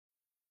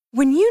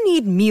When you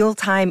need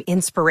mealtime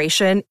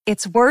inspiration,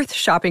 it's worth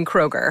shopping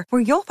Kroger,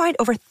 where you'll find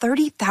over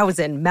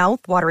 30,000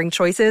 mouth-watering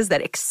choices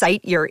that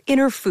excite your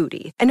inner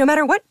foodie. And no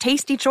matter what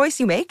tasty choice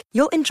you make,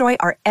 you'll enjoy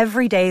our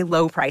everyday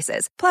low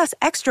prices, plus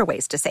extra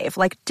ways to save,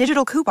 like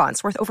digital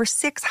coupons worth over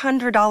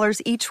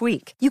 $600 each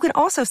week. You can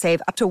also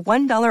save up to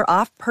 $1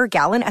 off per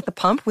gallon at the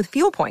pump with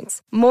fuel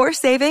points. More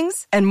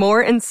savings and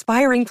more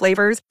inspiring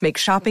flavors make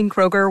shopping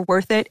Kroger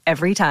worth it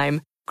every time.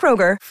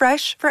 Kroger,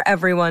 fresh for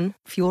everyone.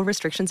 Fuel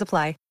restrictions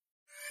apply.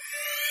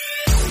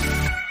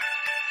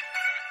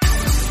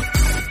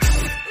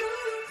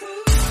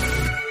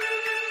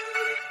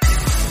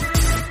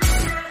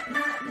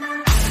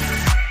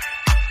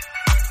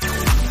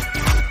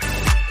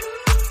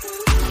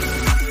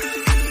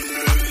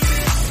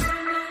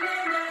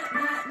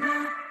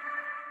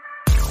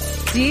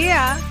 Dear.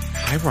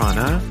 Hi,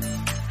 Rana.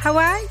 How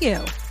are you?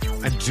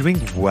 I'm doing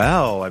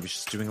well. I was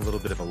just doing a little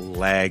bit of a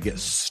leg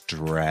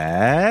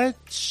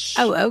stretch.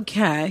 Oh,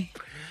 okay.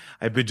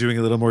 I've been doing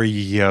a little more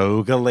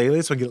yoga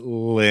lately so I can get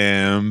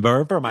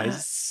limber for my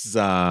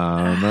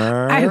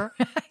summer. I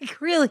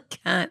really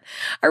can't.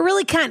 I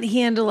really can't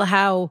handle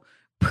how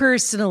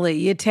personally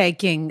you're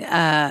taking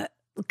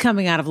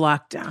coming out of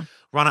lockdown.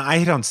 Rana, I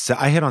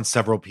hit on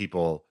several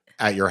people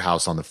at your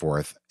house on the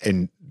 4th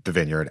in the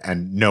Vineyard,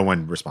 and no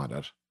one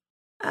responded.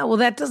 Well,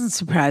 that doesn't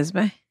surprise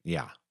me.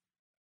 Yeah.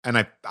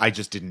 And I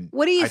just didn't.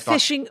 What are you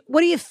fishing?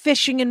 What are you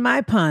fishing in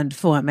my pond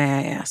for, may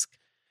I ask?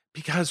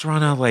 Because,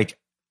 Rana,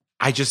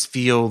 I just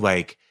feel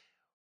like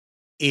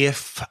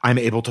if I'm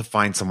able to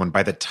find someone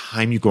by the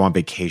time you go on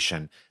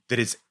vacation that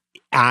is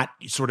at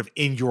sort of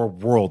in your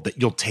world, that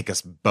you'll take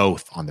us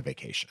both on the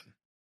vacation.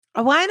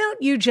 Why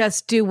don't you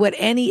just do what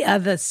any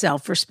other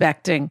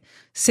self-respecting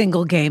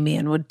single gay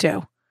man would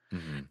do?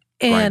 Mm-hmm.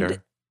 And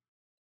Grindr.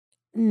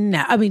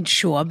 no, I mean,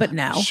 sure, but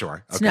no.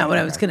 Sure. It's not what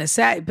I was going to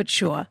say, but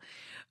sure.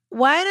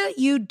 Why don't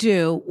you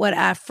do what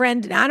our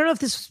friend, and I don't know if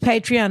this was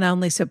Patreon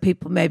only, so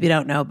people maybe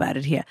don't know about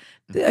it here.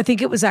 I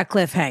think it was our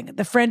cliffhanger.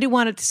 The friend who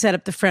wanted to set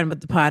up the friend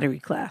with the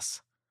pottery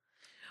class.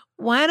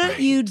 Why don't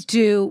you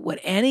do what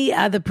any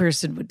other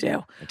person would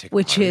do,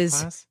 which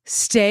is class?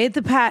 Stay at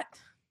the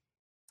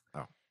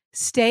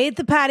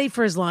patty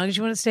for as long as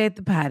you want to stay at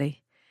the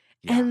patty,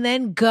 and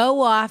then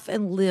go off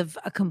and live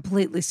a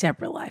completely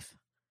separate life.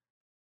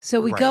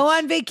 So we go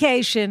on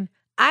vacation.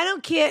 I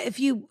don't care if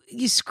you're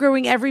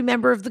screwing every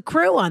member of the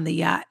crew on the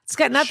yacht. It's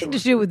got nothing to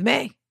do with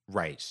me.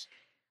 Right.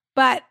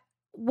 But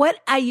what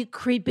are you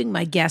creeping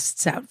my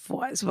guests out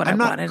for is what I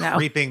want to know. I'm not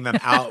creeping them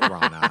out,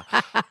 Rana.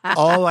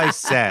 All I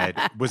said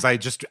was I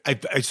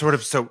sort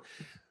of, so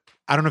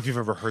I don't know if you've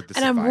ever heard this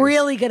and advice. I'm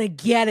really going to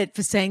get it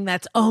for saying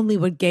that's only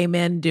what gay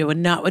men do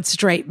and not what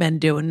straight men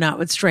do and not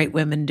what straight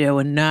women do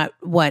and not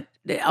what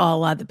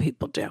all other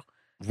people do.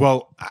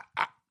 Well,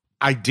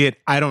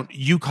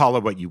 you call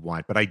it what you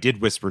want, but I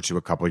did whisper to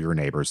a couple of your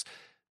neighbors,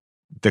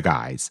 the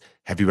guys,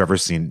 have you ever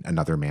seen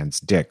another man's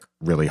dick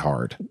really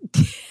hard?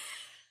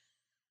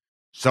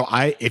 So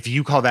if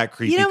you call that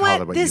creepy, you know call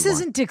what? it what This you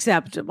want. isn't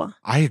acceptable.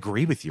 I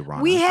agree with you,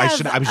 Rana. We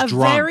have I was a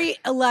drunk. very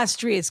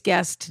illustrious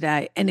guest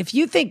today. And if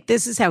you think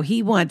this is how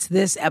he wants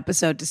this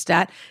episode to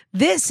start,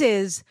 this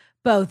is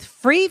both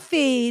free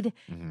feed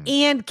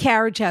and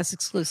Carriage House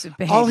exclusive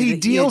behavior. All he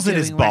deals in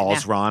his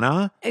balls,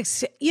 Rana.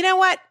 You know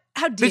what?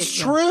 How dare you? It's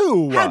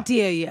true. How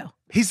dare you?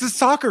 He's the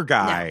soccer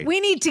guy. No, we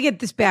need to get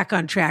this back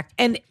on track.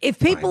 And if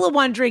people are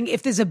wondering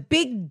if there's a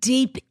big,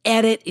 deep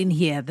edit in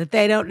here that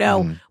they don't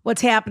know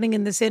what's happening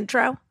in this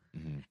intro,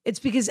 it's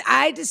because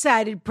I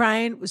decided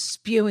Brian was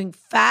spewing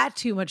far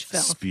too much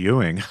filth.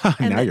 Spewing?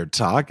 Now you're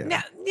talking.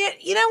 Now,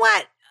 you know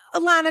what,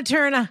 Alana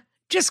Turner?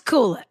 Just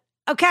cool it,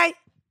 okay?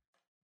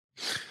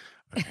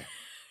 Okay.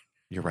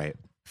 You're right.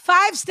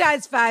 5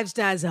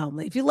 stars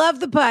only. If you love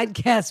the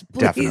podcast,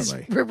 please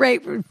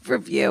rate,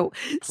 review,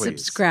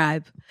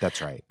 subscribe.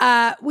 That's right.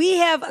 We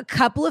have a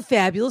couple of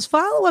fabulous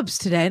follow-ups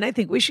today, and I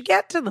think we should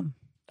get to them.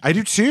 I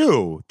do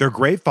too. They're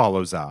great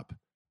follows up.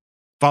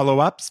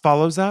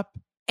 Follows up?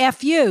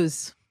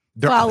 FUs.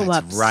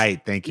 Follow-ups. That's right.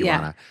 Thank you,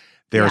 Anna.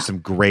 There are some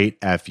great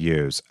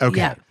FUs. Okay.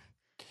 Yeah.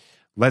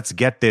 Let's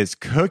get this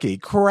cookie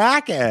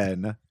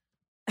cracking.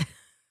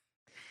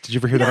 Did you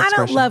ever hear that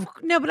expression?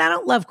 But I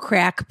don't love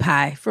crack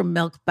pie from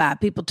Milk Bar.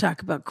 People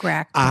talk about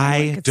crack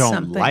pie. I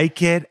don't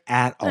like it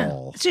at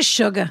all. It's just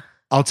sugar.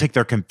 I'll take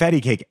their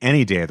confetti cake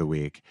any day of the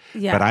week,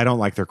 Yeah. but I don't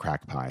like their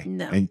crack pie.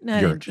 No, and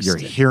not you're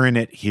interested. hearing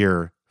it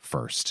here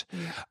first. Yeah.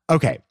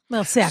 Okay.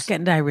 Well,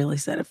 second, I really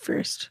said it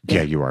first.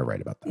 Yeah, you are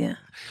right about that. Yeah.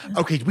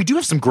 Okay, we do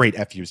have some great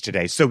FUs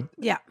today. So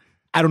yeah.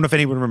 I don't know if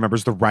anyone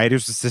remembers the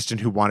writer's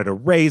assistant who wanted a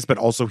raise, but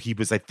also he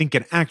was, I think,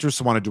 an actor,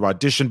 so wanted to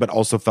audition, but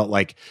also felt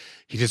like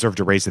he deserved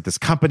a raise at this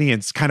company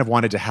and kind of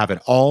wanted to have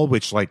it all,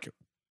 which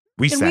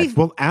we said,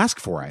 we'll ask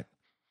for it.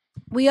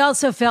 We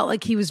also felt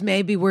like he was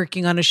maybe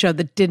working on a show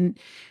that didn't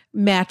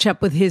match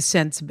up with his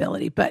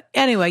sensibility. But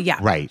anyway, yeah.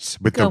 Right.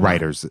 With the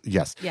writers.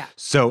 Yes. Yeah.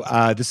 So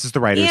this is the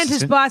writer's assistant.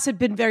 And his boss had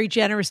been very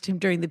generous to him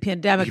during the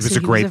pandemic. He was a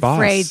great boss.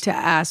 Afraid to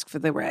ask for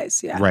the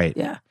raise. Yeah. Right.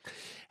 Yeah.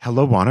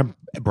 Hello, Juana,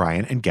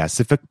 Brian, and guests,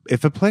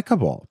 if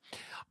applicable.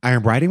 I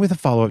am writing with a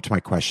follow-up to my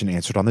question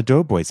answered on the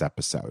Doughboys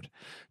episode.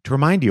 To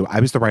remind you, I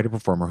was the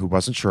writer-performer who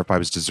wasn't sure if I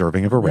was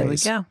deserving of a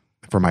raise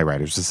for my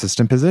writer's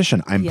assistant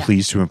position. I'm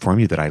pleased to inform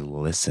you that I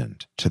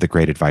listened to the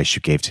great advice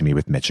you gave to me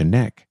with Mitch and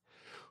Nick.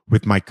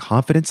 With my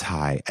confidence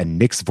high and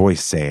Nick's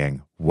voice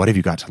saying, "What have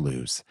you got to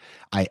lose?"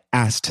 I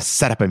asked to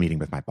set up a meeting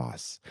with my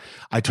boss.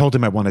 I told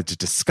him I wanted to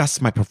discuss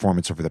my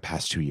performance over the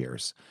past 2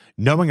 years,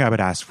 knowing I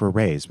would ask for a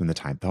raise when the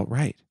time felt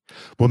right.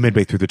 Well,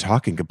 midway through the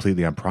talk and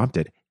completely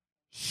unprompted,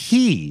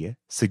 he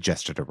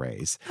suggested a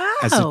raise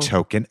as a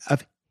token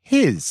of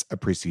his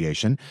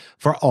appreciation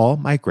for all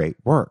my great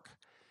work.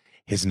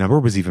 His number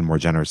was even more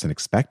generous than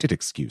expected,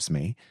 excuse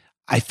me.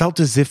 I felt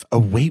as if a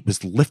weight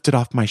was lifted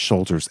off my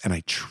shoulders, and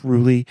it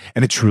truly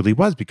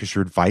was because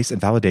your advice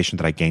and validation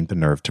that I gained the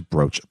nerve to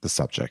broach the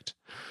subject.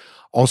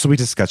 Also, we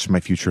discussed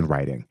my future in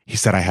writing. He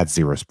said I had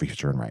zero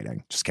future in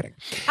writing. Just kidding.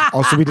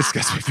 Also, we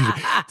discussed my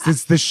future.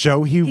 Since the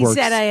show he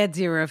said I had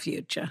zero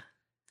future.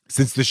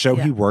 Since the show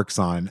he works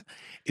on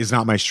is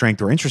not my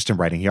strength or interest in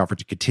writing, he offered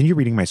to continue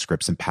reading my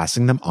scripts and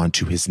passing them on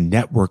to his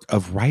network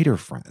of writer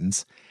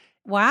friends.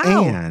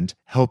 Wow. And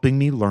helping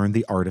me learn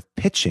the art of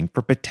pitching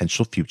for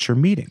potential future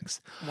meetings.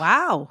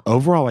 Wow.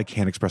 Overall, I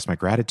can't express my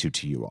gratitude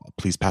to you all.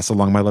 Please pass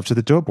along my love to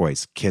the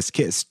Doughboys. Kiss,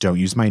 kiss. Don't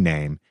use my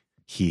name.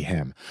 He,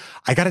 him.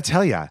 I got to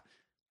tell you,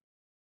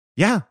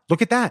 yeah,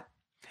 look at that.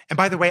 And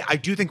by the way, I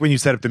do think when you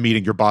set up the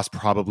meeting, your boss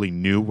probably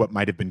knew what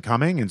might have been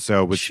coming and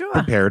so was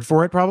prepared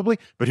for it probably.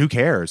 But who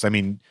cares? I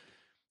mean,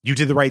 you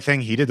did the right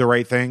thing. He did the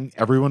right thing.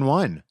 Everyone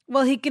won.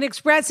 Well, he can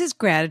express his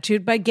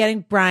gratitude by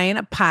getting Brian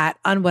a pot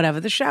on whatever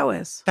the show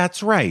is.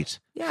 That's right.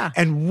 Yeah.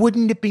 And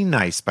wouldn't it be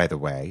nice, by the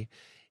way,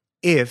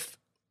 if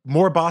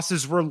more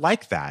bosses were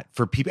like that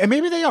for people, and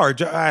maybe they are,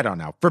 I don't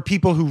know, for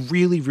people who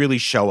really, really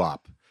show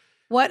up.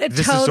 What a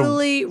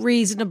totally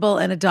reasonable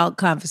and adult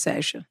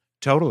conversation.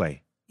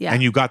 Totally. Yeah.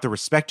 And you got the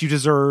respect you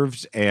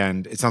deserved,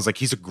 and it sounds like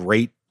he's a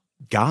great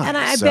guy. And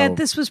I bet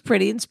this was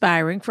pretty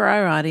inspiring for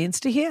our audience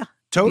to hear.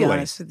 Totally. To be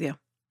honest with you.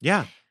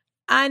 Yeah.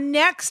 Our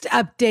next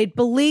update,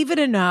 believe it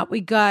or not,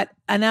 we got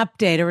an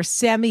update or a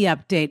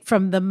semi-update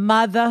from the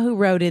mother who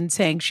wrote in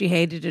saying she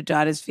hated her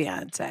daughter's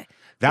fiance.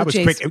 That was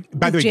quick.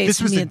 By the way, Jason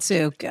this was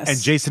Mantzoukas. And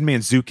Jason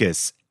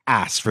Mantzoukas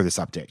asked for this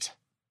update.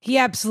 He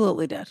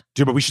absolutely did.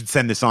 Dude, but we should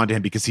send this on to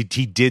him because he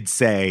did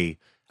say,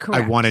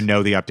 correct. I want to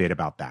know the update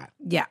about that.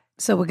 Yeah.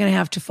 So we're going to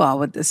have to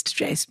forward this to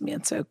Jason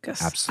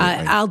Mantzoukas.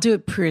 Absolutely. I'll do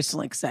it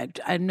personally because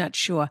I'm not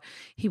sure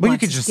he Well,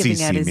 wants you could just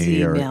giving out his CC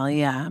me email.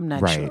 Yeah, I'm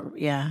not sure.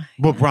 Yeah.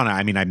 Well, Brana,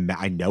 I mean,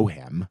 I know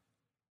him.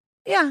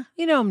 Yeah,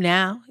 you know him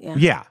now. Yeah.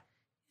 Yeah.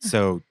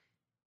 So.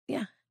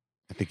 Yeah.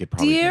 I think it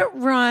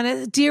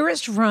probably.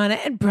 Dearest Rana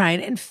and Brian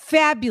and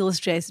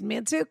fabulous Jason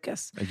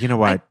Mantzoukas. You know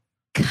what? I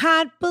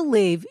can't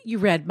believe you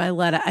read my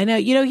letter. I know,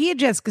 he and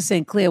Jessica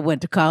St. Clair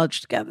went to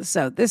college together.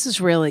 So this is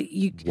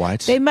really, what?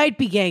 They might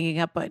be ganging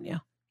up on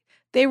you.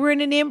 They were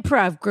in an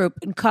improv group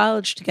in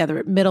college together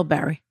at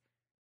Middlebury.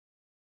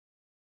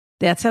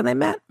 That's how they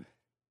met.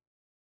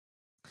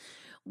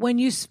 When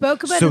you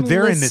spoke about so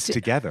they're in this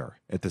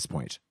together at this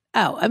point.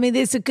 Oh, I mean,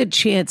 there's a good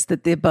chance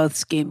that they're both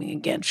scheming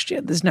against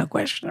you. There's no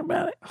question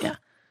about it. Yeah.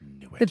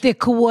 Knew it. That they're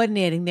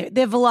coordinating. They're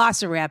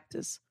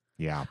velociraptors.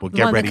 Yeah. Well,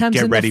 get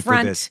ready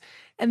for this.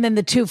 And then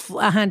the two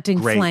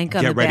hunting flank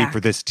on the back. Get ready for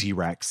this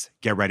T-Rex.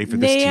 Get ready for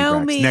this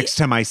T-Rex. Next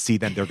time I see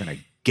them, they're going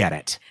to get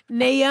it.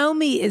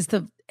 Naomi is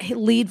the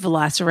lead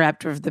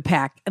velociraptor of the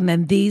pack. And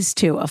then these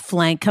two, a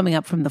flank coming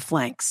up from the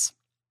flanks.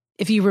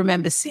 If you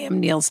remember Sam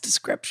Neill's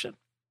description.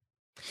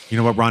 You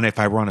know what, Ron? If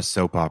I were on a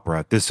soap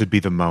opera, this would be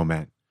the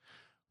moment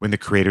when the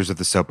creators of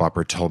the soap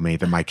opera told me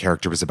that my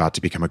character was about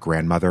to become a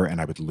grandmother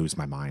and I would lose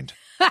my mind.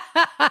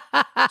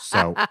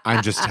 So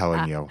I'm just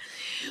telling you.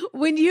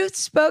 When you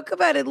spoke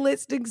about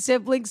enlisting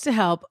siblings to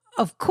help,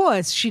 of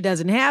course, she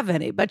doesn't have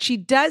any, but she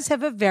does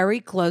have a very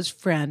close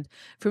friend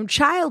from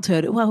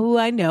childhood who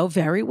I know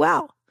very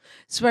well.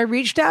 So I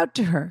reached out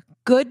to her.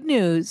 Good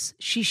news,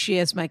 she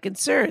shares my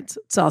concerns.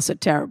 It's also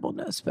terrible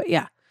news, but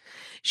yeah.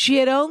 She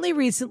had only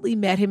recently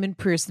met him in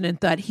person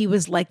and thought he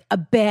was like a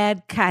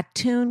bad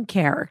cartoon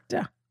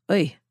character.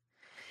 Oy.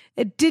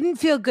 It didn't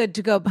feel good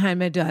to go behind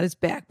my daughter's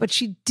back, but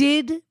she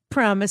did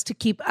promise to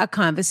keep our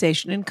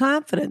conversation in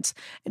confidence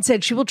and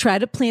said she will try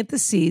to plant the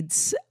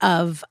seeds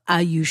of,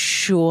 are you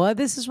sure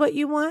this is what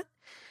you want?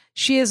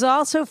 She has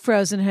also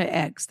frozen her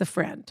eggs, the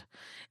friend,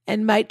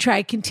 and might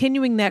try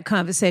continuing that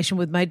conversation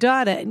with my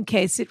daughter in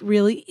case it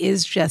really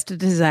is just a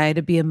desire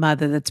to be a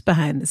mother that's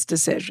behind this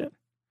decision.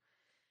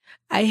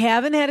 I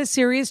haven't had a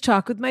serious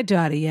talk with my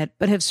daughter yet,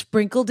 but have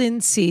sprinkled in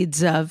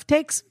seeds of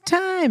take some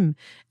time,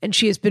 and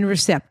she has been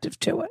receptive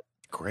to it.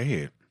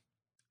 Great.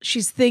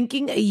 She's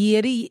thinking a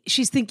year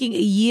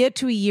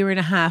to a year and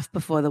a half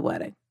before the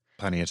wedding.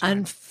 Plenty of time.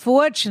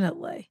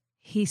 Unfortunately,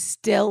 he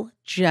still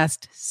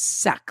just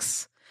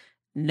sucks.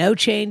 No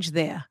change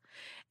there.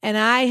 And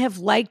I have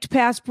liked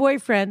past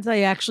boyfriends.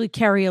 I actually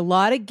carry a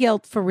lot of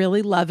guilt for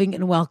really loving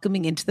and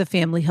welcoming into the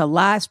family her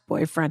last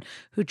boyfriend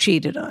who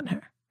cheated on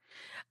her.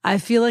 I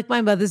feel like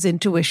my mother's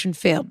intuition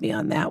failed me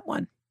on that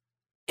one.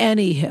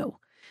 Anywho,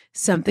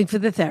 something for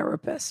the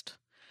therapist.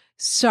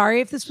 Sorry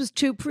if this was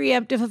too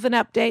preemptive of an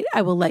update.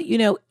 I will let you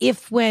know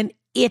if when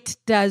it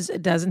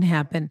doesn't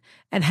happen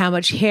and how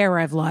much hair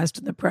I've lost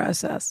in the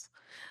process.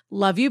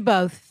 Love you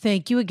both.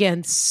 Thank you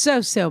again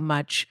so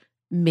much,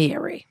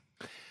 Mary.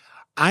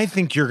 I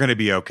think you're going to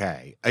be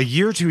okay. A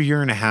year to a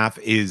year and a half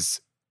is,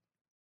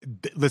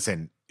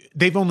 listen,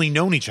 they've only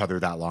known each other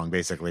that long,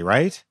 basically,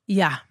 right?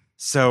 Yeah.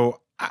 So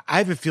I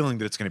have a feeling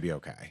that it's going to be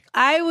okay.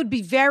 I would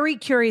be very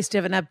curious to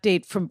have an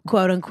update from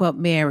quote unquote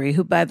Mary,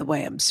 who, by the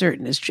way, I'm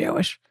certain is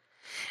Jewish,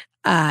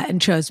 and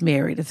chose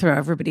Mary to throw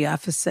everybody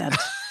off a scent.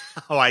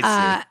 Oh,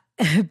 I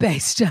see.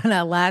 Based on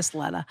our last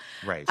letter.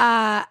 Right.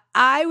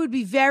 I would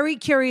be very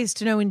curious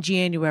to know in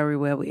January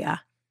where we are.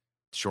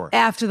 Sure.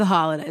 After the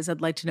holidays,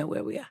 I'd like to know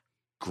where we are.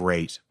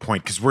 Great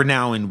point. Because we're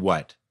now in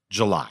what?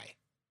 July.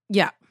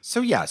 Yeah.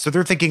 So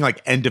they're thinking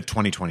like end of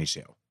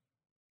 2022.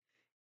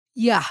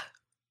 Yeah.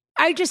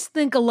 I just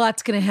think a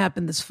lot's going to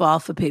happen this fall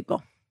for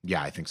people.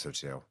 Yeah, I think so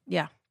too.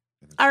 Yeah.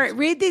 All right.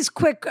 Read these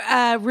quick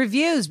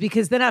reviews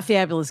because then our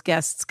fabulous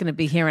guest's going to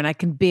be here and I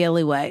can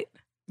barely wait.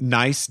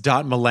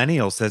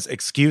 Nice.millennial says,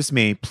 excuse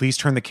me, please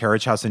turn the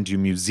Carriage House into a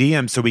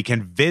museum so we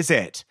can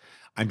visit.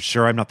 I'm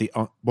sure I'm not the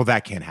well,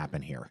 that can't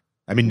happen here.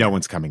 I mean, no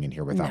one's coming in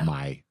here without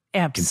my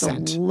consent.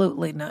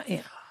 Absolutely not.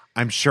 Yeah.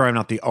 I'm sure I'm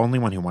not the only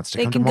one who wants to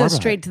come to They can go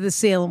Marblehead. straight to the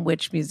Salem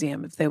Witch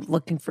Museum if they're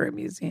looking for a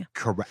museum.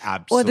 Correct. Or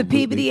Absolutely. the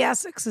Peabody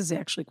Essex is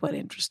actually quite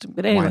interesting.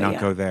 But anyway, Why not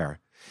go there?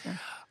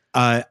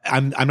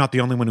 I'm not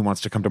the only one who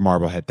wants to come to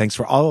Marblehead. Thanks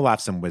for all the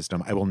laughs and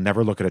wisdom. I will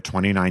never look at a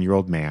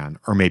 29-year-old man,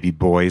 or maybe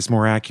boys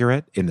more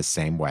accurate, in the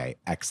same way.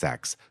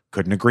 XX.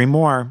 Couldn't agree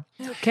more.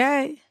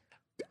 Okay.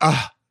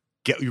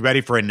 Get you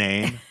ready for a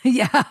name?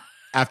 Yeah.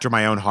 After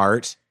my own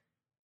heart.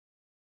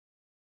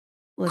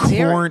 Let's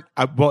hear it.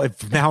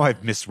 Now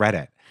I've misread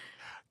it.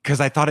 Because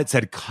I thought it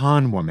said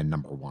con woman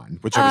number 1,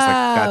 which I was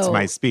like, that's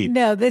my speed.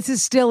 No, this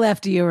is still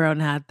after your own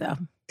heart, though.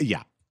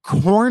 Yeah.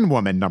 Corn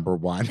woman number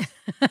 1.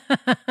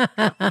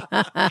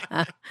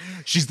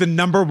 She's the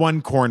number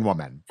 1 corn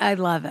woman. I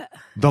love it.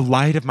 The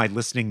light of my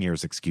listening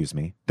ears, excuse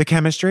me. The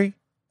chemistry,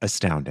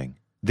 astounding.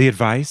 The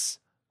advice,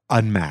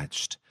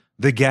 unmatched.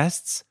 The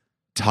guests,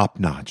 top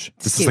notch.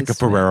 This is like a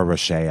Excuse me. Ferrero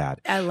Rocher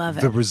ad. I love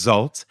it. The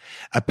result,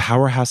 a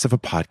powerhouse of a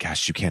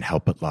podcast you can't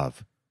help but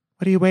love.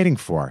 What are you waiting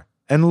for?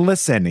 And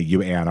listen,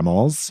 you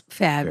animals.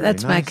 Fab. Very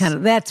That's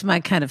nice. my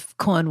kind of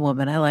corn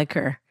woman. I like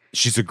her.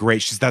 She's a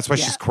great. That's why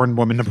she's corn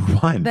woman number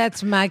 1.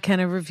 That's my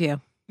kind of review.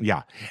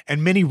 Yeah.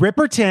 And Minnie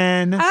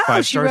Ripperton. Oh,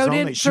 5 she stars wrote only.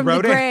 in She from the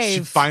wrote it. She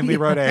grave. finally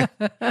wrote it.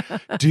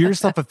 Do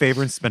yourself a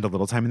favor and spend a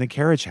little time in the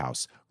Carriage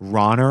House.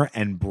 Ronner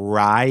and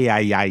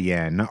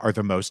Brian are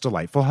the most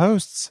delightful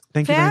hosts.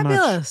 Thank you very much.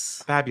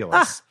 Fabulous.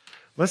 Fabulous.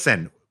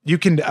 Listen, you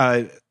can,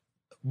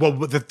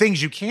 the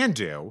things you can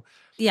do.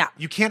 Yeah.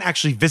 You can't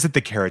actually visit the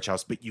Carriage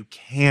House, but you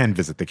can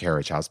visit the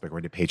Carriage House by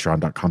going to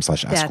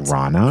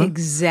patreon.com/AskRana.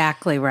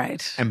 Exactly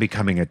right. And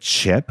becoming a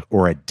chip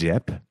or a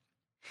dip.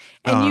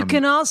 And you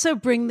can also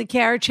bring the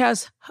Carriage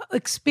House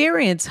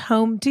experience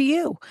home to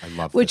you. I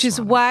love Which this, is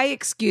Rana. why,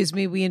 excuse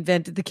me, we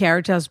invented the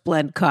Carriage House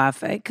blend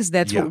coffee because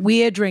that's what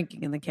we are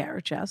drinking in the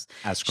Carriage House.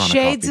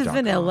 Shades of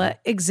vanilla,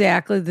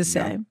 exactly the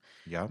same.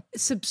 Yep.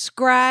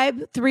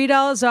 Subscribe,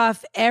 $3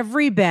 off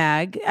every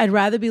bag. I'd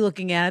rather be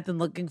looking at it than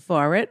looking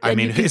for it. I And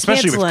mean, you can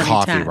especially with cancel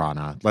coffee, anytime.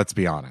 Rana. Let's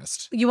be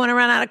honest. You want to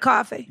run out of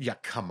coffee? Yeah,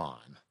 come on.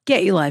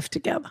 Get your life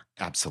together.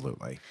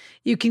 Absolutely.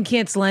 You can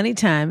cancel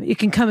anytime. You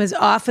can come as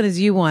often as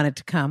you want it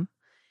to come.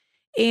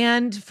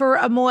 And for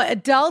a more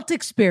adult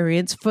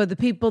experience, for the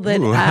people that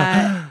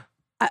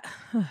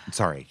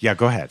Sorry. Yeah,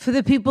 go ahead. for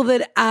the people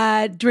that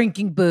are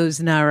drinking booze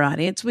in our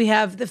audience, we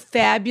have the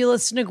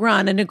fabulous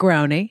Negrana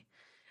Negroni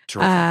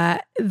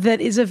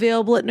that is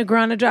available at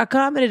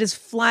Negrana.com, and it is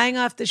flying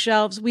off the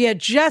shelves. We are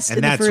just And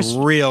in the that's first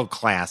real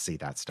classy,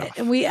 that stuff.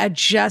 and we are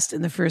just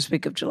in the first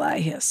week of July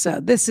here. So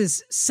this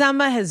is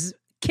summer has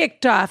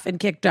kicked off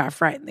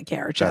right in the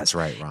Carriage House. That's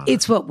right, Rana.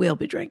 It's what we'll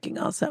be drinking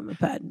all summer,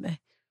 pardon me.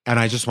 And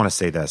I just want to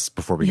say this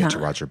before we get to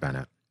Roger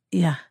Bennett.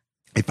 Yeah.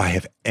 If I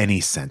have any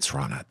sense,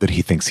 Rana, that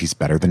he thinks he's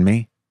better than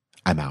me,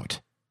 I'm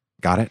out.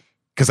 Got it?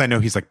 Because I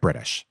know he's like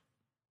British.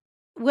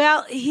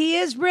 Well, he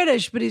is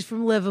British, but he's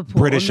from Liverpool.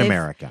 British and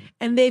American.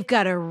 And they've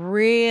got a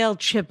real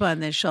chip on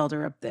their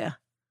shoulder up there.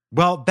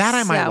 Well, that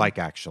I might So- like,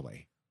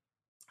 actually.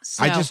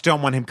 So, I just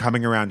don't want him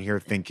coming around here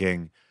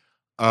thinking,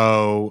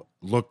 oh,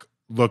 look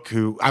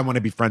who I want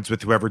to be friends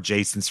with, whoever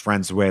Jason's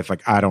friends with.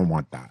 Like, I don't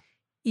want that.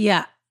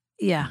 Yeah.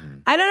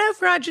 I don't know if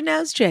Roger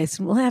knows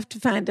Jason. We'll have to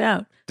find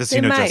out. Does They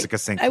he know might. Jessica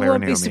St. I Clair? won't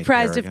be Naomi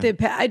surprised if Kerrigan?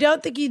 they. I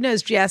don't think he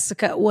knows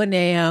Jessica or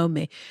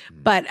Naomi,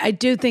 but I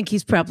do think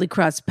he's probably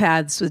crossed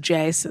paths with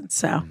Jason.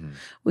 So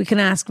we can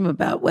ask him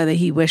about whether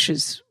he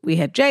wishes we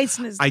had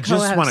Jason as the I just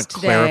co-host wanna today,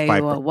 clarify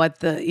or for- what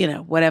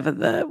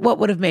what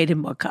would have made him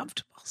more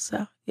comfortable.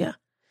 So yeah.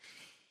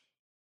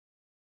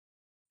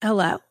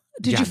 Hello.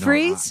 Did Yeah, you no,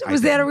 freeze? I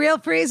Was that a didn't. real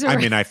freeze? Or I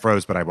mean, I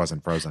froze, but I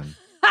wasn't frozen.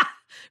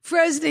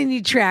 frozen in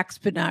your tracks,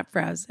 but not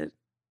frozen.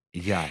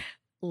 Yeah.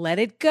 Let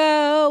it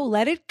go.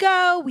 Let it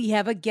go. We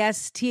have a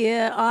guest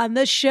here on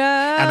the show.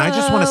 And I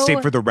just want to say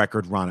for the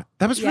record, Rana,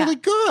 that was Yeah. really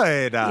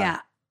good. Yeah.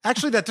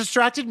 Actually, that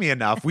distracted me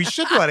enough. We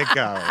should let it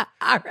go.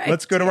 All right.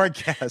 Let's go to our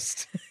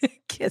guest.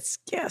 Kiss,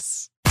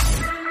 kiss.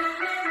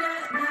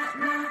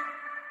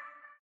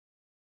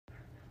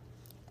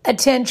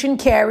 Attention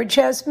Carriage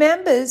House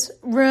members,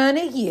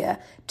 Rana here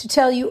to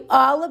tell you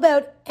all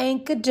about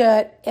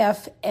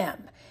Anchor.fm.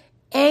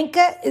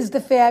 Anchor is the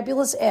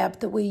fabulous app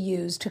that we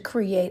use to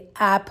create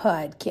our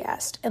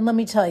podcast. And let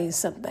me tell you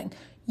something.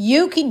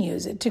 You can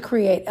use it to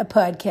create a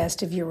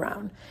podcast of your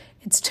own.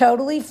 It's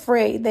totally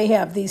free. They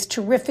have these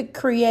terrific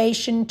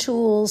creation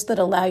tools that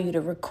allow you to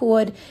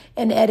record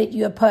and edit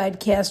your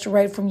podcast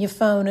right from your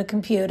phone or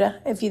computer,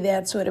 if you're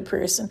that sort of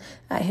person.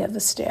 I have a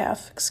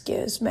staff,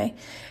 excuse me.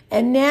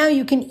 And now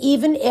you can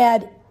even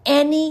add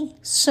any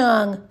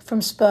song from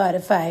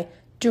Spotify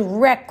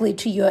directly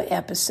to your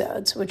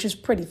episodes, which is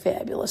pretty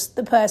fabulous.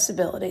 The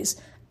possibilities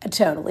are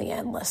totally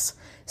endless.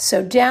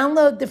 So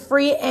download the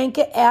free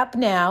Anchor app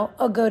now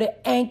or go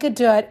to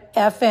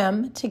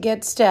anchor.fm to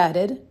get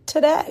started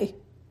today.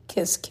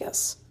 Kiss,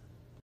 kiss.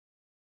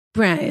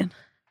 Brian.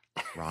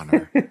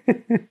 Ronner.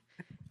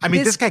 I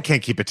mean, this guy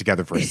can't keep it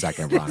together for a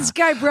second, Rana. This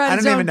guy brought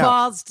his own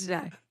balls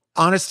today.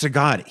 Honest to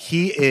God,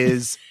 he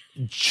is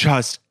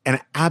just an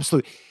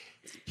absolute...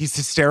 He's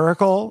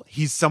hysterical.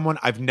 He's someone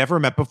I've never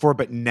met before,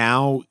 but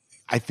now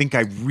I think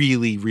I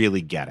really,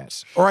 really get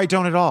it. Or I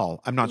don't at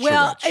all. I'm not sure.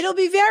 Well, it'll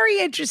be very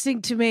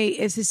interesting to me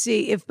is to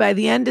see if by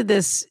the end of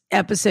this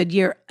episode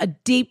you're a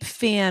deep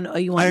fan or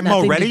you want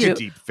nothing to do. I'm already a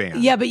deep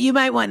fan. Yeah, but you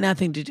might want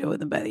nothing to do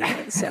with him by the end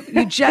of this episode.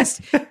 You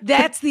just,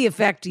 that's the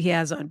effect he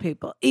has on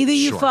people. Either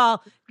you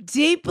fall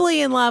deeply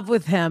in love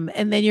with him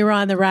and then you're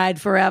on the ride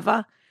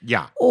forever.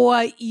 Yeah.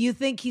 Or you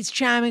think he's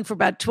charming for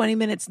about 20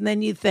 minutes and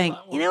then you think,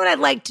 you know what I'd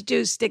like to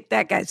do? Stick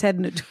that guy's head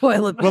in a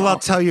toilet bowl. Well, I'll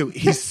tell you,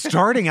 he's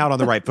starting out on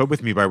the right foot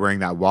with me by wearing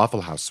that Waffle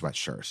House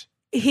sweatshirt.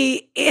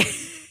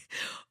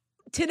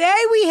 Today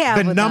we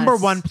have the number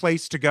one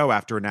place to go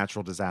after a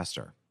natural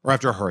disaster or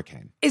after a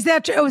hurricane. Is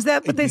that true? Oh, is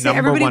that what they say?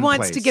 Everybody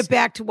wants to get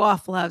back to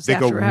Waffle House. They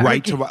after go a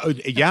right hurricane.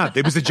 to, yeah,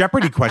 there was a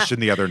Jeopardy question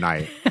the other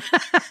night.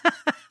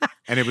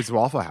 And it was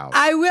Waffle House.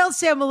 I will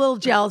say I'm a little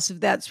jealous of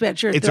that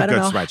sweatshirt. It's a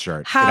good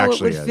sweatshirt. How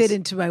it would fit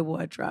into my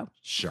wardrobe.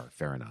 Sure,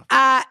 fair enough.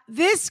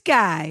 This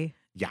guy,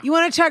 you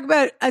want to talk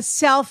about a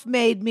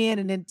self-made man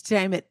in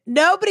entertainment.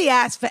 Nobody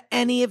asked for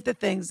any of the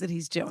things that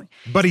he's doing.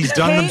 But he's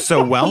done them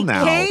so well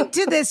now. He came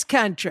to this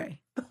country.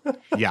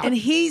 Yeah. And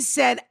he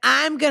said,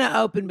 I'm going to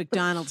open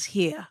McDonald's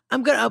here.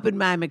 I'm going to open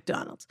my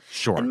McDonald's.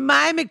 Sure. And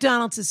my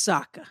McDonald's is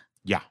soccer.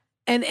 Yeah.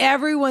 And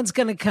everyone's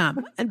going to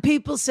come. And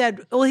people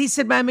said, well, he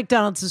said, my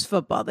McDonald's is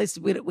football. They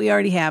said, we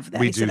already have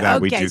that. We do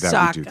that. We do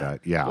that.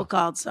 Yeah. We'll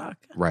call it soccer.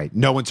 Right.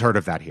 No one's heard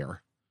of that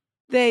here.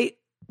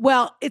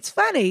 Well, it's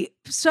funny.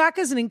 Soccer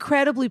is an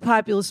incredibly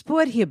popular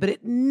sport here, but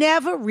it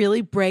never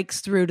really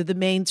breaks through to the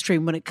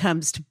mainstream when it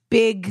comes to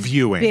big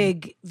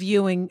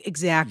viewing.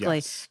 Exactly.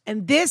 Yes.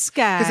 And this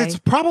guy, because it's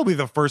probably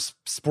the first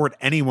sport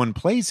anyone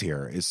plays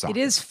here is soccer. It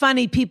is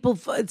funny. People,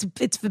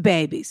 it's for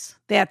babies.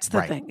 That's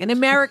the thing. In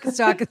America,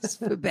 soccer is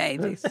for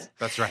babies.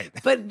 That's right.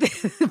 But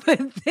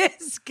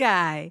this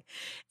guy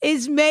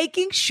is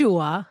making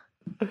sure.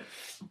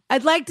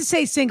 I'd like to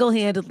say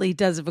single-handedly he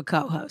does have a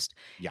co-host.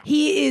 Yeah.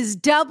 He is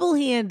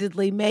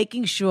double-handedly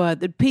making sure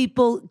that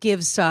people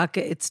give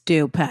soccer its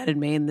due, pardon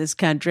me, in this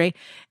country.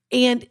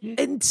 And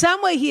in some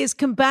way, he has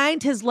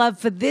combined his love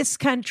for this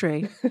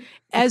country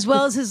as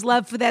well as his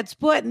love for that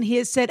sport. And he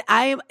has said,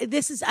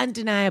 this is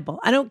undeniable.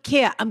 I don't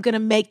care. I'm going to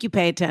make you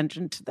pay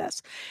attention to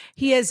this.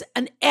 He has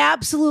an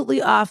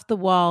absolutely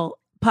off-the-wall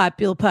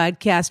popular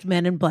podcast,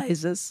 Men in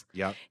Blazers.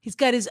 Yep. He's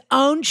got his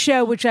own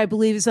show, which I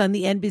believe is on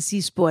the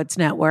NBC Sports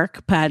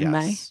Network. Pardon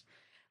me.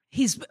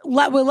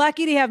 We're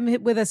lucky to have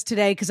him with us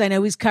today because I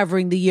know he's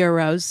covering the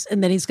Euros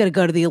and then he's going to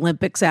go to the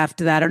Olympics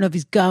after that. I don't know if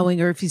he's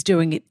going or if he's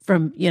doing it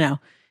from,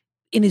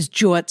 in his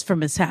jorts from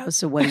his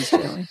house or what he's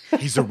doing.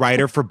 He's a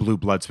writer for Blue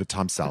Bloods with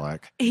Tom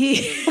Selleck.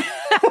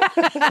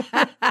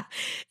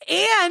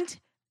 And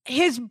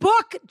his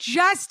book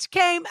just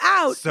came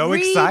out. So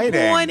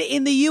exciting. Reborn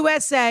in the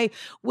USA,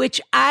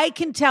 which I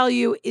can tell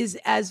you is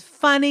as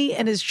funny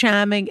and as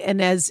charming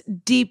and as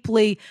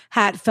deeply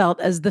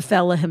heartfelt as the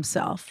fella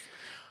himself.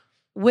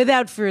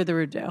 Without further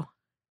ado.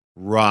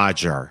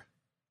 Roger.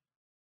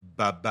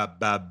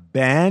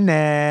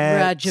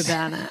 Bennett. Roger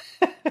Bennett.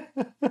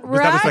 That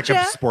was like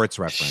a sports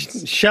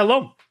reference.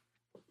 Shalom.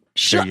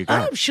 There you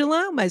go. Oh,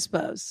 shalom, I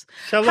suppose.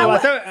 Shalom.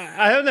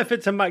 I don't know if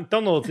it's a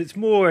McDonald's. It's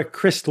more a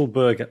Crystal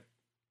Burger.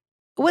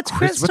 What's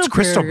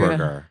Crystal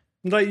Burger?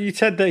 Like you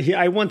said that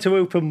I want to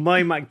open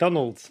my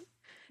McDonald's.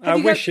 I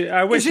wish it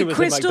was a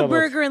Crystal McDonald's.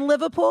 Burger in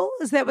Liverpool?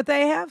 Is that what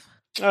they have?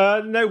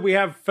 No, we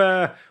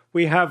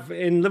have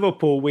in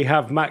Liverpool. We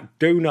have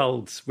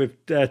McDonald's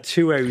with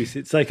two O's.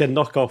 It's like a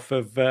knockoff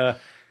of.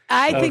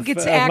 I think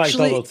it's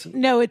actually McDonald's.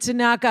 No. It's a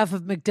knockoff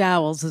of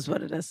McDowell's, is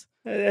what it is.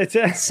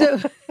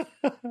 So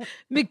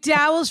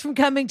McDowell's from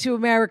Coming to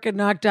America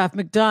knocked off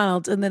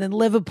McDonald's, and then in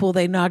Liverpool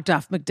they knocked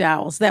off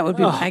McDowell's. That would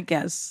be my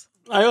guess.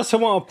 I also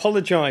want to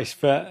apologise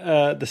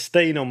for the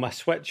stain on my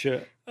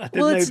sweatshirt. I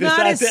didn't Well, know it's this.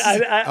 not as-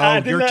 Oh,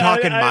 didn't you're know-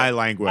 talking my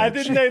language. I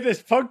didn't know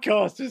this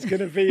podcast was going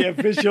to be a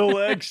visual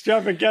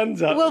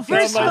extravaganza. Well,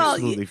 first of all,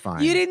 absolutely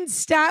fine. you didn't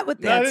start with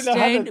No, I that, didn't know how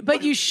Stain, to-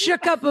 but you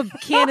shook up a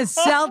can of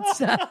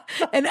seltzer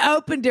and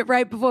opened it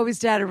right before we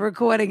started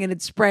recording, and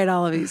it sprayed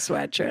all of your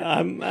sweatshirt.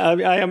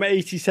 I am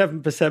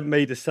 87%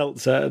 made of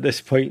seltzer at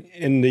this point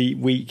in the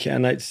week,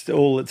 and it's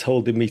all that's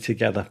holding me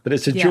together. But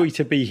it's a Yeah. joy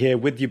to be here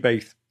with you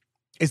both.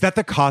 Is that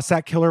the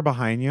Cossack killer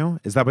behind you?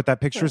 Is that what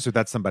that picture is, or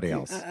that's somebody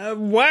else?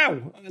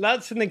 Wow,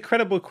 that's an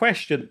incredible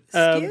question.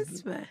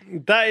 Excuse me.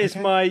 That is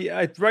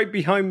my right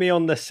behind me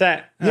on the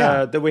set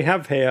Yeah. that we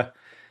have here.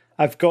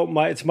 I've got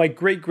it's my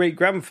great great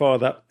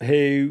grandfather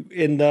who,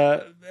 in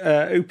the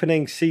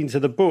opening scenes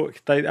of the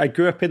book, I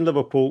grew up in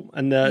Liverpool,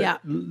 and the Yeah.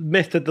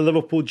 myth of the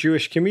Liverpool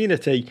Jewish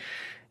community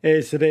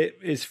is that it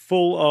is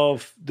full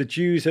of the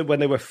Jews that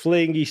when they were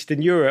fleeing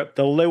Eastern Europe,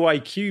 the low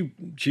IQ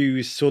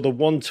Jews saw the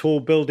one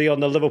tall building on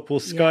the Liverpool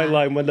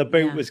skyline when the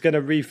boat was going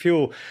to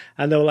refuel.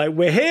 And they were like,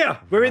 we're here.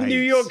 We're in New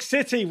Right. York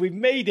City. We've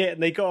made it.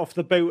 And they got off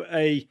the boat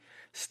a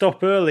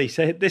stop early.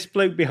 So this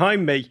bloke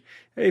behind me,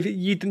 if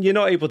you're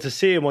not able to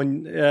see him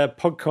on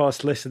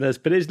podcast listeners,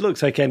 but it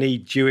looks like any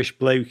Jewish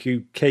bloke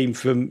who came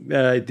from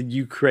the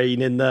Ukraine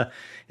in the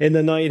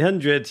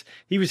 900s.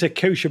 He was a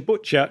kosher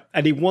butcher,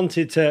 and he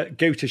wanted to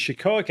go to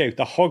Chicago,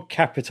 the hog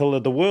capital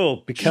of the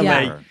world, become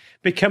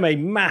a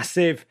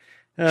massive.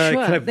 Sure.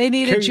 kind of They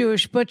need a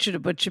Jewish butcher to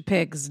butcher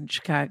pigs in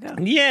Chicago.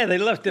 Yeah, they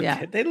love the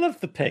Yeah. they love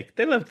the pig.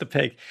 They love the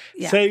pig.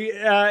 Yeah. So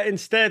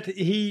instead,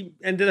 he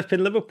ended up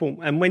in Liverpool.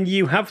 And when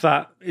you have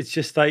that, it's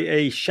just like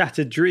a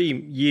shattered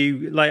dream.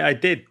 I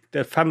did.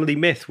 The family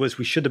myth was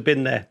we should have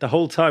been there the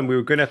whole time. We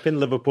were growing up in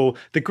Liverpool,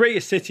 the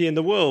greatest city in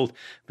the world.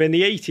 But in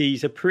the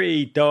 80s, a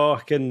pretty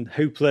dark and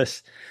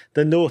hopeless.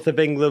 The north of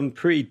England,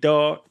 pretty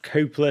dark,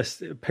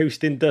 hopeless,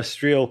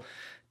 post-industrial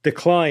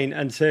decline.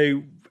 And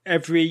so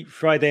every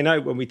Friday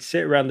night when we'd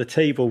sit around the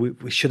table,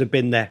 we should have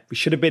been there. We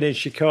should have been in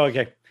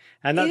Chicago.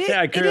 And that's it.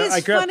 I grew up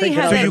funny thinking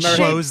how So that you shapes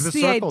close the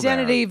the circle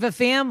identity of a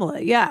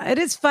family. Yeah, it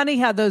is funny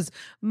how those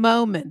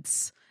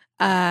moments.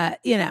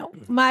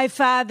 My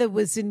father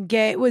was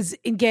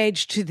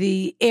engaged to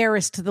the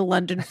heiress to the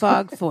London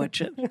Fog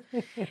fortune,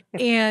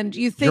 and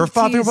you think Your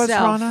father to was,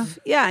 yourself, Rana?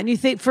 yeah, and you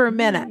think for a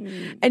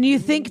minute, and you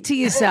think to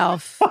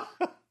yourself.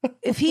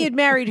 If he had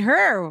married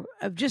her,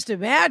 just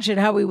imagine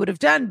how we would have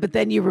done. But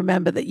then you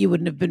remember that you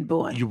wouldn't have been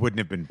born. You wouldn't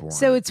have been born.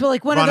 So it's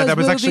like one Rana, of those that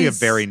was movies. actually a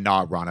very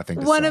not Rana thing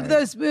to say. One of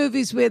those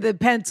movies where the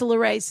pencil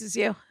erases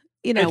you.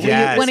 You know,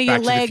 Yes, one of your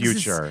Back to the legs.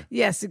 Future.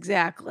 Yes,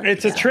 exactly.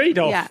 It's a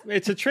trade-off. Yeah.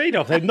 It's a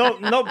trade-off. They're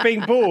not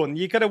being born.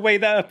 You got to weigh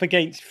that up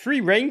against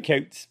free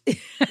raincoats,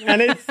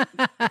 and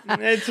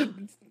it's a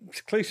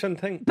close one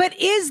thing. But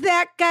is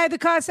that guy the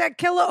Cossack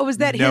killer, or was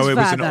that his No, father? it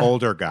was an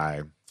older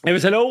guy. It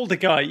was an older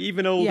guy,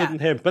 even older Yeah. than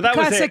him. But that The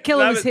was Cossack it.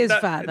 killer That was his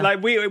father.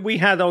 Like we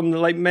had on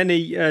like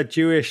many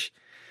Jewish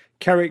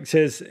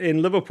characters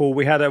in Liverpool.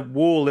 We had a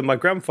wall in my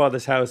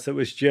grandfather's house that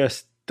was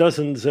just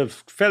dozens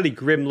of fairly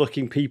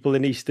grim-looking people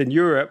in Eastern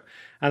Europe.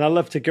 And I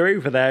loved to go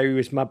over there. He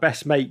was my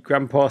best mate,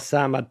 Grandpa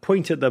Sam. I'd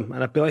point at them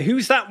and I'd be like,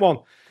 "Who's that one?"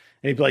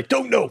 And he'd be like,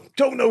 don't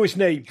know his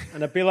name.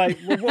 And I'd be like,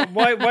 well,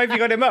 why have you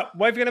got him up?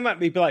 Why have you got him up?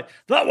 And he'd be like,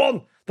 that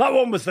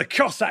one was the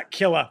Cossack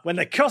killer. When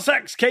the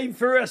Cossacks came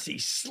for us, he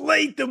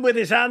slayed them with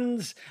his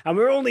hands. And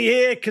we're only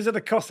here because of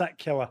the Cossack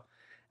killer.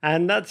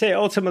 And that's it.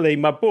 Ultimately,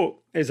 my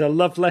book is a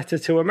love letter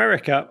to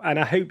America. And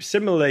I hope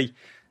similarly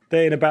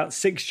that in about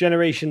 6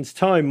 generations'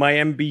 time, my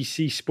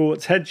NBC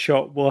Sports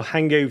headshot will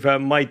hang over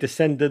my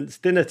descendants'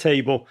 dinner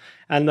table.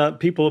 And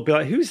people will be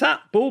like, who's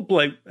that bald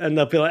bloke? And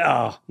they'll be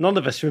like, none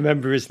of us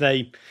remember his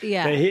name.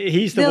 Yeah. But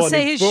he's the They'll one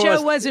say who his brought show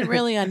us- wasn't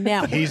really on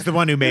network. He's the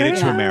one who made it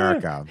to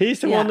America.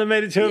 He's the one that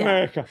made it to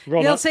America.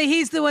 Ron, They'll say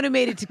he's the one who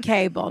made it to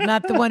cable,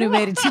 not the one who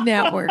made it to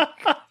network.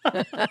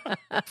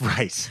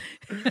 Right.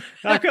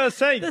 I've got to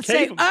say, They'll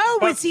say, cable- "Oh,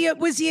 but-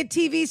 was he a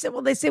TV?"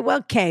 Well, they say,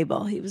 "Well,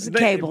 cable. He was a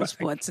cable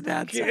sports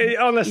announcer."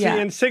 Honestly, Yeah.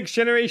 in 6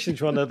 generations,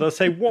 Rhonda, they'll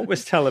say, what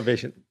was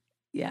television?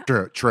 Yeah,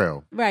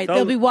 True. right. They'll-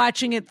 They'll be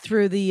watching it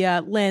through the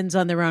lens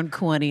on their own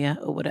cornea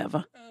or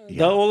whatever.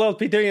 All they'll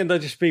be doing,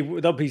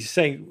 they'll be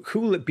saying,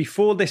 Hulu,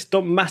 before this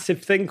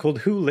massive thing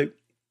called Hulu,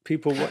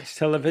 people watch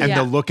television. And Yeah.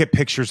 they'll look at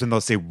pictures and they'll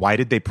say, why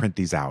did they print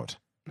these out?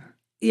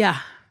 Yeah,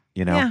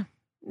 You know? yeah,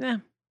 yeah.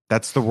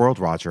 That's the world,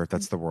 Roger.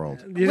 That's the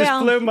world. You Well-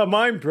 just blew my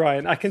mind,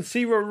 Brian. I can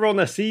see what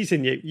Ronna sees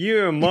in you.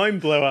 You're a mind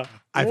blower.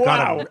 I'll Wow.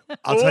 tell you,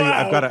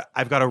 Wow.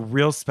 I've got a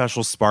real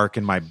special spark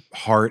in my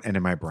heart and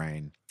in my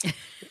brain.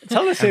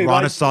 Tell us And who,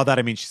 Rana like, saw that.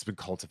 I mean, she's been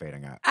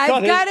cultivating it.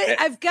 I've God,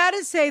 I've got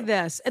to say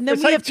this, and then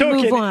it's we like have to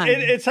move talking. on.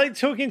 It's like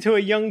talking to a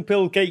young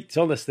Bill Gates.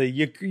 Honestly,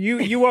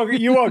 you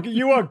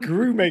are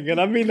grooming,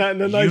 and I mean that in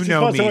the You nicest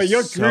know possible way. me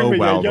You're so grooming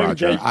well, a young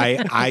Roger.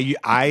 Gates.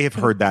 I have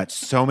heard that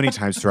so many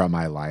times throughout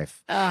my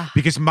life.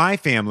 Because my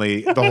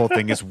family, the whole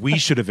thing is we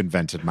should have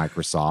invented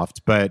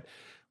Microsoft, but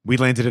we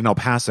landed in El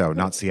Paso,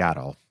 not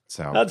Seattle.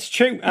 So That's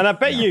true, and I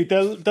bet you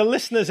the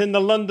listeners in the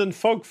London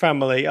Fog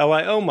family are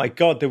like, "Oh my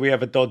God, did we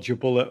ever dodge a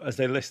bullet?" as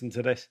they listen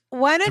to this.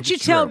 Why don't you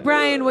tell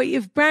Brian? Why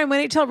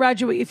don't you tell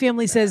Roger what your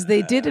family says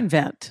they did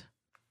invent?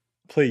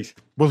 please.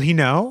 Will he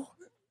know?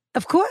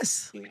 Of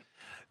course.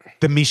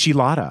 The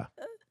Michelada.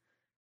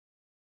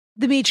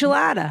 The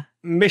Michelada.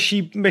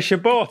 Misha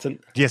Barton.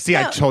 Yeah, see,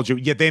 I told you.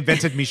 Yeah, they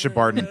invented Misha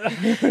Barton.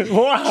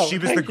 Wow. She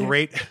was the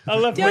great... I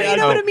love Don't you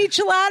know Oh. what a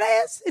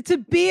michelada is? It's a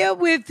beer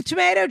with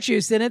tomato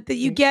juice in it that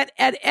you get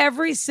at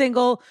every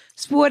single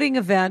sporting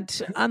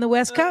event on the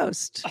West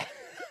Coast.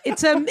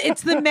 It's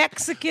the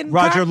Mexican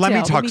Roger, let me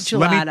cocktail, talk. the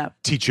Let me michelada.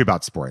 teach you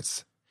about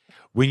sports.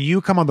 When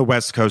you come on the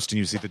West Coast and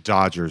you see the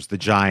Dodgers, the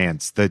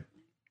Giants, the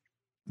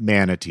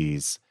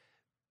Manatees,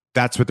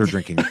 that's what they're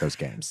drinking at those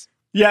games.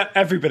 Yeah,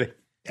 everybody.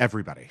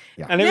 Everybody.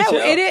 Yeah. And it No,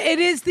 was, it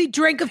is the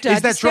drink of Dodger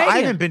Is that true? I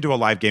Stadium. haven't been to a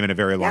live game in a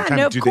very long Yeah, time.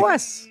 no, of Do they-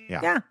 course. Yeah.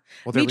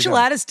 Well, there we go.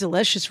 Michelada's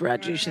delicious,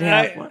 Roger. You should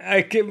have one.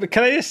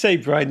 Can I just say,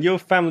 Brian, your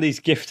family's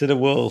gift to the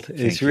world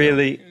is you.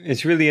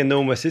 really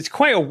enormous. It's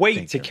quite a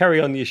weight to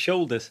carry on your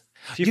shoulders.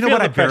 Do You know feel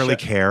what? the I barely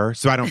pressure? care,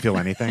 so I don't feel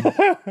anything.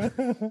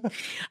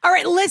 All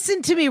right,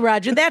 listen to me,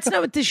 Roger. That's not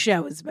what this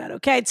show is about,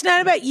 okay? It's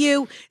not about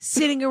you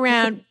sitting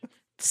around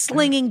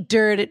slinging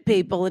dirt at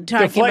people and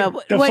talking about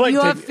what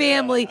your deflecting.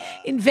 family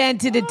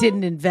invented and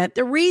didn't invent.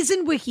 The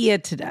reason we're here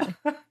today,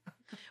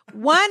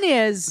 one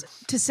is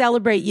to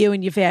celebrate you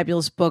and your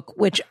fabulous book,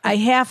 which I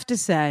have to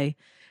say,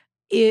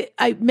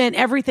 I meant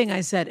everything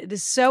I said. It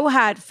is so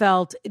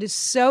heartfelt. It is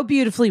so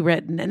beautifully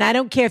written. And I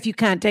don't care if you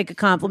can't take a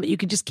compliment. You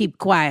can just keep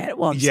quiet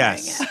while I'm saying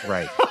Yes, it.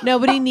 right.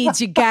 Nobody needs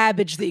your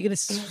garbage that you're going to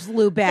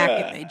slew back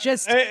at me.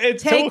 Just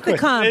It's take awkward. the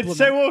compliment. It's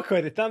so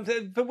awkward.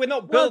 But we're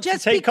not Well, built to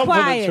just be take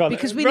compliments. quiet Ronna.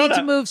 because we need to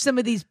Ronna, move some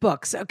of these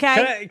books,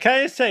 okay? Can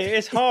I just say,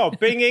 it's hard.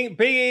 being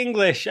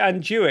English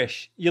and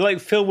Jewish, you're like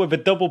filled with a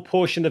double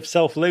portion of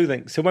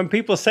self-loathing. So when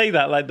people say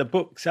that, like the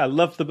books, I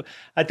love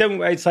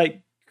it's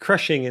like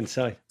crushing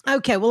inside.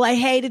 Okay, well, I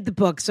hated the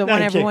book, so I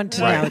want Thank you. everyone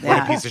to know Right. What a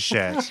that. piece of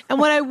shit. And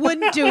what I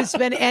wouldn't do is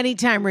spend any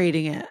time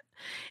reading it.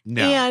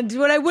 No. And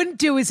what I wouldn't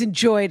do is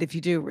enjoy it if you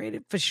do read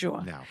it, for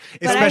sure. No.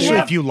 But Especially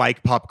I if you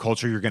like pop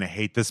culture, you're going to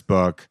hate this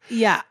book.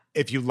 Yeah.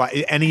 If you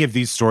like any of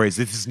these stories,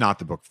 this is not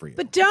the book for you.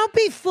 But don't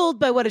be fooled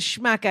by what a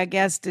schmuck our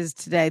guest is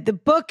today. The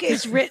book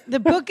is written. The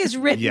book is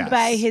written Yes.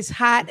 by his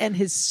heart and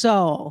his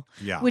soul,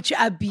 Yeah. which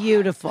are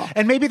beautiful.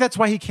 And maybe that's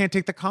why he can't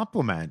take the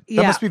compliment. That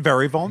Yeah. must be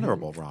very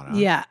vulnerable, Ronna.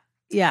 Yeah,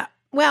 yeah.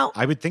 Well,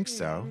 I would think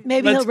so.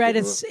 maybe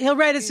Let's- he'll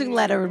write us a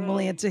letter and we'll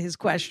answer his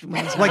question.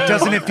 When he's Like, home.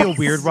 doesn't it feel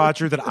weird,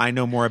 Roger, that I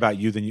know more about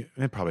you than you?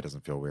 It probably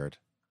doesn't feel weird.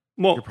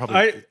 Well, You're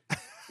probably-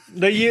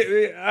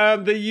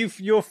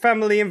 your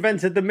family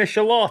invented the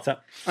Michelada.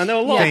 I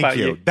know a lot Thank about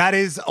you. you. That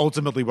is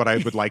ultimately what I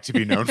would like to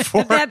be known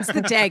for. That's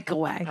the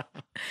takeaway.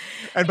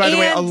 And by the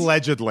way, And-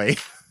 allegedly.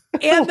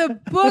 And the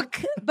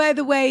book, by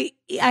the way,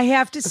 I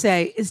have to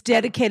say, is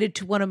dedicated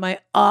to one of my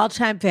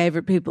all-time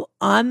favorite people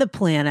on the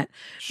planet,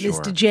 Sure.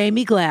 Mr.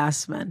 Jamie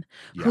Glassman,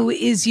 who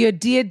is your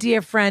dear,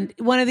 dear friend.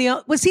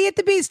 Was he at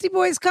the Beastie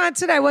Boys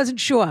concert? I wasn't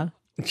sure.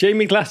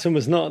 Jamie Glassman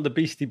was not at the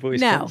Beastie Boys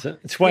No. concert.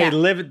 It's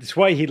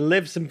why he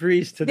lives and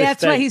breathes to this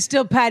That's day. why he's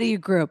still part of your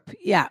group.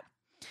 Yeah.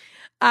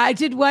 I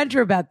did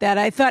wonder about that.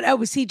 I thought,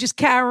 was he just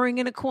cowering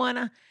in a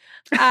corner?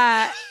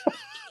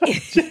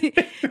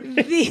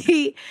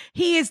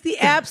 He is the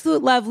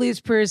absolute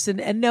loveliest person,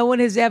 and no one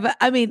has ever.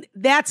 I mean,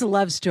 that's a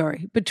love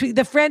story.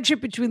 The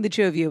friendship between the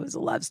two of you is a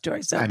love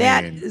story. So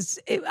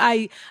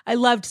I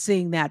loved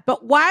seeing that.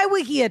 But why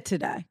we're here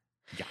today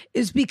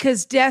is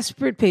because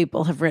desperate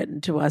people have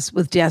written to us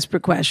with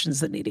desperate questions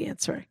that need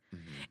answering.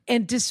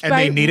 And despite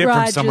And they need it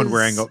from someone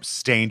Roger's- wearing a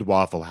stained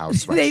Waffle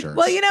House They- sweatshirt.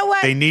 well, you know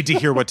what? They need to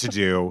hear what to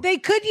do. They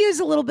could use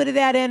a little bit of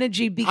that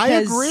energy because I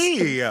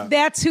agree.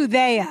 that's who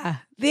they are.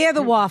 They're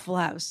the Waffle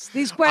House.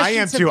 These questions I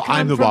am have too. come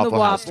I'm the from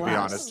Waffle House, to be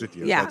honest with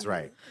you. Yeah. That's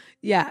right.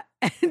 Yeah.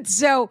 And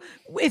so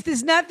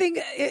if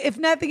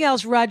nothing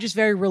else, Roger's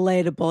very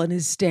relatable in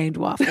his stained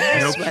waffle. No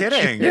sweatshirt.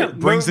 kidding. Yeah, It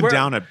brings we're- it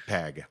down a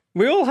peg.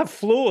 We all have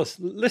flaws,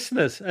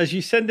 listeners. As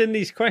you send in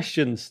these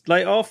questions,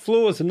 like our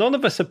flaws, and none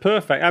of us are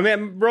perfect. I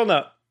mean,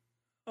 Ronna,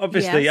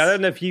 obviously, Yes. I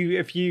don't know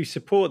if you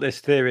support this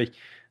theory.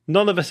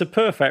 None of us are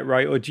perfect,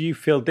 right? Or do you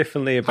feel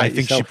differently about I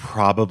think yourself? she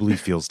probably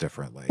feels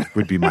differently,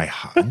 would be my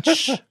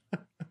hunch.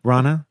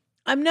 Ronna?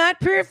 I'm not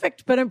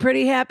perfect, but I'm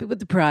pretty happy with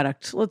the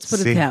product. Let's put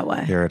See? it that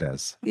way. There it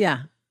is.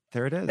 Yeah.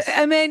 There it is.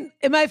 I mean,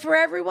 am I for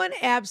everyone?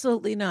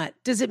 Absolutely not.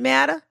 Does it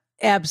matter?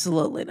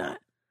 Absolutely not.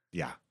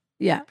 Yeah,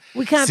 Yeah.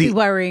 We can't See- be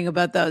worrying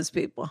about those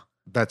people.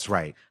 that's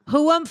right.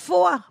 Who I'm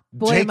for?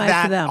 Boy, Take am I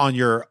that for them.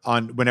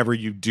 on whenever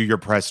you do your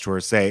press tour.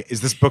 Say, is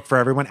this book for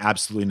everyone?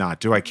 Absolutely not.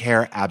 Do I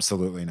care?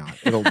 Absolutely not.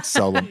 It'll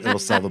sell them. It'll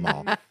sell them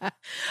all.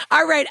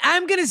 All right.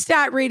 I'm going to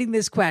start reading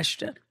this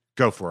question.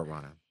 Go for it,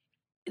 Ronna.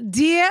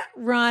 Dear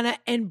Ronna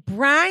and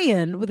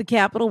Brian with a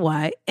capital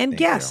Y and Thank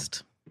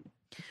guest.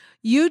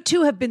 You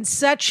two have been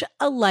such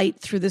a light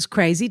through this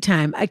crazy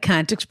time. I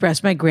can't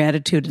express my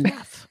gratitude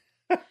enough.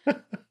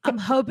 I'm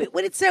hoping.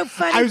 When it's so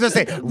funny. I was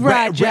going to say,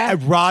 Roger.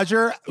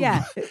 Roger.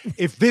 Yeah.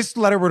 If this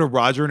letter were to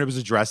Roger and it was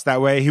addressed that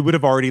way, he would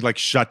have already like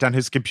shut down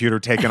his computer,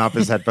 taken off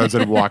his headphones,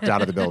 and walked out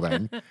of the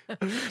building. I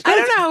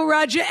don't know how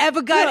Roger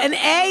ever got an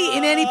A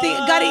in anything.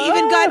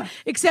 Got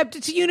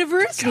accepted to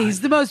university.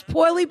 He's the most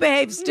poorly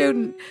behaved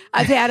student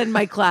I've had in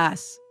my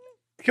class.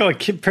 Go on,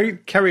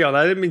 carry on.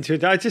 I didn't mean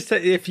to. I just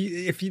said if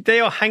they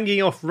are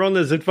hanging off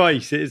Ronna's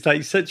advice, it's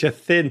like such a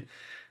thin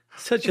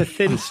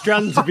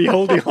strand to be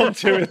holding on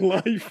to in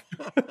life.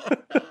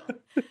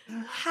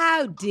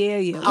 How dare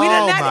you?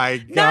 My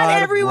God, not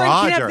everyone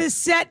can have Roger. the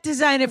set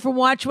designer from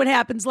Watch What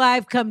Happens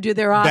Live come to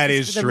their office. That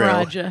is for them, true.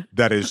 Roger.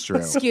 That is true.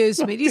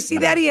 Excuse me. Do you see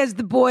that? He has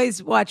the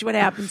boys Watch What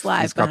Happens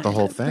Live. He's got the behind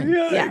whole him. thing.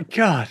 Yeah.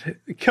 God,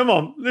 come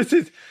on. This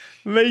is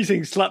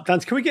amazing slap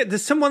dance. Can we get,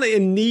 there's someone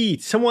in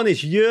need. Someone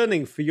is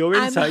yearning for your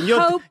I'm insight.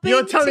 hoping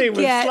You're telling to him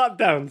with get slap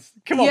dance.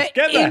 Come on, Your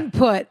get there.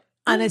 input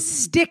on a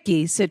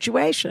sticky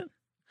situation.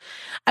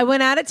 I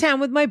went out of town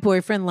with my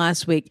boyfriend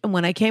last week, and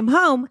when I came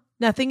home,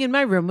 nothing in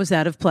my room was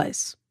out of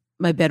place.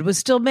 My bed was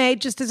still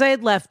made just as I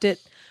had left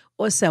it,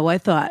 or so I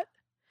thought.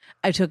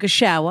 I took a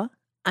shower,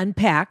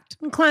 unpacked,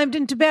 and climbed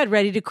into bed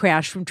ready to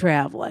crash from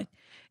traveling.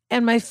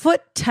 And my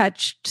foot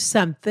touched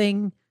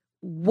something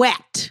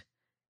wet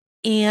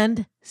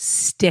and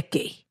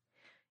sticky.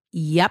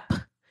 Yep.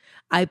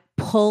 I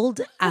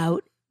pulled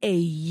out a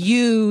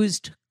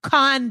used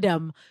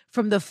condom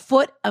from the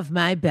foot of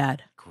my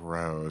bed.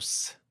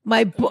 Gross.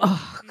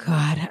 Oh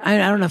God, I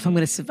don't know if I'm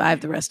going to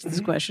survive the rest of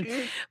this question.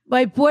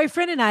 My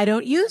boyfriend and I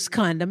don't use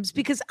condoms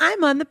because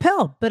I'm on the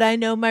pill, but I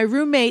know my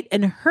roommate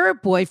and her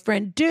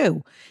boyfriend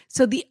do.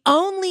 So the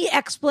only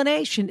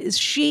explanation is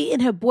she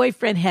and her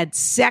boyfriend had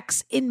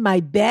sex in my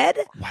bed.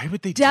 Why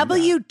would they do that?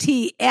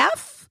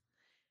 WTF?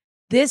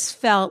 This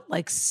felt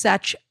like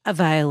such a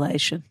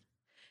violation.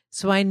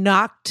 So I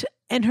knocked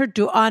on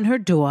her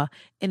door,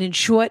 and in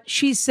short,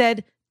 she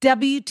said,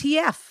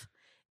 WTF.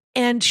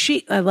 And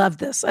I love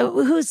this.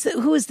 Who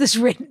is this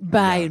written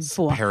by and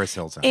for? Paris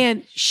Hilton.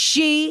 And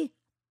she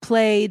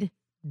played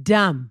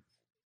dumb.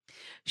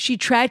 She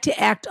tried to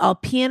act all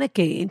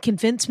panicky and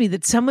convince me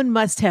that someone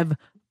must have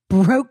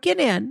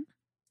broken in,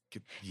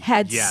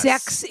 had Yes.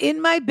 sex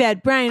in my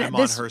bed. Brian, I'm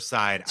on her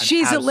side. I'm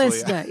she's absolutely- a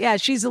listener. Yeah,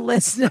 she's a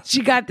listener.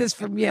 She got this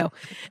from you.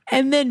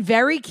 And then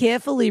very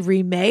carefully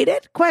remade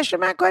it? Question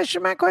mark,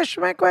 question mark,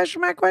 question mark,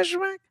 question mark, question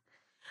mark.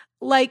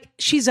 Like,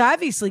 she's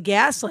obviously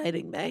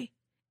gaslighting me.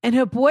 And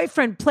her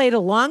boyfriend played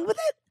along with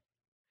it?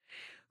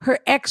 Her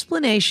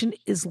explanation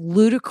is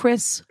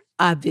ludicrous,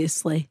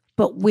 obviously.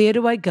 But where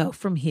do I go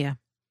from here?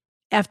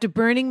 After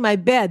burning my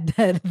bed,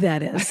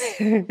 that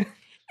is.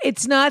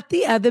 It's not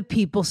the other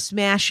people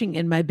smashing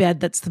in my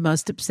bed that's the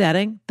most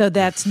upsetting, though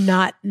that's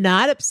not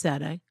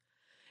upsetting.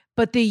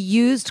 But the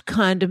used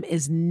condom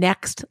is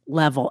next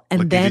level. And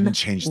Like they then didn't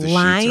change the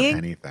lying. sheets or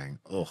anything.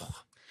 Ugh.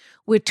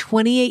 We're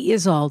 28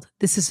 years old.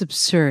 This is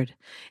absurd.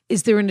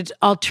 Is there an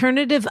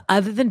alternative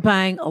other than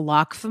buying a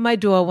lock for my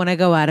door when I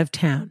go out of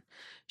town?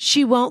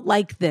 She won't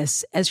like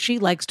this, as she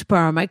likes to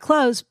borrow my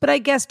clothes, but I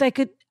guess I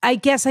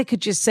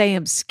could just say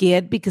I'm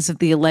scared because of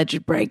the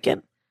alleged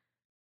break-in.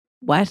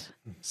 What?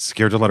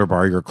 Scared to let her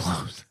borrow your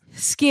clothes.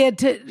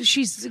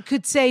 She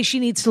could say she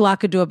needs to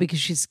lock a door because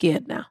she's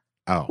scared now,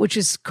 Oh. which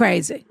is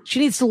crazy. She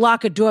needs to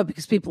lock a door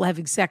because people are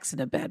having sex in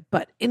her bed.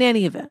 But in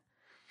any event,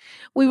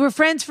 we were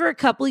friends for a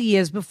couple of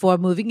years before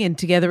moving in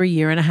together a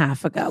year and a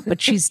half ago,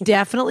 but she's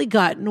definitely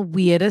gotten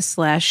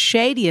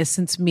weirder/shadier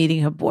since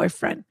meeting her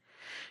boyfriend.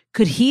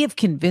 Could he have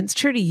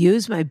convinced her to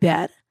use my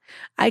bed?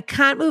 I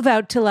can't move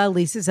out till our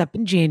lease is up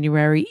in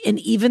January, and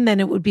even then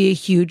it would be a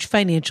huge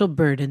financial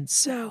burden.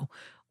 So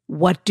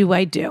what do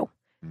I do?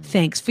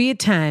 Thanks for your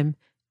time,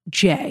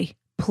 Jay.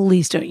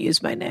 Please don't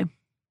use my name.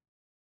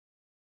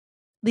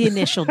 The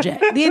initial J.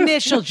 The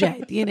initial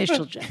J. The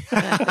initial J.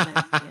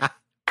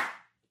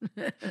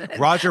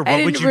 Roger, I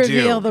what would didn't you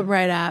reveal do? them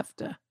right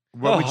after.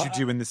 What would you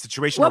do in this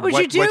situation? What Or would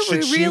you do? What should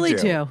We she really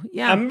do? do.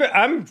 Yeah.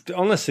 I'm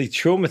honestly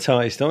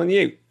traumatized, aren't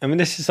you? I mean,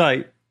 this is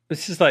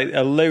like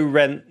a low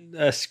rent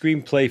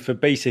screenplay for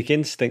Basic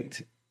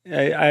Instinct.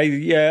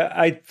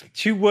 I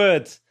 2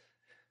 words.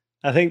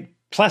 I think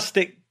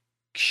plastic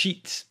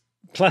sheets,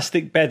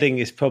 plastic bedding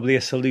is probably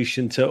a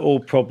solution to all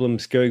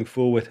problems going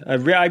forward.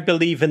 I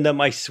believe in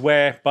them. I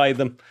swear by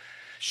them.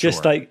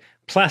 Just Sure. like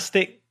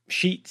plastic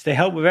sheets, they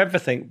help with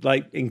everything,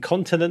 like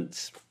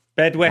incontinence,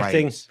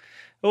 bedwetting. Right.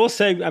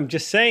 Also, I'm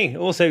just saying.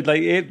 Also,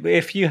 like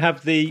if you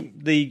have the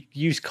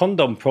used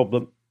condom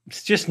problem,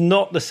 it's just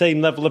not the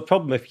same level of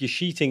problem if your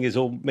sheeting is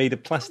all made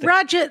of plastic.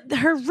 Roger,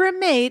 her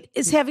roommate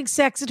is having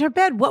sex in her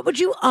bed. What would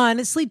you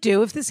honestly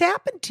do if this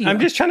happened to you? I'm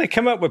just trying to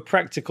come up with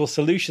practical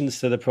solutions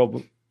to the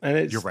problem. And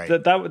it's You're right.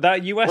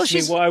 that you asked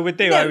me what I would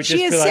do. No, I would she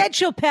just has be said like,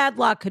 she'll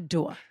padlock her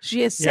door.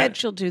 She has said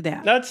she'll do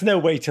that. that's no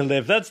way to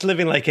live. That's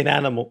living like an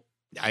animal.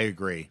 I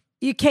agree.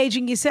 You're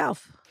caging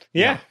yourself.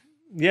 Yeah.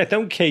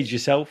 Don't cage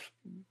yourself.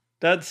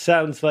 That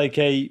sounds like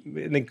an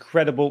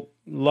incredible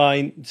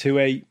line to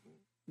a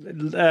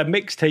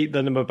mixtape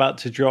that I'm about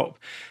to drop.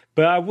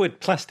 But I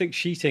would. Plastic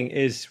sheeting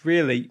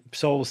really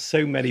solves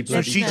so many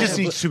bloody she just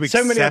needs to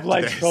so many of accept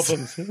life's this.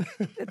 problems.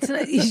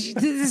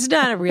 This is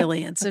not a real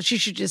answer. She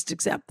should just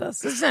accept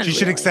this. It's not a She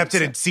should real accept it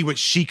answer. and see what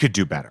she could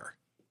do better.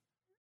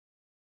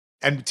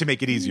 And to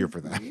make it easier for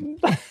them.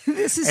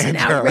 This is an And,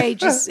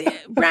 outrageous.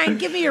 Brian,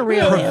 give me a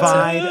real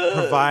answer.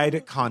 Provide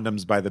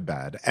condoms by the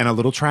bed and a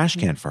little trash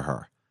can for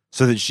her.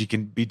 so that she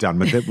can be done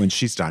with it when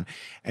she's done.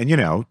 And,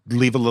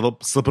 slip a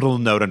little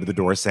note under the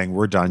door saying,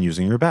 we're done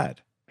using your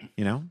bed,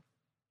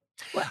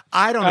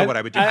 I don't know what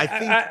I would do. I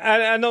think,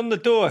 and on the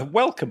door,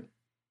 welcome.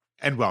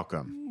 And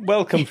welcome.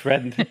 Welcome,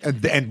 friend.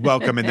 and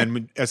welcome. And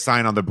then a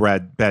sign on the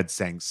bed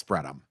saying,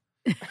 spread them.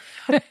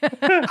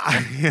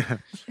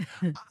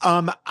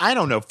 I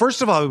don't know.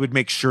 First of all, I would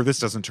make sure this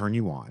doesn't turn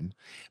you on.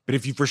 But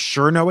if you for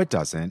sure know it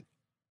doesn't,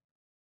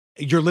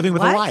 you're living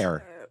with a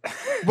liar.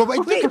 Well,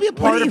 there could be a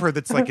part of her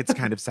that's like, it's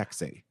kind of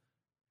sexy.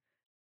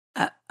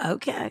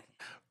 Okay.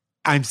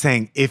 I'm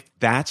saying if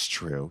that's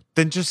true,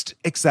 then just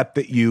accept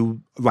that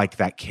you like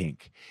that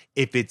kink.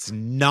 If it's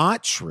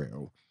not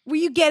true. Were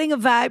you getting a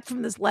vibe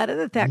from this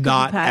letter that could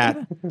not be at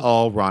popular?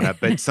 all, Rana,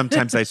 but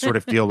sometimes I sort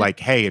of feel like,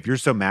 hey, if you're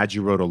so mad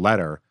you wrote a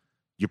letter,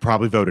 you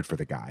probably voted for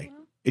the guy.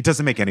 It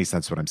doesn't make any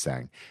sense what I'm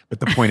saying.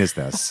 But the point is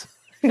this.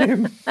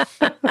 The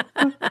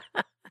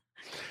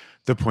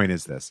point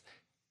is this.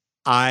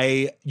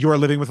 You are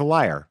living with a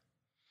liar.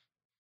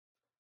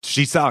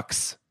 She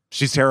sucks.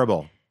 She's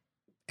terrible.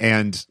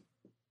 And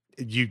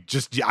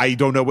I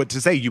don't know what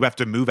to say. You have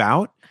to move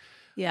out.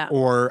 Yeah.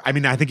 Or, I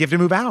think you have to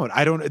move out.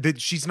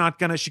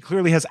 She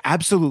clearly has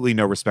absolutely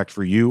no respect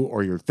for you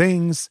or your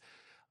things.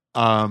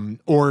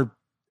 Or,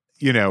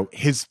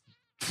 his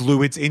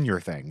fluids in your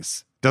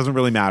things. Doesn't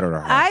really matter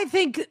to her. I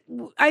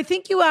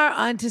think you are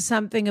onto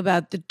something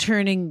about the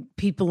turning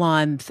people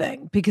on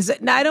thing, because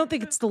I don't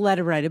think it's the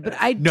letter writer, but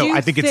I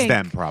think it's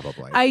them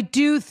probably. I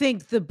do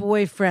think the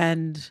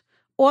boyfriend,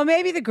 or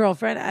maybe the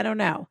girlfriend, I don't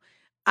know.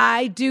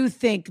 I do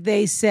think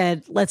they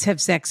said, let's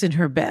have sex in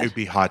her bed. It'd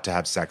be hot to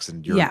have sex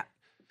in your Yeah.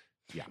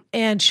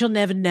 And she'll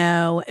never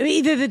know.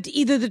 Either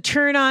the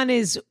turn on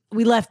is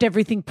we left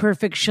everything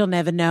perfect, she'll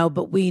never know,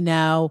 but we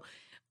know.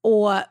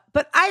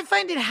 But I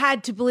find it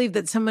hard to believe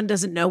that someone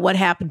doesn't know what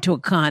happened to a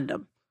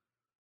condom.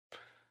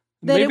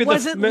 That maybe it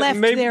wasn't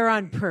left there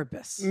on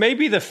purpose.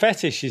 Maybe the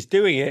fetish is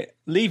doing it,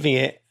 leaving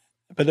it,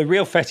 but the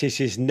real fetish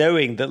is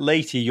knowing that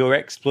later your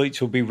exploits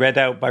will be read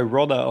out by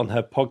Ronna on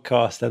her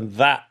podcast, and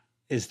that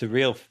is the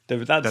real.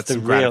 That's the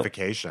real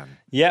gratification.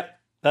 Yep,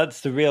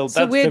 that's the real.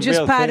 So we're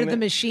just part of the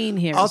machine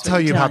here. I'll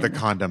tell you how the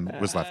condom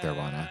was left there,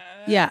 Ronna.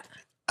 Yeah.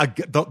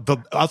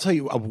 I'll tell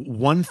you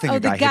one thing.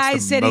 The guy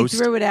said he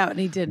threw it out and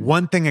he didn't.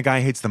 One thing a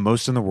guy hates the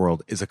most in the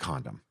world is a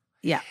condom.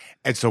 Yeah.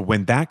 And so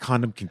when that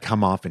condom can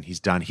come off and he's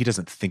done, he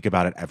doesn't think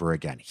about it ever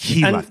again.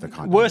 He left the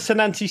condom. Worse than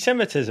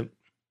anti-Semitism.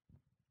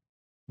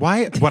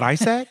 Why? What I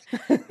said?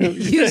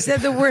 You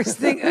said the worst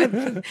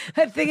thing.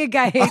 I think a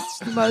guy hates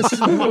the most in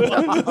the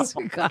world is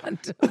a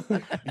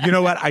condom. You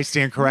know what? I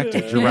stand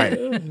corrected. You're right.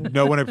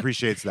 No one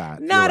appreciates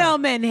that. Not all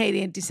men hate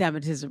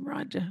anti-Semitism,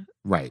 Roger.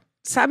 Right.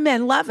 Some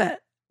men love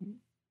it.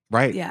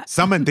 Right. Yeah.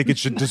 Some men think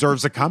it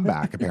deserves a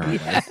comeback, apparently.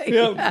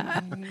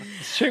 Yeah.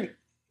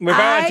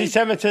 Without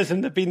anti-Semitism,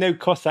 there'd be no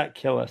Cossack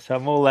killer. So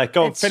I'm all like,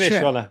 go on, finish,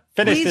 Ronna.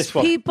 Finish this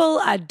one. These people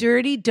are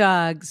dirty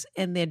dogs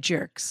and they're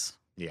jerks.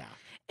 Yeah.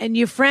 And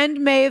your friend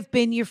may have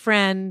been your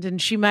friend, and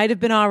she might have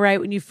been all right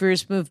when you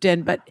first moved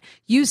in, but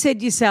you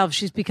said yourself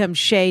she's become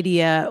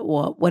shadier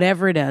or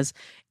whatever it is.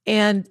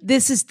 And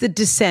this is the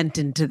descent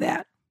into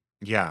that.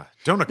 Yeah.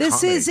 Don't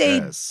accommodate this. Is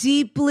a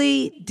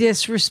deeply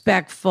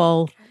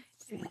disrespectful,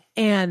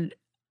 and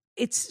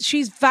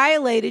she's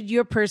violated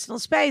your personal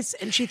space,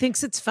 and she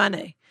thinks it's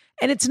funny.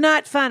 And it's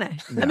not funny.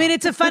 No.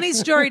 It's a funny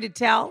story to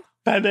tell.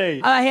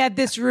 Funny. I had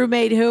this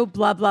roommate who,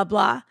 blah, blah,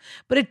 blah.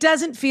 But it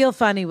doesn't feel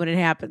funny when it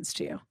happens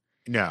to you.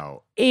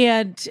 No.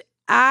 And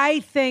I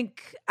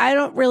think I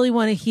don't really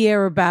want to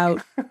hear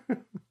about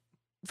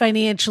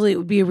financially it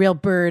would be a real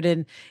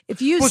burden.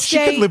 If you she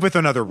could live with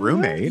another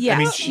roommate.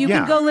 Yes, you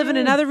can go live in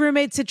another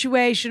roommate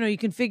situation, or you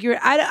can figure it.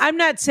 I'm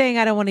not saying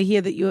I don't want to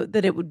hear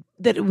that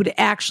it would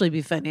actually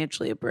be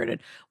financially a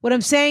burden. What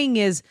I'm saying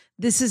is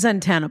this is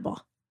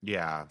untenable.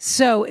 Yeah.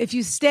 So if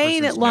you stay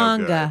in it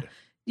longer,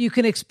 you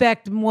can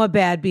expect more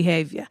bad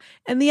behavior.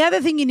 And the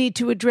other thing you need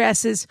to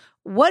address is,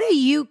 what do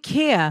you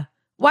care?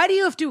 Why do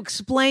you have to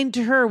explain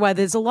to her why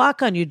there's a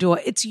lock on your door?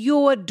 It's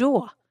your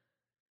door.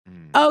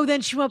 Oh,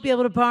 then she won't be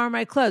able to borrow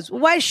my clothes. Well,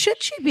 why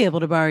should she be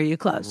able to borrow your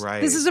clothes? Right.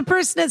 This is a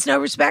person that's no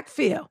respect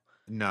for you.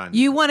 None.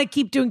 You want to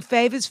keep doing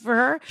favors for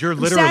her?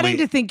 I'm starting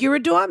to think you're a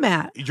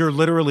doormat. You're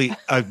literally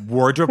a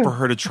wardrobe for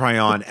her to try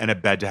on and a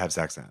bed to have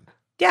sex in.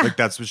 Yeah. Like,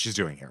 that's what she's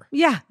doing here.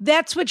 Yeah,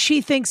 that's what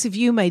she thinks of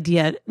you, my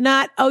dear.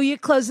 Not, oh, your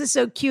clothes are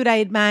so cute, I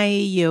admire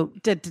you.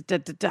 Da, da, da,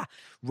 da, da.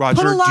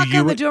 Roger, put a lock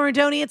on the door and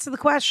don't answer the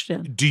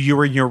question. Do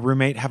you and your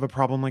roommate have a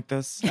problem like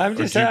this? I'm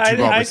just saying,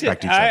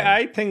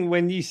 I think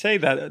when you say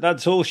that,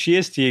 that's all she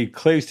is to you.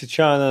 Clothes to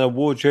try on and a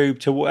wardrobe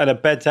and a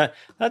bed to.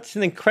 That's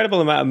an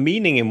incredible amount of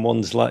meaning in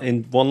one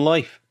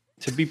life.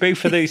 To be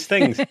both of those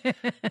things.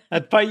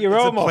 I'd bite your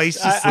arm off. It's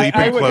a place to sleep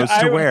and clothes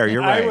to wear. You're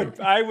right.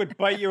 I would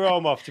bite your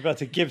arm off to be able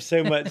to give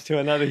so much to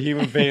another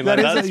human being.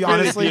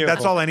 Honestly,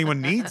 that's all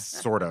anyone needs,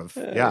 sort of.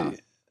 Yeah.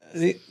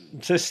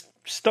 Just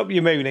stop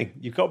your moaning.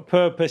 You've got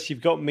purpose.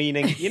 You've got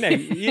meaning. You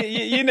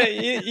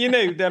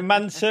know the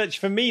man's search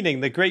for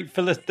meaning. The great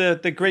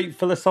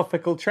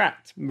philosophical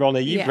tract.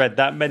 Ronna, you've read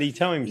that many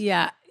times.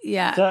 Yeah.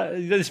 Yeah.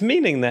 There's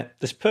meaning there.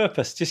 There's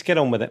purpose. Just get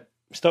on with it.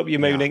 Stop your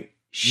mooning.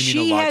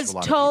 She has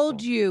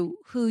told you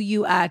who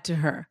you are to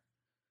her.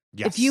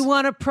 Yes. If you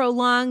want to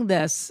prolong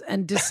this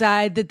and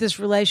decide that this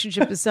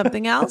relationship is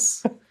something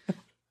else,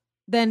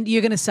 then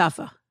you're going to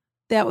suffer.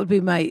 That would be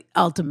my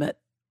ultimate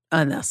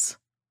on this.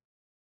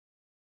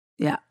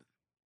 Yeah.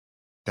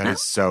 That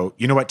is so,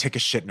 you know what? Take a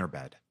shit in her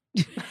bed.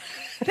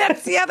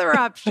 That's the other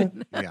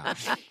option. Yeah.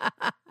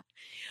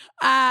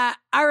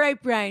 All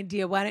right, Brian,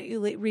 dear, why don't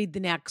you read the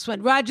next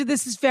one? Roger,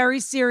 this is very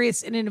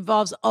serious and it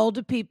involves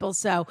older people,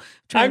 so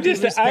I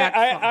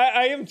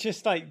am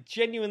just like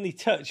genuinely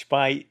touched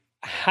by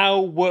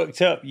how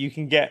worked up you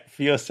can get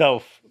for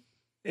yourself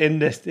in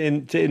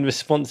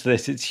response to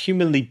this. It's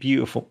humanly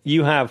beautiful.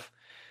 You have,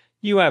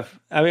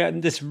 I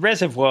mean, this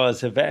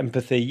reservoirs of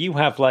empathy. You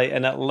have like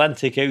an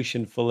Atlantic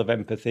Ocean full of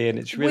empathy, and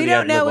it's really. We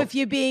don't admirable. know if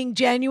you're being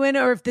genuine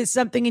or if there's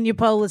something in your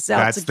polar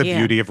seltzer. That's the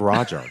beauty of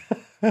Roger.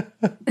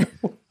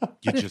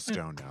 You just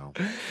don't know.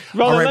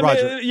 All right,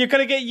 Roger. You're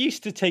going to get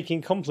used to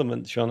taking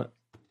compliments, Shauna.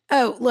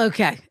 Oh,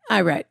 okay.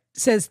 All right.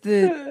 Says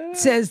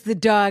the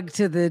dog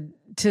to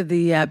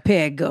the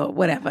pig or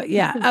whatever.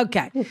 Yeah.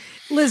 Okay.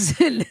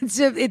 Listen,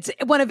 it's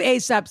one of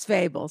Aesop's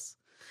fables.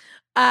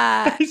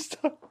 Yeah.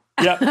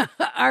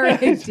 All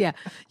right. Yeah.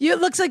 It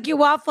looks like your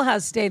Waffle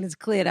House stain is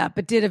cleared up.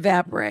 It did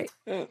evaporate.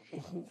 Go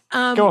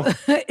on. All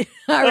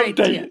right.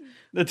 Dear.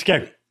 Let's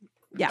go.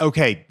 Yeah.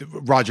 Okay,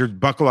 Roger,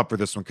 buckle up for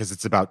this one because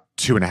it's about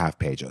 2.5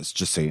 pages,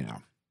 just so you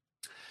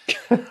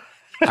know.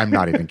 I'm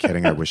not even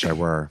kidding. I wish I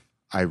were.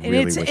 I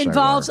really wish I were. It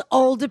involves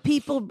older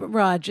people,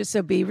 Roger,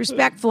 so be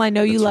respectful. I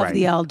know you That's love right.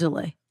 the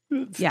elderly.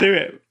 Let's do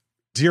it.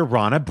 Dear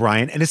Rana,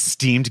 Brian, and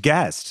esteemed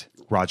guest,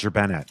 Roger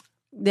Bennett.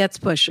 That's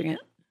pushing it.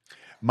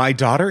 My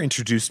daughter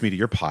introduced me to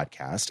your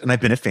podcast, and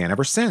I've been a fan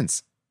ever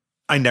since.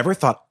 I never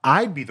thought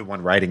I'd be the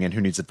one writing in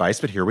who needs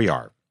advice, but here we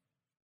are.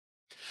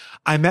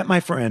 I met my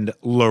friend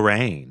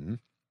Lorraine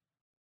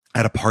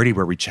at a party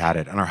where we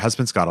chatted, and our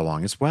husbands got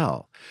along as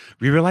well.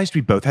 We realized we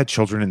both had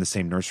children in the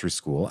same nursery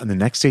school, and the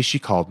next day she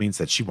called me and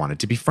said she wanted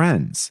to be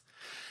friends.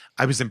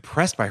 I was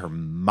impressed by her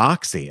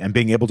moxie and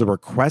being able to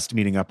request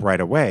meeting up right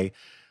away.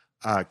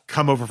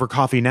 Come over for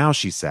coffee now,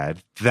 she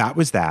said. That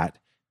was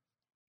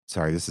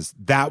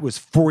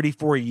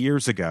 44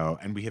 years ago,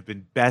 and we have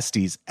been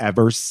besties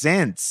ever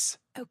since.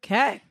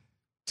 Okay.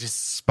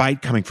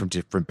 Despite coming from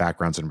different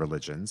backgrounds and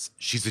religions,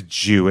 she's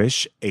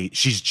Jewish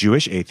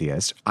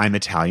atheist. I'm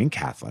Italian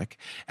Catholic,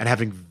 and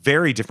having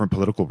very different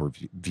political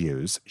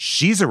views.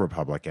 She's a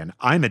Republican.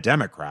 I'm a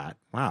Democrat.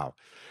 Wow.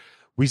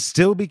 We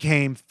still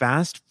became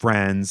fast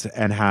friends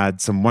and had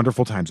some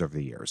wonderful times over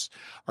the years.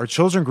 Our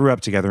children grew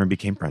up together and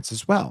became friends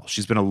as well.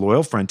 She's been a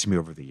loyal friend to me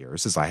over the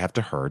years, as I have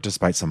to her,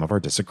 despite some of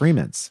our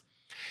disagreements.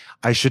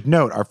 I should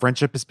note our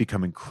friendship has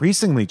become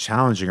increasingly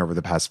challenging over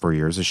the past 4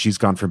 years as she's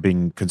gone from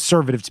being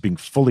conservative to being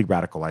fully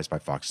radicalized by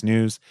Fox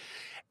News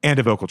and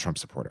a vocal Trump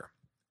supporter.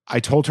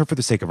 I told her for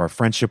the sake of our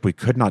friendship, we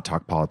could not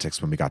talk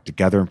politics when we got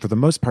together, and for the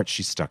most part,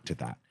 she stuck to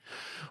that.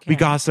 Okay. We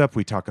gossip,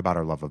 we talk about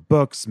our love of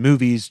books,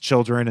 movies,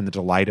 children, and the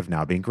delight of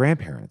now being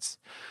grandparents.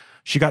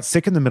 She got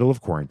sick in the middle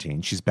of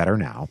quarantine. She's better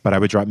now, but I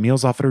would drop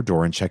meals off at her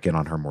door and check in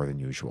on her more than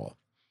usual.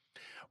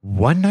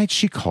 One night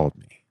she called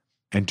me.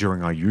 And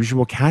during our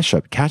usual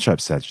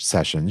catch-up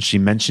session, she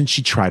mentioned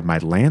she tried my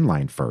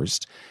landline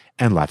first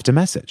and left a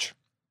message.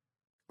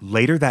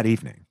 Later that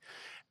evening,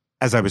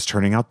 as I was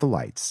turning out the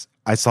lights,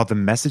 I saw the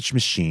message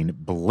machine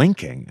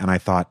blinking, and I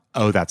thought,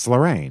 oh, that's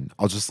Lorraine.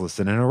 I'll just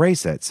listen and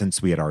erase it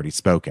since we had already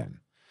spoken.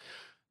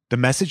 The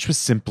message was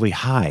simply,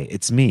 hi,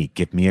 it's me.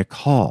 Give me a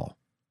call.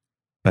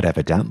 But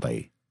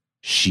evidently,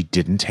 she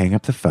didn't hang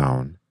up the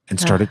phone and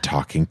started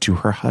talking to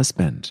her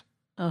husband.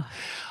 Oh.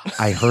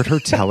 I heard her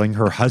telling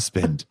her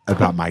husband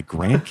about my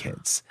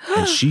grandkids,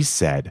 and she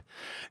said,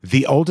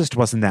 the oldest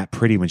wasn't that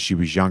pretty when she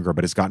was younger,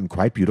 but has gotten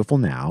quite beautiful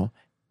now,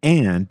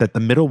 and that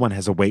the middle one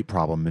has a weight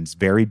problem and is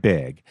very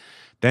big.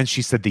 Then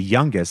she said the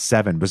youngest,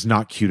 7, was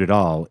not cute at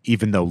all,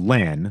 even though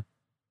Lynn,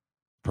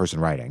 person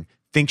writing,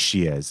 thinks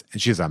she is,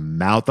 and she has a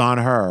mouth on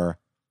her.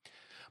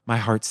 My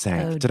heart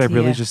sank. Did I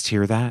really just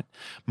hear that?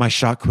 My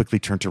shock quickly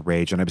turned to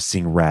rage, and I was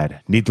seeing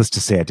red. Needless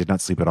to say, I did not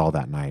sleep at all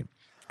that night.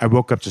 I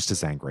woke up just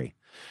as angry.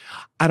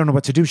 I don't know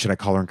what to do. Should I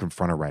call her and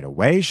confront her right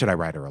away? Should I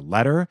write her a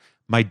letter?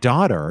 My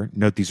daughter,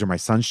 note these are my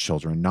son's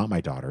children, not my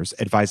daughter's,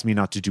 advised me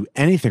not to do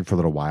anything for a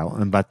little while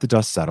and let the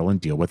dust settle and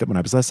deal with it when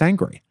I was less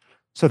angry.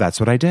 So that's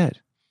what I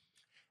did.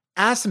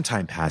 As some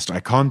time passed, I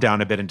calmed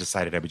down a bit and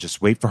decided I would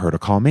just wait for her to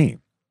call me.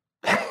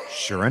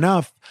 Sure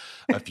enough,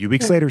 a few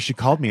weeks later, she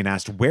called me and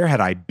asked where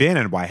had I been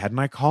and why hadn't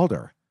I called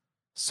her?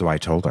 So I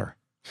told her.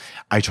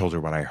 I told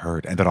her what I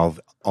heard and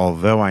that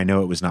although I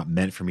know it was not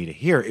meant for me to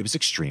hear, it was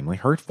extremely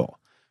hurtful.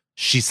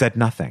 She said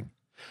nothing.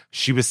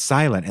 She was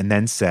silent and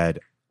then said,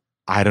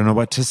 I don't know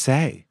what to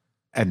say.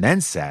 And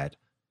then said,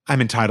 I'm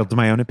entitled to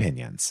my own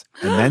opinions.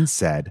 And then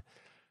said,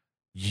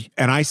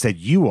 and I said,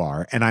 you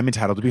are, and I'm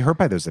entitled to be hurt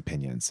by those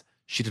opinions.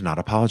 She did not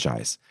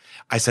apologize.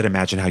 I said,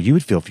 imagine how you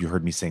would feel if you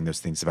heard me saying those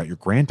things about your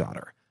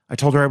granddaughter. I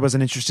told her I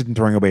wasn't interested in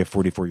throwing away a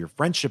 44-year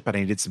friendship, but I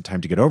needed some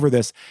time to get over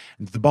this,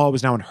 and the ball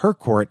was now in her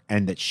court,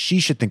 and that she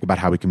should think about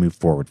how we can move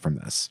forward from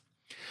this.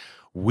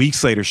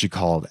 Weeks later, she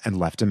called and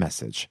left a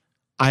message.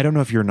 I don't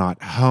know if you're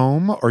not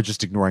home or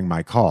just ignoring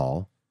my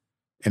call.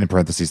 And in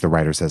parentheses, the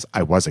writer says,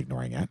 I was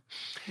ignoring it.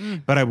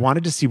 But I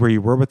wanted to see where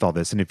you were with all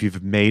this and if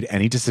you've made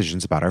any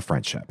decisions about our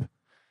friendship.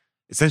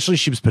 Essentially,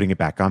 she was putting it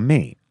back on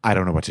me. I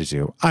don't know what to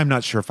do. I'm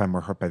not sure if I'm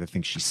more hurt by the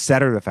things she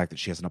said or the fact that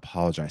she hasn't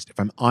apologized. If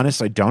I'm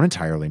honest, I don't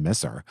entirely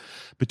miss her.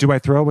 But do I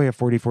throw away a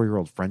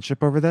 44-year-old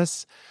friendship over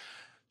this?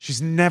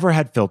 She's never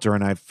had filter,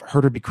 and I've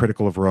heard her be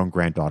critical of her own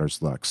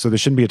granddaughter's looks. So this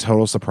shouldn't be a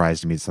total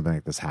surprise to me that something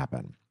like this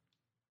happened.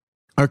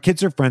 Our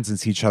kids are friends and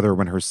see each other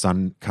when her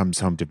son comes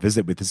home to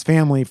visit with his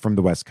family from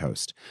the West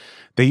Coast.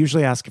 They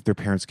usually ask if their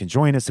parents can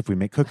join us if we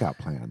make cookout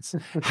plans.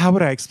 How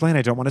would I explain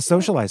I don't want to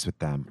socialize with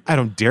them? I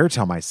don't dare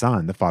tell my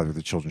son, the father of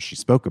the children she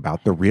spoke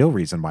about, the real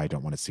reason why I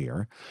don't want to see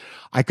her.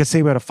 I could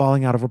say we had a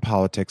falling out over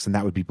politics, and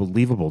that would be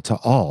believable to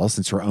all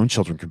since her own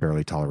children can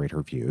barely tolerate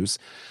her views.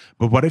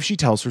 But what if she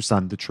tells her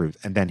son the truth,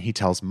 and then he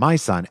tells my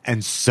son,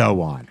 and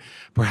so on?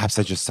 Perhaps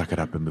I just suck it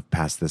up and move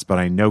past this, but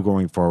I know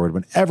going forward,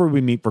 whenever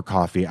we meet for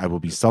coffee, I will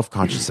be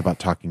self-conscious about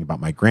talking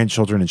about my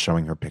grandchildren and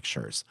showing her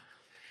pictures.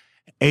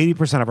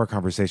 80% of our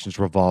conversations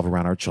revolve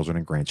around our children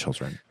and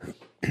grandchildren.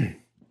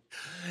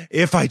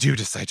 If I do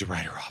decide to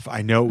write her off,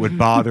 I know it would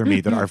bother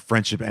me that our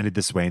friendship ended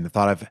this way, and the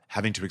thought of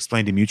having to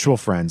explain to mutual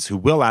friends who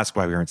will ask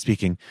why we aren't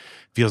speaking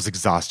feels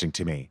exhausting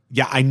to me.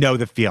 Yeah, I know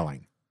the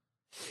feeling.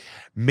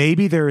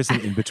 Maybe there is an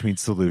in-between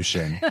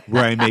solution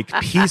where I make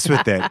peace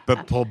with it,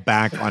 but pull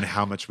back on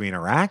how much we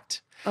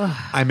interact.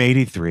 I'm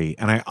 83,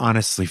 and I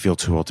honestly feel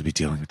too old to be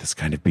dealing with this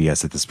kind of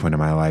BS at this point in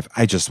my life.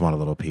 I just want a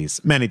little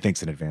peace. Many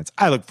thanks in advance.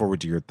 I look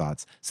forward to your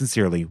thoughts.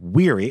 Sincerely,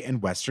 Weary in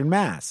Western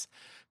Mass.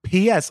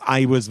 P.S.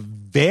 I was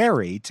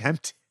very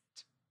tempted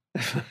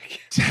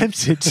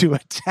to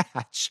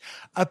attach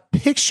a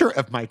picture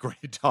of my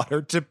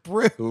granddaughter to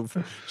prove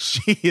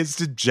she is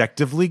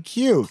dejectively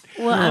cute.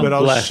 Well, but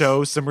I'll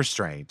show some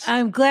restraint.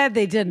 I'm glad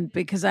they didn't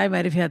because I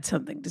might have had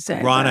something to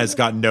say. Rana has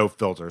got no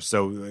filter,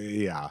 so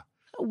yeah.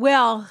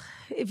 Well,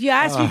 if you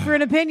ask me for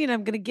an opinion,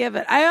 I'm going to give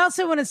it. I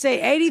also want to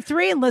say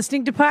 83 and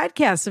listening to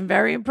podcasts. I'm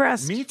very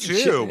impressed. Me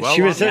too.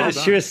 She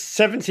was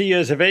 70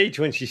 years of age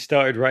when she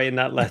started writing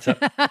that letter.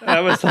 I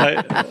was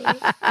like,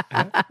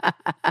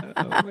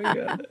 oh my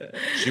God.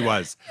 She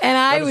was. And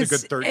I was a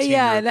good 13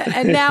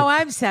 and now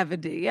I'm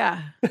 70.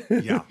 Yeah.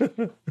 Yeah.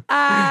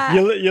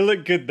 You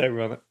look good there,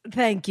 Rana.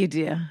 Thank you,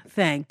 dear.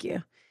 Thank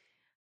you.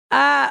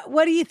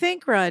 What do you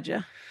think,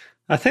 Roger?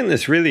 I think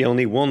there's really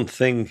only one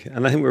thing,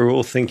 and I think we're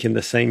all thinking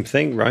the same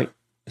thing, right?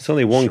 It's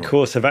only one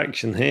course of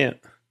action here.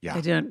 Yeah.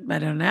 I don't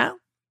know.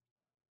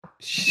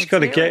 She's got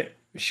to go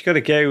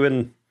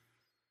and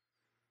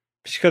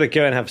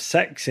have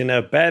sex in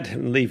her bed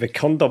and leave a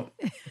condom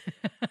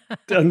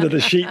under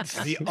the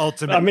sheets. The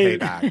ultimate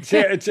payback.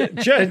 It's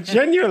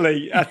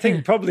genuinely, I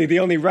think probably the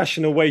only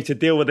rational way to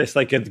deal with this,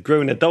 like a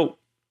grown adult,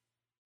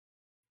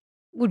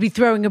 would be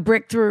throwing a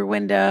brick through a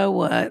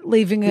window,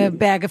 leaving a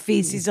bag of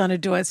feces on a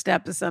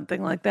doorstep or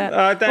something like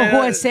that. A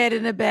horse head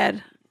in a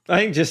bed. I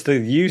think just a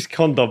used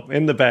condom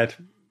in the bed.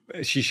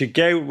 She should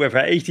go with her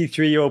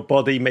 83-year-old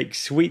body, make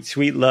sweet,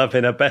 sweet love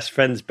in her best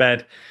friend's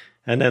bed,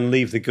 and then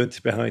leave the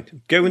goods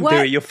behind. Go and do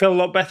it. You'll feel a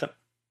lot better.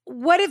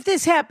 What if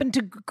this happened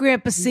to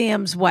Grandpa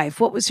Sam's wife?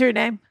 What was her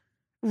name?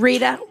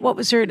 Rita? What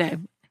was her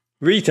name?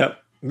 Rita.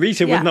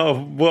 Rita would not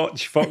have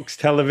watched Fox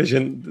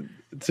television,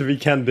 to be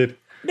candid.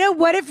 No,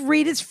 what if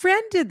Rita's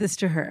friend did this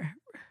to her?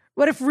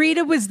 What if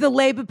Rita was the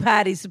Labour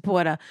Party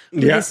supporter who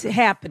this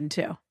happened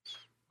to?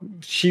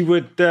 She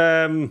would,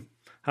 I'm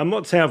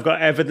not saying I've got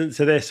evidence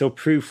of this or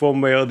proof one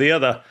way or the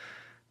other,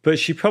 but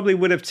she probably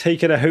would have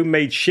taken a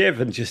homemade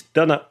shiv and just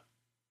done it.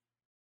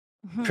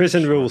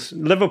 Prison rules.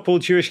 Liverpool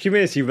Jewish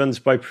community runs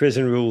by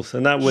prison rules,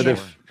 and that would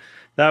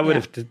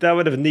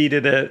have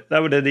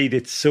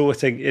needed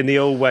sorting in the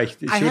old way.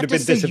 She would have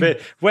been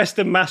disappeared.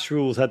 Western mass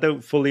rules I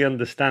don't fully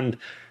understand.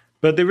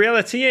 But the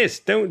reality is,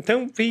 don't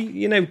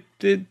be,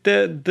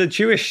 the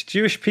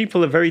Jewish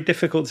people are very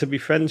difficult to be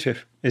friends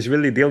with, is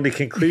really the only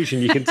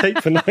conclusion you can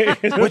take from that.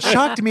 What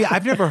shocked me,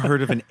 I've never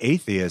heard of an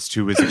atheist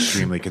who is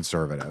extremely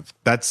conservative.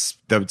 That's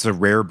a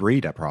rare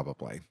breed,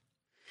 probably.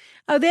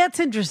 Oh, that's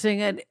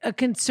interesting. A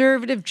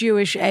conservative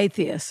Jewish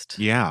atheist.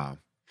 Yeah.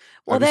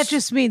 Well, that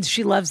just means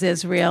she loves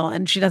Israel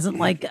and she doesn't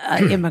like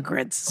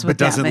immigrants. But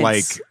doesn't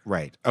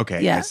right.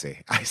 Okay, yeah. I see.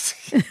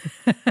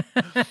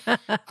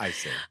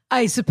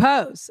 I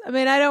suppose. I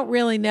mean, I don't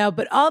really know,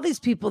 but all these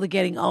people are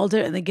getting older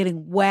and they're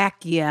getting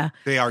wackier.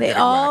 They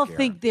all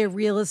think their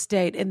real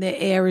estate and their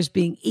air is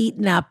being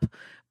eaten up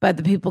by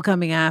the people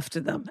coming after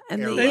them.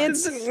 And the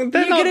answer, you're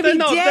going to be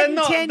dead in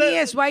 10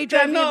 years. Why are you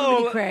driving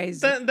everybody crazy?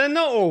 They're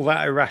not all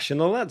that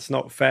irrational. That's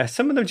not fair.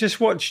 Some of them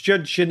just watch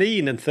Judge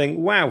Jeanine and think,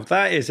 wow,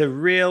 that's a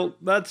real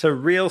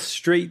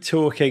straight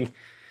talking,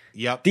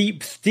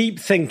 deep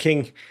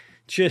thinking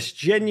just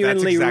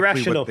genuinely That's exactly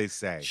rational. what they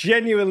say.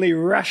 Genuinely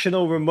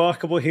rational,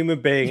 remarkable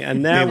human being.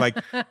 And now, They like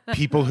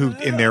people who,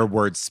 in their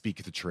words,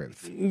 speak the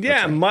truth.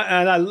 yeah,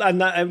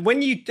 and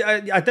when you,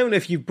 I don't know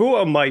if you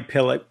brought a My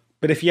Pillow,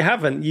 but if you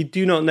haven't, you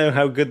do not know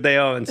how good they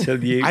are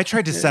until you. I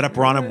tried to set up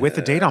Rana with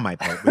a date on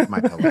with my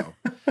pillow,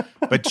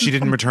 but she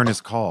didn't return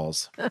his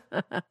calls.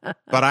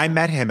 But I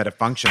met him at a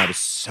function. I was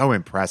so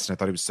impressed, and I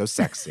thought he was so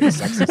sexy.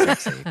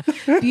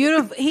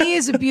 Beautiful. He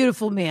is a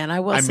beautiful man.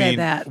 I will say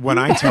that. When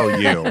I tell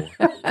you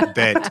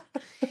that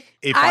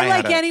if I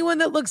like anyone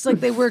that looks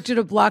like they worked at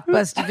a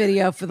Blockbuster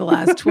Video for the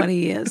last 20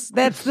 years.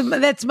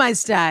 That's my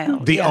style.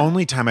 The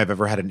only time I've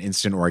ever had an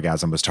instant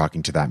orgasm was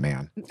talking to that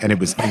man, and it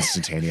was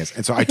instantaneous.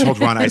 And so I told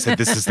Rana, I said,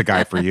 "This is the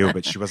guy for you,"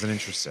 but she wasn't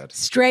interested.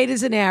 Straight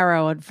as an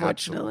arrow,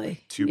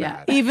 unfortunately. Absolutely. Too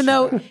bad. Even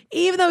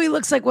though he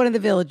looks like one of the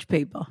Village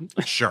People.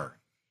 Sure.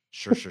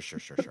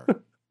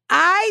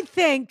 I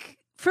think,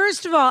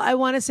 first of all, I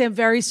want to say I'm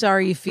very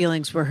sorry your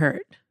feelings were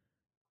hurt.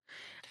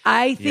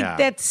 I think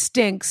that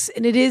stinks.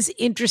 And it is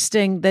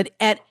interesting that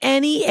at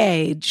any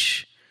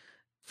age,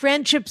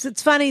 friendships,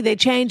 it's funny, they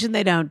change and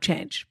they don't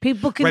change.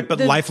 People can. Right,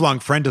 but lifelong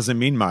friend doesn't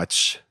mean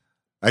much,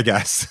 I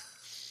guess.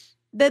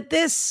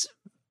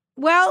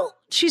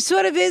 She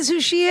sort of is who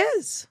she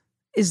is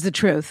the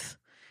truth.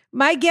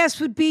 My guess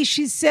would be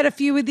she's said a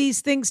few of these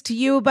things to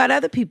you about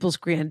other people's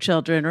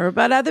grandchildren or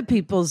about other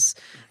people's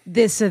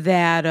this or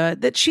that, or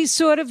that she's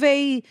sort of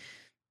a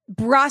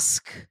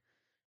brusque,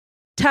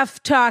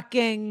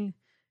 tough-talking,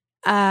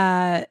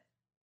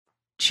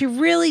 she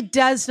really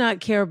does not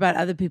care about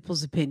other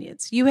people's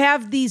opinions. You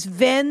have these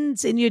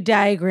Venns in your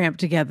diagram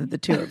together, the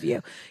two of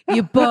you.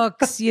 Your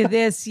books, you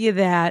this, you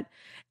that.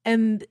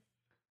 And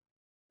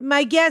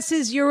my guess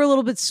is you're a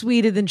little bit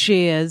sweeter than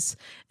she is,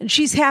 and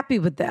she's happy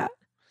with that.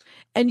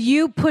 And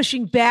you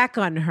pushing back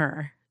on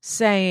her,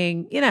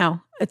 saying, I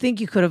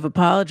think you could have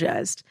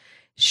apologized.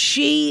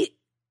 She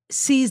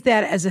sees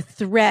that as a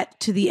threat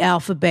to the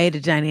alpha beta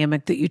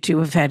dynamic that you two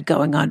have had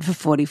going on for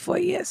 44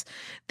 years.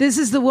 This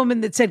is the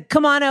woman that said,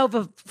 "Come on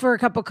over for a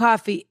cup of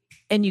coffee,"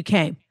 and you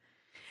came.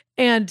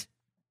 And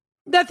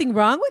nothing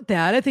wrong with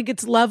that. I think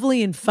it's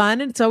lovely and fun,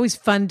 and it's always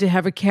fun to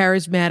have a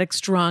charismatic,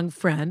 strong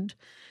friend.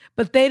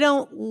 But they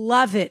don't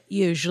love it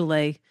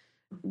usually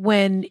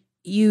when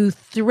you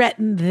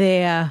threaten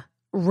their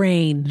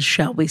reign,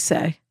 shall we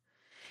say.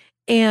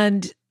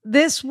 And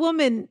this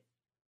woman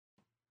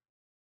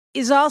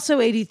is also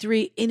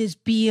 83 and is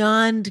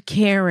beyond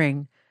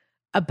caring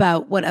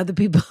about what other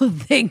people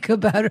think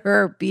about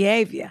her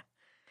behavior.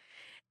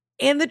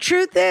 And the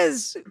truth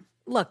is,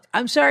 look,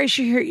 I'm sorry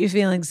she hurt your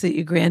feelings that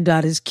your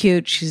granddaughter's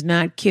cute. She's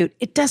not cute.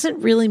 It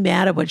doesn't really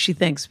matter what she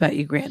thinks about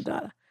your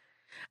granddaughter.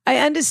 I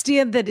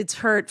understand that it's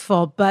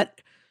hurtful,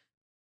 but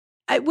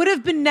it would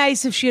have been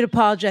nice if she had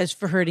apologized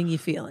for hurting your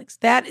feelings.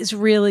 That is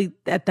really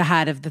at the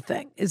heart of the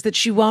thing, is that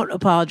she won't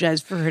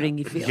apologize for hurting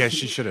your feelings. Yeah,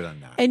 she should have done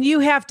that. And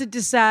you have to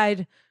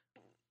decide.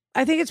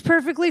 I think it's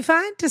perfectly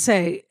fine to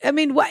say,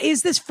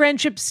 is this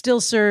friendship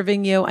still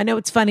serving you? I know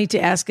it's funny to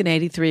ask an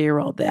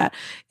 83-year-old that.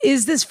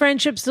 Is this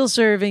friendship still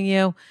serving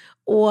you?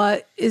 Or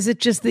is it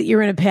just that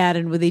you're in a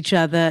pattern with each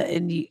other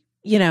and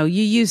you're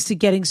used to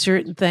getting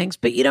certain things,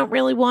 but you don't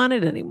really want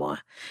it anymore?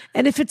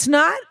 And if it's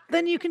not,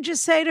 then you can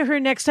just say to her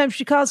next time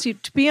she calls you,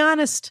 to be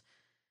honest,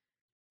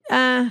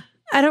 I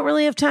don't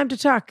really have time to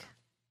talk.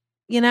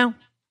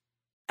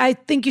 I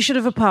think you should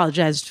have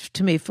apologized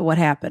to me for what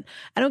happened.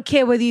 I don't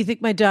care whether you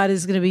think my daughter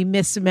is going to be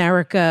Miss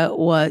America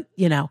or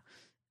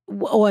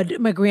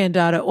my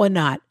granddaughter or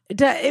not.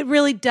 It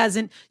really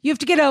doesn't. You have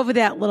to get over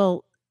that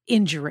little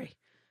injury,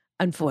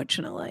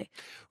 unfortunately.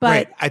 But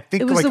right. I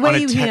think it was the way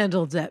you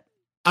handled it.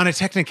 On a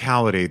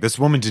technicality, this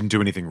woman didn't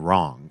do anything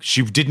wrong.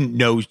 She didn't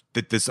know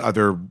that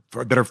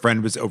that her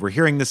friend was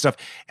overhearing this stuff.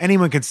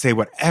 Anyone can say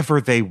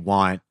whatever they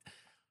want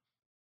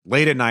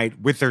late at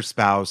night with their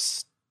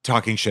spouse,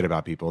 talking shit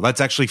about people.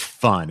 That's actually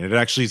fun. It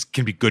actually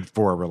can be good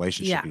for a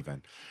relationship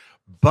even.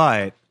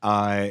 But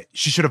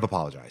she should have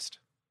apologized.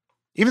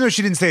 Even though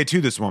she didn't say it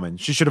to this woman,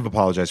 she should have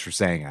apologized for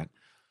saying it.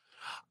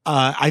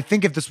 I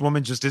think if this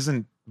woman just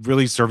isn't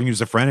really serving you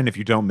as a friend, and if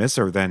you don't miss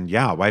her, then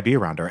why be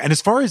around her? And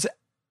as far as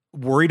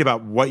worried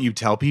about what you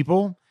tell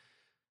people,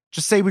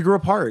 just say we grew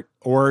apart,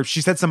 or she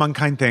said some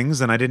unkind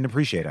things and I didn't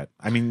appreciate it.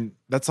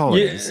 That's all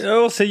it is.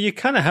 Also, you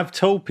kind of have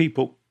told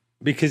people,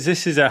 because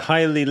this is a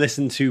highly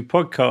listened to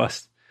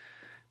podcast,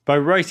 by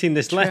writing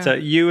this letter,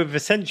 you have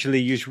essentially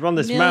used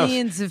Ronna's mouth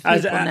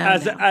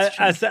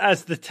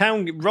as the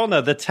town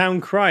Ronna, the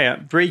town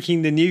crier,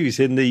 breaking the news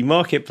in the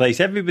marketplace.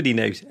 Everybody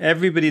knows.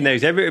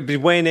 Everybody's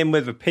weighing in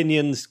with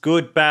opinions,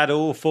 good, bad,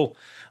 awful,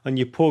 on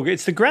your poor.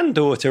 It's the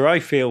granddaughter I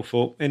feel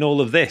for in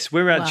all of this.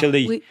 We're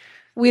actually.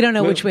 We don't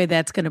know which way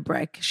that's going to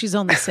break. She's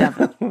only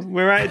 7.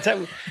 We're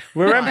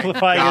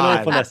amplifying an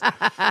awfulness.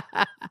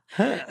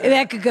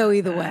 That could go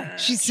either way.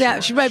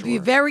 She might be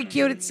very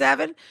cute at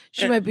 7.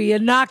 She might be a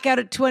knockout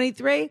at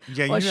 23.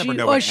 Yeah, you or never she,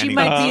 know or with she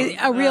anyone. might be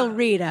a real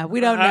Rita. We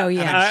don't know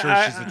yet. I'm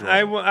sure she's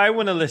adorable. I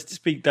want to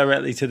speak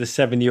directly to the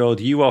 7-year-old.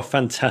 You are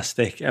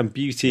fantastic, and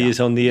beauty is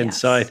on the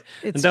inside.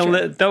 And it's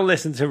don't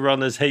listen to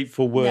Ronna's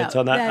hateful words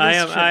on that.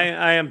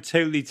 I am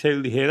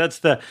totally here.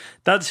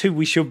 That's who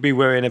we should be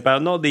worrying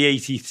about, not the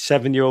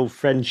 87-year-old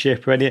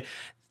friendship or any.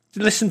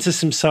 Listen to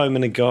some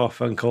Simon and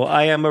Garfunkel.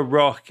 I am a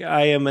rock.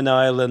 I am an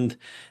island.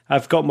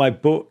 I've got my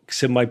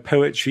books and my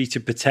poetry to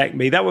protect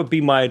me. That would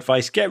be my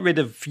advice. Get rid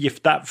of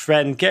that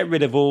friend. Get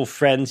rid of all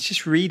friends.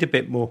 Just read a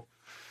bit more.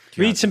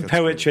 Read some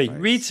poetry.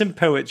 Read some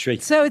poetry.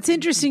 So it's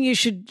interesting you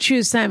should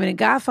choose Simon and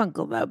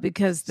Garfunkel, though,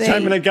 because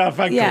Simon and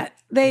Garfunkel. Yeah,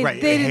 they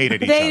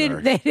hated each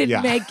other. They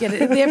didn't make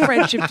it. Their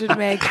friendship didn't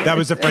make it. That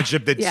was a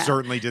friendship that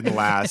certainly didn't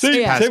last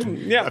past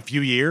a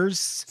few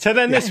years. So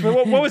then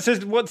what was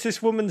this? What's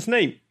this woman's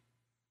name?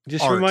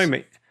 Just Art. remind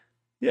me.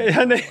 Yeah,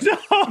 her name's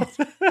Art.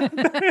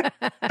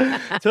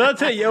 So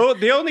that's it.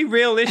 The only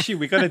real issue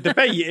we got to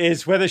debate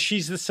is whether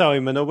she's the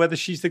Simon or whether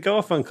she's the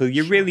Garfunkel.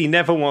 You really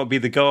never want to be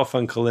the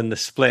Garfunkel in the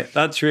split.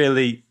 That's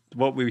really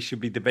what we should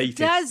be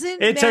debating.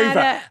 It's matter.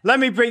 over. Let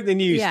me break the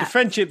news. Yeah. The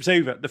friendship's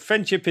over. The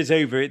friendship is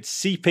over. It's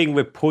seeping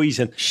with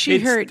poison. She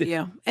hurt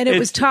you, and it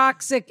was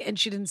toxic, and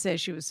she didn't say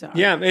she was sorry.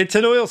 Yeah, it's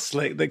an oil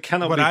slick that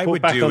cannot What be I put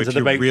would back do onto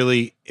the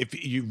boat.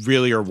 if you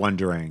really are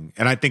wondering,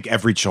 and I think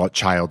every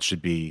child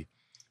should be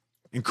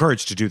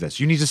encouraged to do this.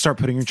 You need to start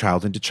putting your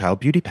child into child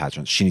beauty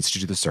pageants. She needs to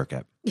do the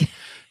circuit.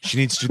 She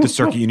needs to do the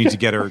circuit. You need to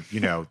get her,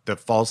 the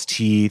false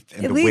teeth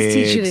and At the least wigs.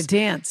 teach you to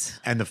dance.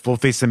 And the full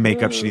face of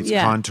makeup. She needs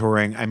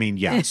contouring. I mean,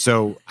 yeah.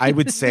 So I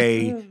would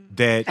say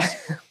that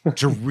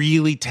to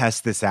really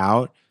test this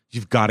out,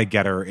 you've got to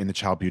get her in the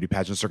child beauty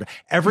pageant circuit.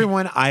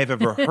 Everyone I've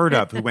ever heard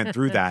of who went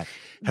through that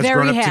has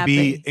Very grown up to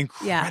be happy.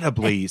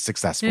 incredibly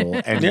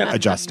successful and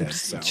adjusted.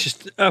 So. It's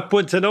just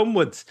upwards and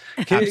onwards.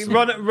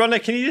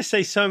 Ronna, can you just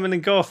say Simon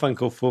and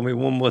Garfunkel for me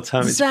one more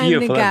time? It's Simon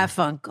beautiful. and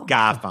Garfunkel.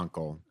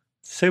 Garfunkel.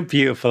 So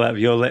beautiful out of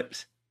your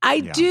lips.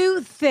 I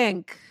do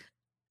think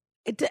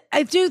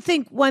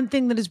one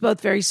thing that is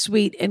both very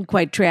sweet and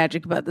quite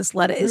tragic about this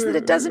letter is that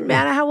it doesn't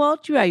matter how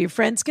old you are. Your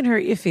friends can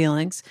hurt your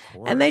feelings,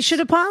 and they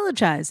should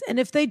apologize. And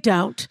if they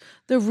don't,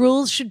 the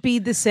rules should be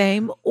the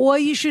same, or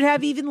you should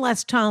have even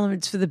less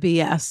tolerance for the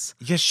BS.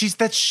 Yeah, she's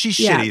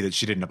shitty that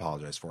she didn't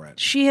apologize for it.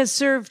 She has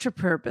served her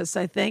purpose,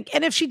 I think.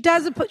 And if she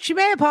does, she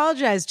may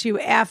apologize to you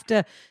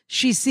after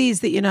she sees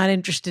that you're not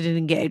interested in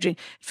engaging.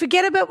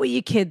 Forget about what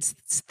your kids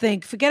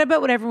think. Forget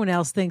about what everyone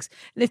else thinks.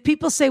 And if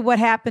people say what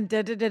happened,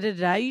 you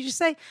just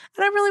say, I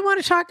don't really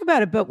want to talk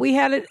about it. But we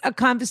had a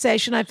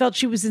conversation. I felt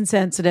she was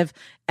insensitive,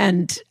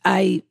 and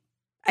I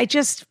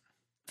just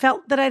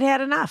felt that I'd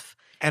had enough.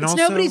 And it's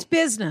also, nobody's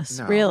business,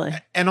 really.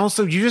 And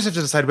also, you just have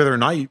to decide whether or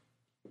not you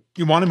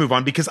want to move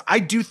on, because I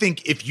do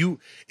think if you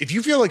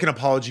feel like an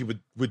apology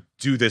would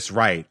do this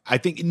right, I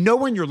think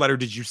nowhere in your letter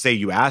did you say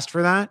you asked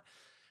for that.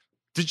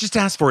 Just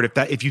ask for it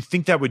if you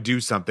think that would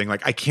do something.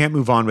 Like, I can't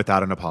move on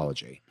without an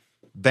apology.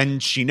 Then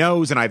she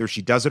knows, and either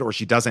she does it or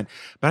she doesn't.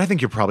 But I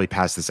think you're probably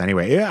past this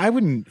anyway.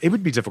 It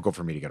would be difficult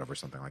for me to get over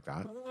something like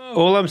that.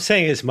 All I'm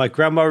saying is my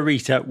grandma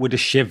Rita would have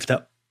shivved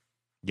up.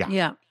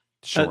 Yeah.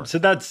 Sure. So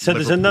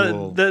there's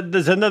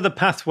another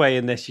pathway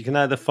in this. You can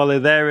either follow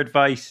their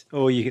advice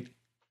or you could.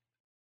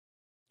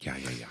 Yeah.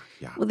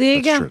 Well, there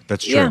you go.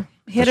 That's true. Yeah.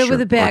 Hit her That's with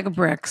true. a bag of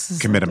bricks.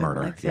 Commit a something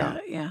murder. like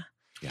that. Yeah.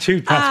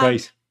 Two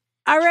pathways.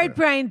 All right,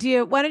 Brian,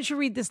 dear, why don't you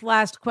read this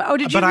last question? Oh,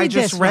 did you But read I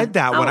just this read one?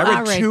 that one. I all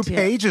read right, 2 dear.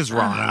 pages,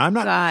 Ron. I'm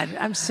not. God,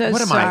 I'm so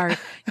What am sorry.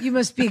 I? You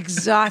must be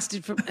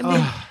exhausted from. I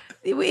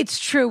mean, it's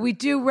true. We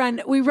run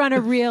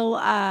a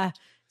real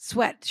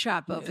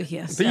sweatshop over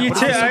here. But So. you What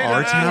two, is this,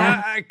 our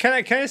town?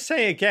 can I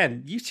say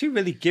again? You two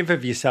really give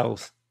of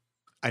yourselves.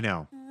 I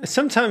know.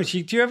 Sometimes do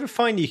you ever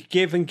find you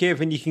give and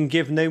you can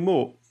give no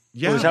more?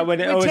 Yeah. Or is that when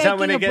We're it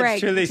taking a gets break.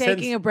 truly We're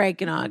taking a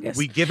break in August.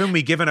 We give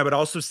and I would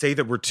also say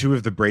that we're 2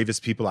 of the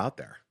bravest people out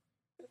there.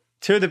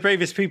 Two of the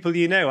bravest people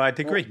you know, I'd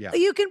agree. Yeah.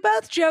 You can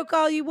both joke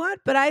all you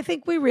want, but I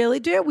think we really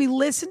do. We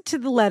listen to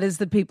the letters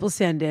that people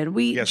send in.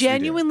 We Yes, we do.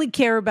 genuinely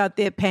care about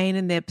their pain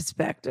and their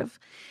perspective.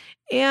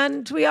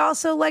 And we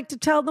also like to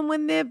tell them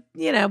when they're,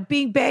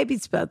 being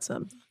babies about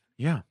something.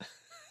 Yeah.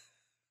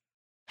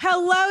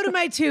 Hello to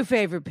my 2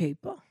 favorite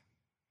people.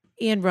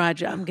 Ian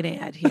Roger, I'm going to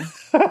add here.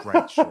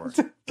 Right, sure.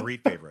 3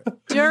 favorite.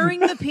 During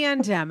the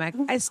pandemic,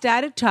 I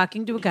started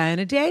talking to a guy on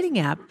a dating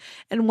app.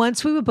 And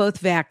once we were both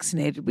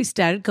vaccinated, we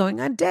started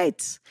going on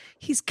dates.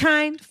 He's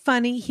kind,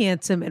 funny,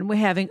 handsome, and we're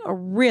having a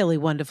really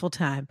wonderful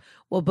time.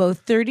 We're both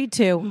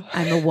 32.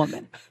 I'm a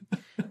woman.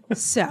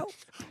 So,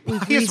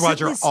 Why is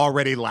Roger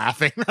already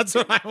laughing? That's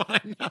what I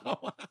want to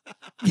know.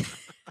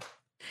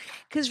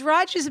 because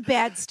Roger's a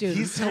bad student.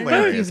 He's I don't know if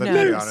hilarious, you've I'm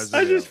gonna be noticed. honest.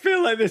 I just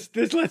feel like this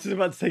letter's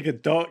about to take a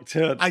dark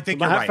turn. I think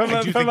From you're a- right. From I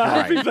a, do from think a you're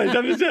happy right.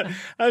 place.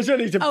 I was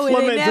ready to Oh,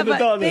 plummet into the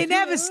darkness. they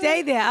never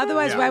stay there.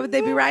 Otherwise, Yeah. why would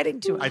they be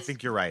writing to us? I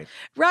think you're right.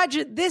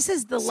 Roger, this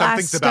is the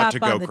Something's last about stop to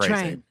go on the crazy.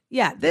 train.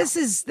 Yeah, this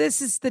is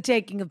the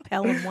taking of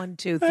Pelham 1,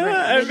 2, 3.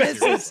 I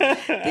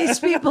mean, these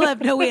people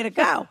have nowhere to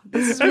go.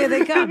 This is where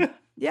they come.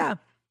 Yeah.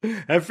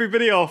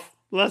 Everybody off.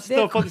 Let's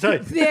stop on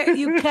time.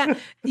 You can't.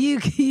 You.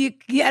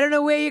 I don't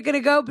know where you're going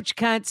to go, but you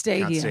can't stay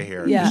Can't here. stay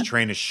here. Yeah. This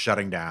train is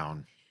shutting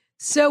down.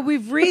 So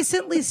we've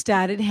recently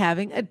started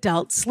having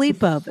adult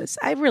sleepovers.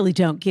 I really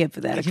don't care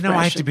for that. You know, I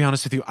have to expression. be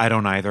honest with you. I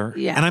don't either.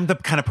 Yeah. And I'm the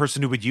kind of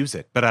person who would use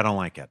it, but I don't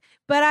like it.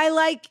 But I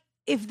like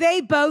if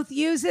they both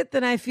use it,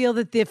 then I feel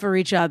that they're for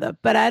each other.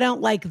 But I don't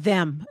like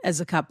them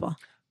as a couple.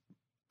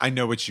 I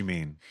know what you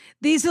mean.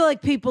 These are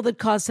like people that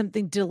call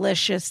something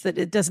delicious that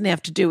it doesn't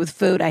have to do with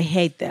food. I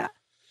hate that.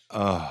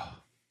 Oh,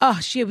 Oh,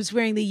 she was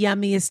wearing the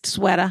yummiest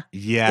sweater.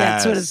 yes.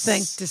 That sort of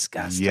thing.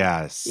 Disgusting.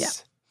 Yes. Yeah.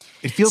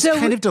 It feels So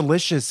kind we- of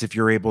delicious if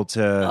you're able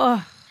to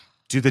Oh,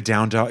 do the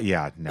down dog.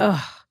 Yeah, no.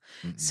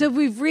 so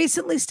we've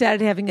recently started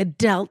having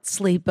adult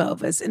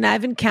sleepovers, and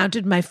I've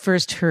encountered my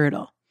first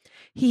hurdle.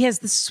 He has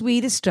the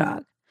sweetest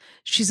dog.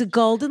 She's a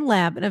golden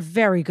lab and a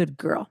very good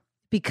girl.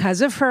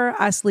 Because of her,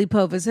 our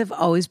sleepovers have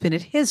always been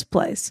at his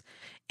place,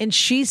 and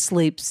she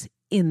sleeps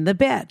in the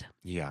bed.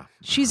 Yeah.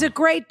 She's a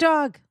great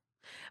dog,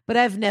 but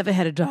I've never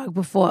had a dog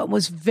before and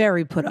was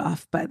very put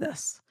off by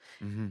this.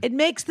 It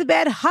makes the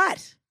bed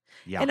hot.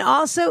 Yeah. And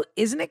also,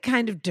 isn't it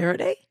kind of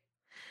dirty?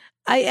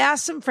 I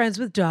asked some friends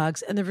with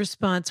dogs, and the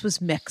response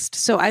was mixed.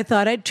 So I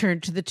thought I'd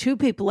turn to the two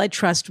people I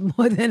trust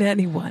more than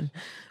anyone.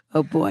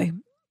 Oh boy,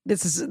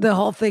 this is the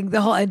whole thing.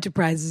 The whole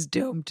enterprise is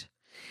doomed.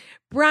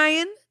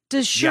 Brian,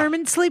 does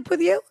Sherman sleep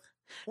with you?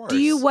 Do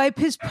you wipe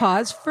his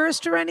paws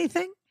first or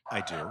anything?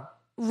 I do.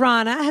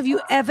 Rana, have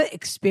you ever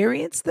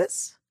experienced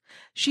this?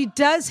 She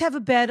does have a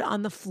bed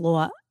on the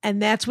floor,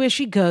 and that's where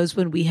she goes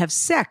when we have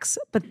sex.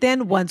 But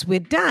then once we're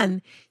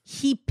done,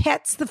 he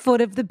pets the foot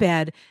of the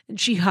bed and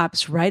she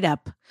hops right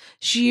up.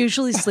 She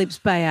usually sleeps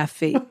by our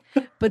feet.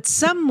 But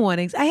some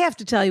mornings, I have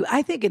to tell you,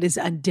 I think it is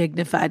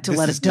undignified to This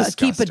let is a dog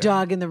keep a disgusting.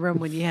 dog in the room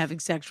when you're having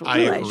sexual I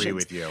relations. agree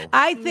with you.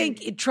 I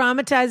think it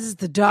traumatizes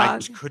the I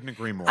dog. couldn't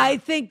agree more. I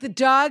think the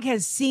dog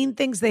has seen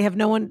things they have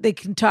no one they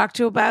can talk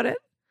to about it.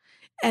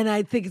 And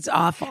I think it's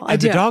awful. I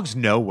and do. the dogs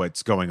know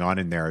what's going on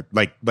in there.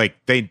 Like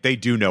they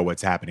do know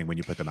what's happening when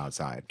you put them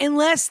outside.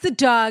 Unless the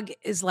dog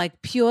is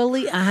like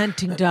purely a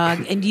hunting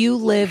dog and you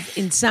live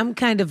in some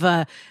kind of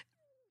a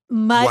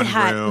mud One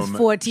hut room, with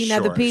 14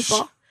 other sure.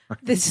 people,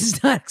 this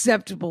is not an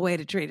acceptable way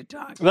to treat a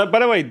dog. By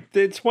the way,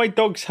 it's why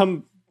dogs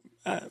hump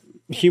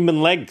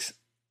human legs.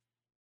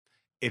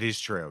 It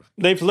is true.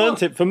 They've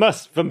learnt it from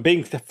us, from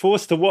being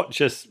forced to watch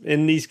us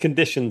in these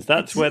conditions.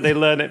 That's where they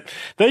learn it.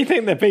 They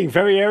think they're being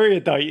very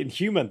erudite and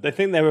human. They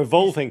think they're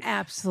evolving.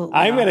 Absolutely.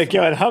 I'm going to awful.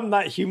 go and hum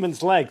that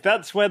human's leg.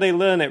 That's where they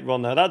learn it,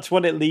 Ronna. That's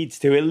what it leads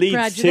to. It leads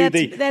Roger,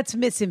 to that's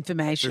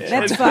misinformation. It's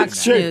That's true. Fox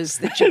It's true. News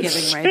that you're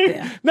giving right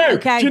there. No,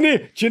 okay.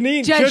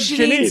 Janine, Judge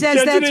Janine says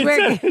Judge that's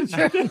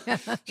Janine where.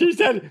 said- she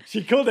said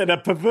she called it a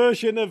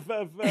perversion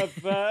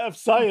of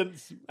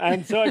science,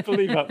 and so I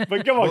believe her.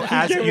 But come on, Well, keep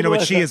as going you know with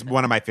what, she the is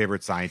one of my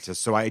favorite scientists,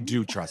 so I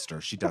do trust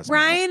her. She does. know.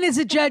 Brian is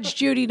a Judge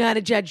Judy, not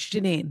a Judge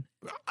Janine.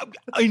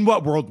 In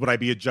what world would I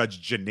be a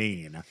Judge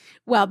Janine?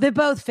 Well, they're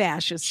both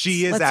fascists.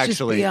 She is Let's just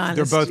actually. be They're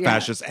honest. both Yeah.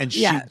 fascists, and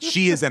Yeah.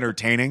 she is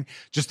entertaining.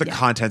 Just the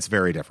content's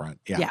very different.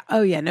 Yeah. Yeah.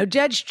 Oh, yeah. No,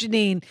 Judge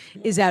Janine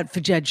is out for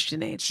Judge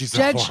Janine. She's a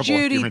Judge horrible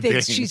Judy human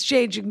thinks being. she's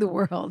changing the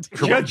world.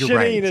 Correct. Judge You're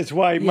Janine right. is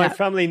why my Yeah.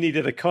 family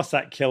needed a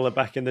Cossack killer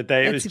back in the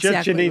day. It That's was Judge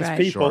exactly Janine's right.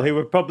 people Sure. who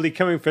were probably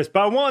coming for us.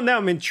 But I want now,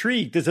 I'm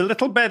intrigued. There's a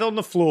little bed on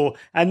the floor,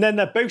 and then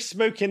they're both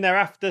smoking their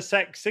after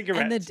sex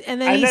cigarettes.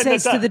 And then he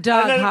says to the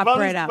dog, "Hop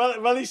right up."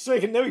 While he's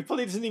smoking, no, he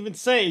probably doesn't even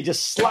say it. He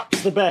just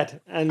slaps the bed.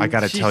 And I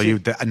got to she tell you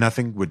said- that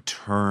nothing would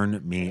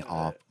turn me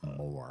off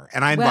more.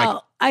 And I'm Well,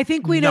 like, I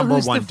think we know number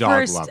who's one the dog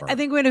first. lover. I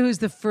think we know who's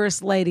the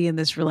first lady in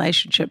this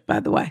relationship, by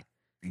the way.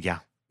 yeah.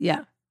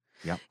 Yeah.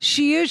 Yep.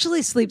 She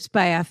usually sleeps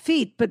by our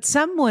feet, but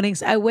some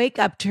mornings I wake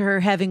up to her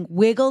having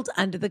wiggled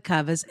under the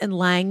covers and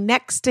lying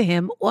next to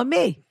him or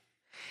me.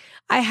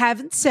 I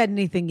haven't said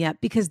anything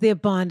yet because their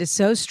bond is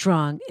so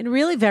strong and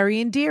really very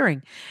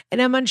endearing,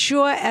 and I'm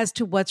unsure as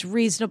to what's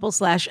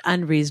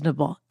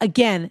reasonable/unreasonable.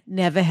 Again,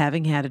 never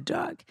having had a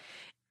dog.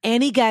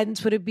 Any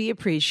guidance would be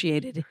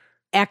appreciated.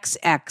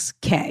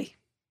 XXK,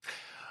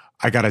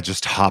 I got to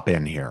just hop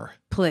in here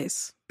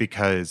please.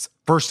 because,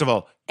 first of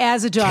all,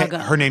 As a dog Kay,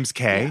 owner. her name's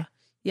Kay.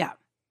 Yeah.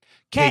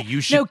 Kay,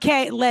 you should. No,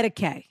 K, let a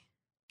K.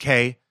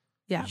 Kay,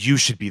 Yeah. you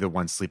should be the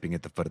one sleeping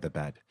at the foot of the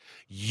bed.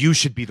 You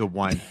should be the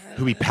one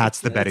who he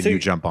pats the bed and you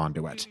jump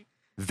onto it.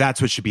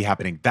 That's what should be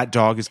happening. That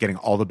dog is getting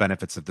all the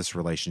benefits of this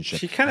relationship.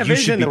 She kind of You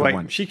is should in be a the way.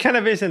 one. She kind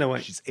of is in a way.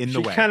 She's in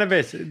the way. She kind of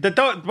is. The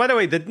dog. By the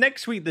way, the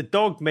next week the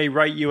dog may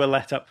write you a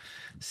letter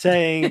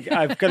saying,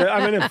 I'm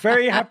in a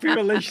very happy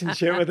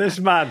relationship with this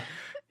man.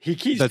 He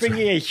keeps That's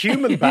bringing a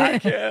human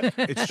back.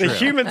 It's the true.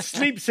 human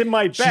sleeps in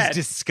my bed.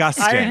 She's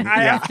disgusting. I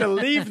Yeah. have to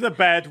leave the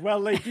bed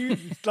while they do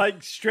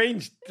like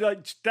strange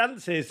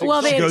dances.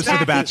 Well, She they goes to the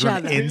attack each bathroom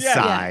other.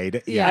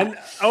 inside. Yeah. And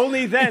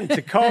only then,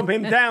 to calm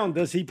him down,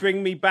 does he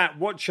bring me back.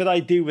 What should I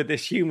do with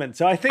this human?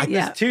 So I think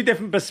Yeah. there's two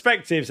different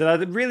perspectives, and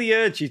I'd really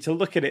urge you to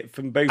look at it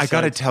from both I sides.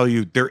 got to tell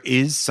you, there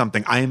is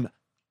something. I'm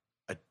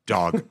a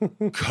dog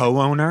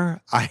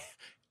co-owner.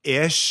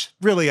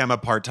 Really, I'm a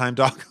part-time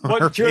dog owner.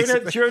 What, during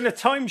basically. a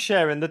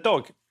timeshare in the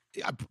dog?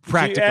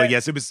 Practically,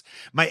 yes. It was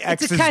my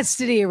ex. It's a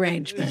custody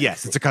arrangement.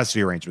 Yes, it's a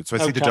custody arrangement. So I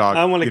see the Okay, dog.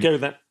 I want to go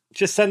there.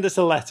 Just send us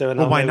a letter. And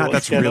Well, I'll why know not?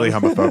 what's That's going really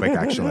on. homophobic,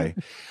 actually.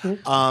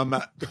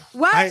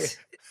 What?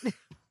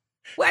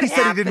 What He said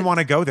he happened? didn't want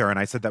to go there, and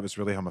I said that was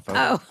really homophobic.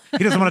 Oh.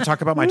 He doesn't want to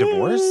talk about my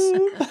divorce.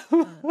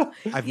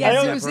 I've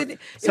Yes, never- it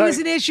was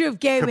an issue of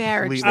gay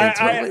marriage. Completely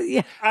That's what was-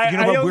 yeah. You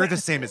know what? We're the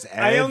same as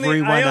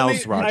everyone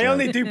else, Roger. I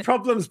only do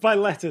problems by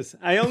letters.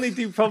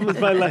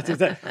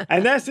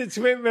 Unless it's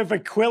written with a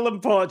quill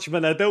and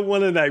parchment, I don't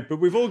want to know. But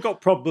we've all got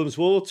problems.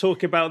 We'll all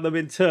talk about them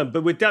in turn.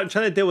 But we're trying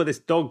to deal with this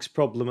dog's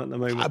problem at the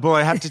moment. Well,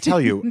 I have to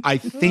tell you, I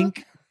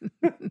think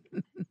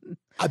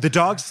the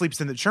dog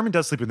Sherman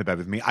does sleep in the bed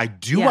with me. I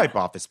do Yeah. wipe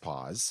off his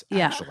paws,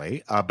 Yeah.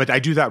 actually. But I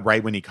do that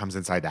right when he comes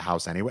inside the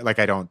house anyway. Like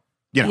I don't,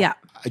 Yeah.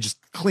 I just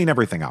clean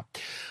everything up.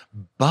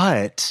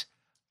 But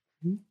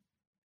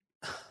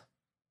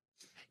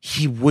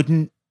he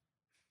wouldn't,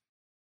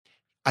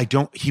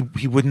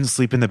 he wouldn't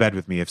sleep in the bed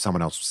with me if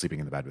someone else was sleeping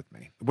in the bed with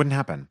me. It wouldn't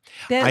happen.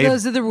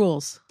 Those are the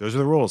rules. Those are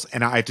the rules.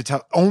 And I have to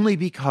tell only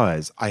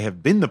because I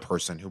have been the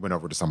person who went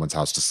over to someone's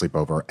house to sleep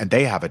over and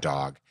they have a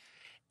dog.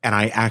 And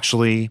I'm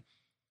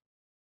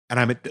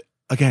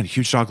again,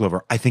 huge dog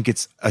lover. I think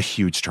it's a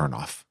huge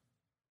turnoff.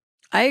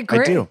 I agree.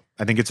 I do.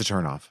 I think it's a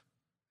turnoff.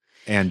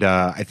 And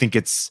I think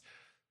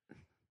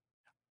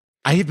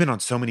I have been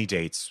on so many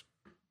dates,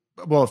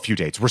 well, a few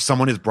dates where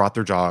someone has brought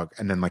their dog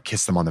and then like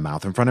kissed them on the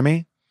mouth in front of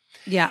me.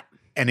 Yeah.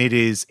 And it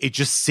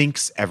just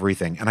sinks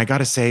everything. And I got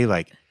to say,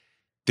 like,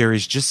 there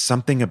is just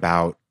something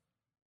about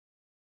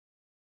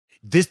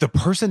the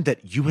person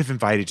that you have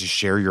invited to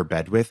share your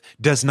bed with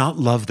does not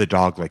love the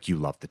dog like you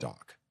love the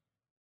dog.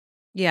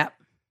 Yeah.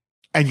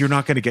 And you're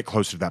not going to get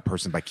closer to that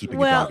person by keeping a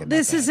Well, dog in that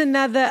this is bed.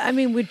 another. I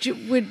mean,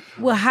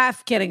 we're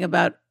half kidding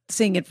about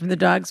seeing it from the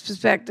dog's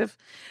perspective,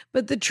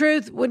 but the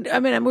truth.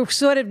 We're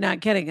sort of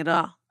not kidding at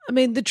all. I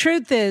mean, the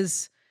truth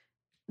is,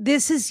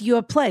 this is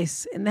your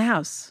place in the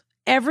house.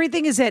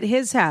 Everything is at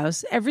his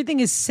house. Everything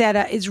is set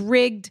up. Is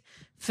rigged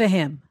for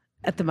him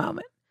at the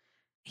moment.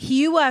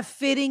 You are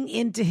fitting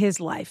into his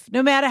life.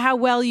 No matter how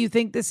well you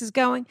think this is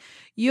going,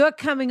 you're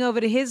coming over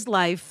to his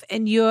life,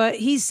 and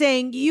he's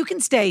saying you can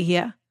stay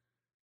here.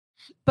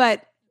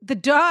 But the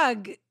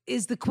dog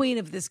is the queen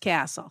of this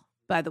castle,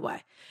 by the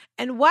way.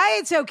 And why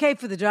it's okay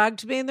for the dog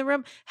to be in the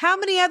room? How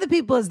many other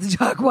people has the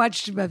dog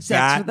watched him have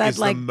sex with? That I'd is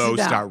like the to most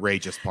know.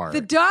 outrageous part.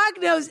 The dog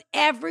knows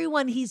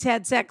everyone he's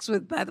had sex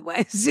with, by the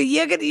way. So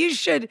you're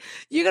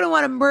gonna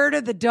want to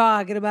murder the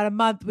dog in about a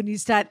month when you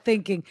start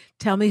thinking,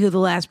 tell me who the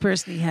last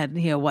person he had in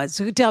here was.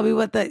 So tell me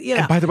what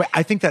And by the way,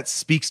 I think that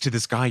speaks to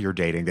this guy you're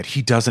dating that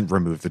he doesn't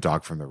remove the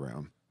dog from the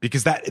room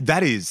because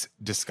that is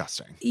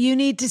disgusting. You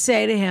need to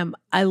say to him,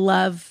 I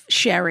love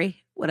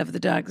Sherry, whatever the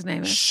dog's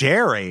name is.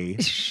 Sherry,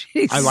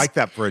 I like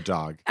that for a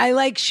dog. I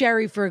like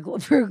Sherry for a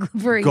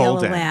yellow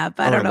Golden lab.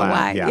 I or don't a know lab,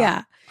 why.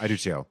 Yeah. I do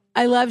too.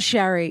 I love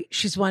Sherry.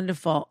 She's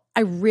wonderful. I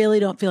really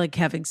don't feel like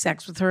having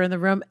sex with her in the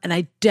room, and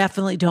I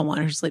definitely don't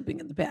want her sleeping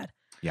in the bed.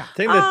 Yeah.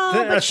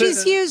 But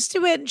she's used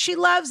to it, and she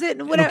loves it,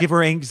 and It'll whatever. give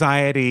her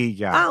anxiety.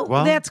 Yeah. Oh,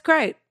 well, that's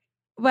great.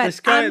 But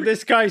This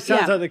guy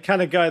sounds yeah. like the kind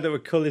of guy that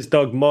would call his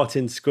dog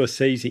Martin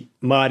Scorsese,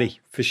 Marty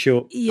for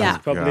short. Yeah.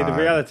 That's probably the God.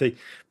 reality.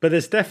 But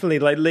there's definitely,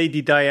 like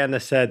Lady Diana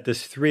said,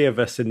 there's three of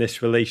us in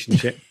this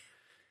relationship.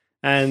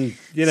 And,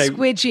 you know,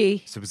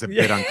 Squidgy. so it was a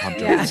bit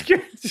uncomfortable. Yeah.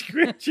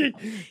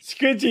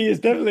 Squidgy is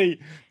definitely.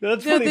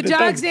 That's No, funny. the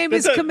dog's name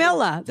is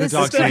Camilla. This is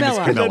dog's name is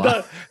Camilla.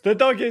 Camilla. The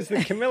dog is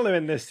the Camilla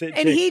in this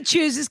situation. And he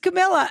chooses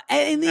Camilla.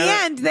 And in the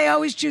end, they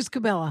always choose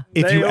Camilla.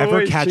 If They you ever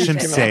always catch choose him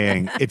Camilla.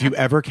 saying,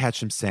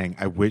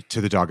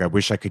 to the dog, I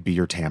wish I could be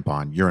your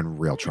tampon, you're in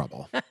real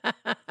trouble.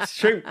 It's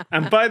true.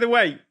 And by the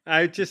way,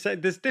 I just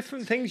said there's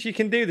different things you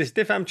can do.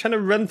 I'm trying to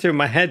run through in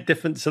my head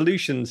different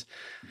solutions.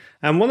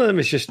 And one of them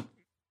is just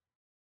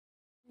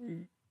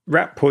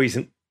rat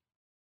poison.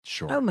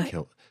 Sure. Oh my!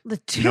 Kill. The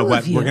two You know what?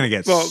 of you. We're going to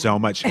get Well- so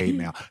much hate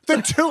mail.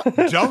 The two,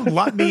 don't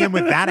let me in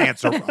with that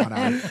answer,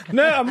 Rana.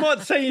 No, I'm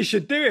not saying you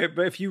should do it,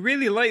 but if you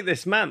really like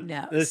this man,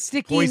 No, there's-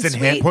 sticky Poison and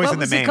him, sweet. poison What the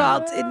was man. it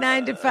called in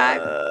 9 to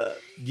 5?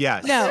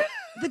 Yes. No,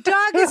 the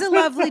dog is a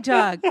lovely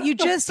dog. You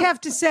just have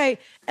to say,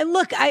 and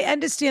look, I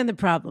understand the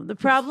problem. The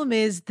problem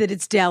is that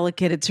it's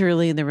delicate. It's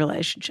early in the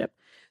relationship.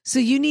 So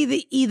you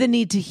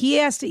he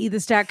has to either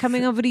start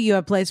coming over to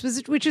your place,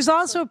 which is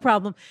also a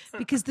problem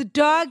because the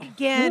dog,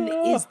 again,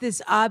 is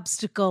this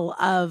obstacle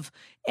of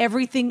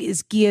everything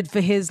is geared for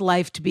his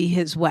life to be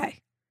his way.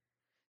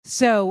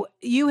 So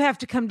you have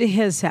to come to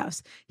his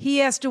house. He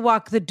has to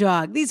walk the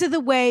dog. These are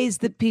the ways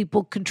that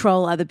people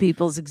control other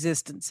people's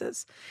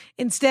existences.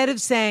 Instead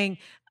of saying,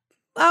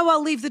 oh,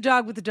 I'll leave the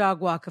dog with the dog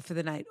walker for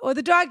the night. Or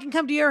the dog can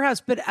come to your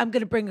house, but I'm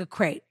going to bring a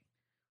crate.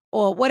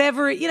 Or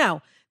whatever,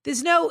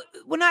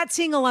 we're not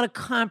seeing a lot of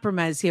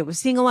compromise here. We're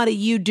seeing a lot of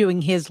you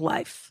doing his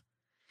life.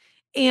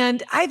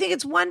 And I think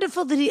it's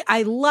wonderful that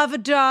I love a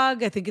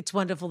dog. I think it's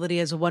wonderful that he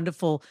has a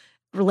wonderful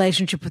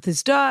relationship with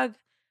his dog.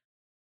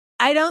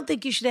 I don't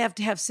think you should have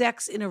to have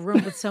sex in a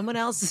room with someone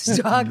else's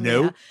dog.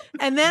 Nope.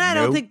 And then I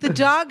don't think the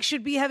dog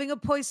should be having a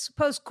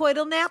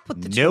post-coital nap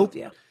with the two of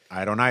you.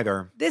 I don't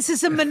either. This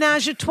is a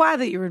menage a trois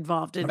that you're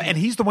involved in. And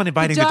he's the one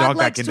inviting the dog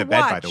back into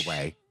bed, by the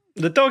way.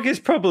 The dog is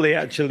probably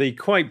actually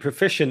quite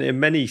proficient in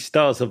many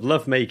styles of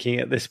lovemaking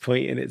at this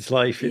point in its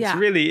life.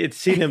 It's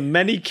seen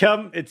many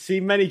come, it's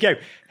seen many go.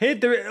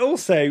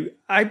 Also,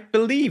 I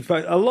believe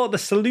a lot of the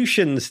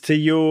solutions to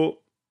your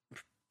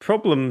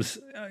problems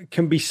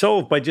can be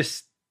solved by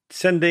just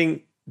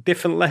sending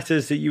different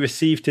letters that you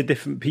receive to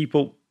different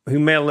people who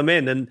mail them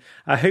in. And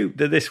I hope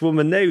that this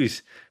woman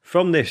knows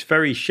from this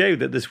very show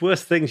that there's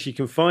worse things you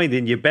can find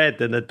in your bed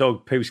than a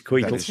dog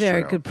post-coital. That's a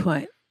very good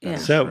point.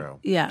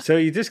 Yeah. So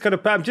you just got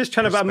to, I'm just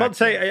trying to, I'm not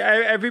saying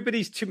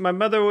everybody's, my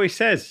mother always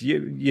says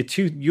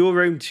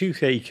your own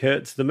toothache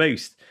hurts the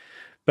most.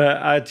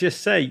 But I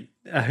just say,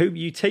 I hope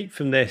you take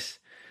from this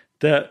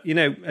that,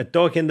 a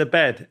dog in the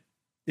bed,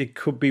 it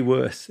could be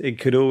worse. It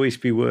could always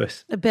be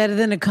worse. Better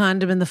than a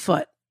condom in the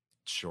foot.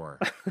 Sure.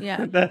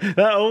 Yeah.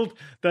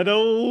 that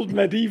old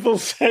medieval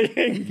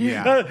saying.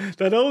 Yeah.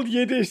 That old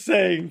Yiddish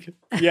saying.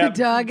 Yeah. A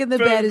dog in the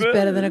bed is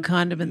better than a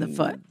condom in the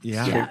foot.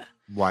 Yeah.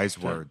 Wise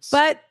words.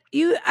 But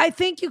I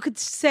think you could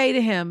say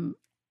to him,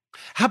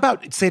 how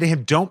about say to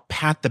him, don't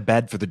pat the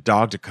bed for the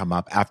dog to come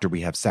up after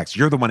we have sex.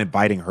 You're the one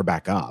inviting her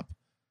back up.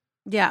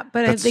 Yeah,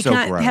 but That's they so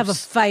can't gross. have a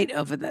fight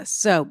over this.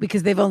 So,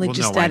 because they've only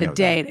just started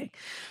dating.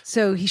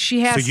 So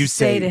she has to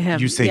say to him.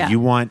 You say, you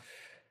want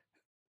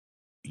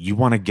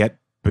to get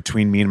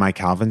between me and my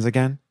Calvins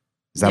again?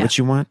 Is that what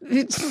you want?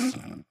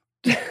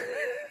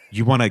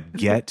 You want to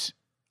get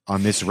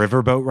on this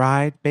riverboat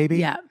ride, baby?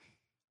 Yeah.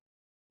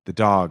 The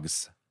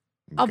dogs.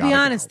 I'll be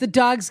honest, the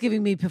dog's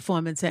giving me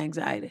performance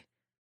anxiety.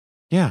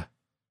 Yeah.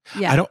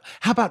 Yeah.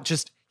 How about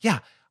just,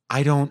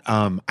 I don't,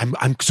 I'm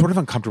sort of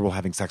uncomfortable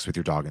having sex with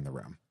your dog in the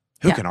room.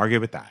 Who can argue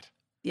with that?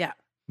 Yeah.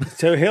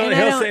 So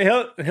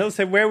he'll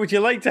say, where would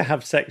you like to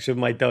have sex with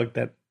my dog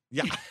then?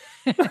 Yeah.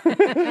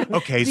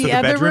 Okay, so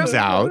the bedroom's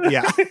out.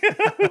 Yeah.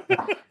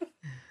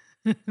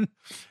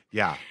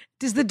 Yeah.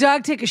 Does the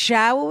dog take a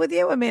shower with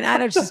you? I mean, I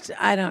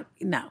don't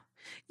know.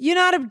 You're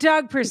not a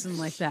dog person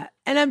like that.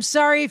 And I'm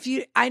sorry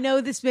I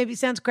know this maybe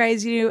sounds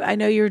crazy to you. I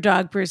know you're a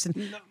dog person.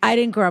 No. I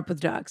didn't grow up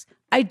with dogs.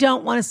 I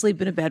don't want to sleep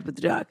in a bed with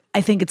the dog.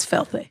 I think it's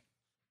filthy.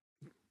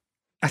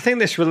 I think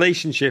this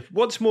relationship,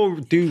 what's more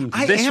doomed?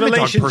 I this am a dog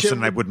relationship, person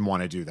and I wouldn't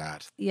want to do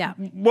that. Yeah.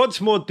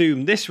 What's more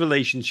doomed? This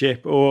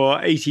relationship or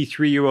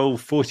 83-year-old,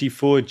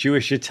 44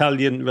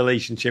 Jewish-Italian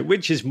relationship?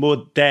 Which is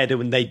more dead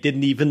when they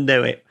didn't even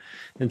know it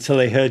until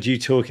they heard you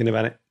talking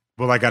about it?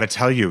 Well, I got to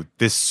tell you,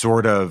 this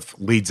sort of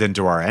leads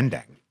into our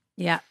ending.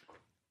 Yeah.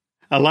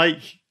 I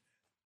like.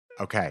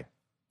 Okay.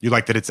 You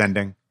like that it's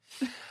ending?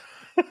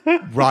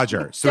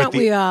 Roger. So Don't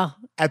we all?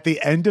 At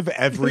the end of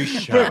every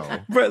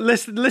show. But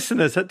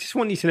listeners, I just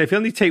want you to know, if you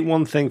only take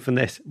one thing from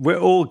this, we're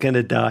all going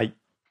to die.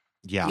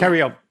 Yeah.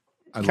 Carry on.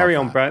 Carry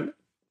on, Brad.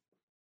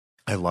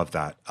 I love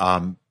that.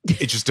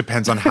 It just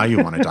depends on how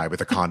you want to die,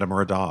 with a condom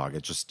or a dog.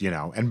 It just,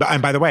 and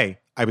by the way,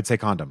 I would say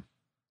condom.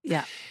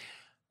 Yeah.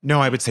 No,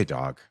 I would say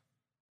dog.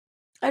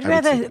 I'd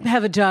rather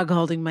have a dog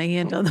holding my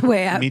hand on the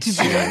way out. Me to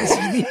too. be honest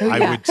with you.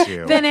 I would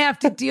too. Then have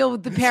to deal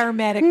with the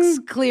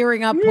paramedics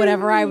clearing up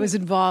whatever I was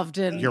involved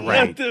in. You're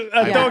right.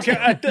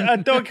 A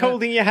dog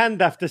holding your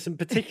hand after some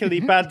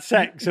particularly bad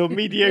sex or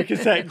mediocre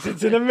sex.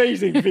 It's an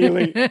amazing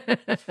feeling.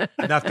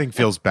 Nothing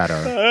feels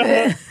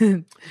better.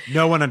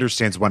 No one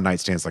understands one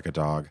night stands like a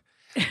dog.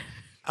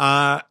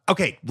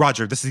 Okay,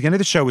 Roger, this is the end of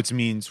the show, which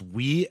means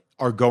we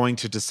are going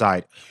to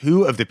decide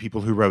who of the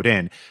people who wrote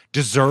in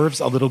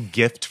deserves a little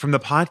gift from the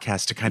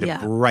podcast to kind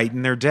of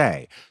brighten their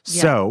day.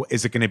 Yeah. So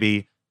is it going to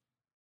be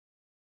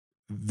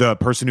the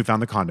person who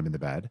found the condom in the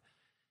bed?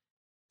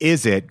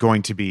 Is it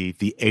going to be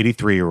the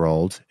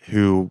 83-year-old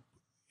who,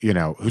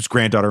 whose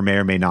granddaughter may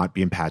or may not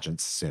be in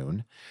pageants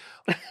soon?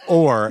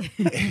 Or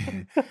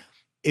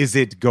is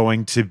it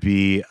going to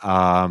be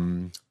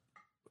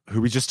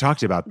who we just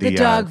talked about? The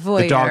dog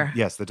voyeur.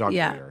 The dog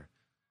voyeur.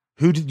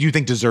 Who do you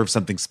think deserves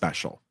something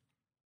special?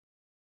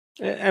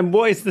 And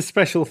what is the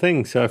special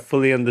thing? So I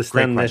fully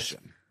understand Great this.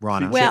 question.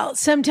 Rana. Well,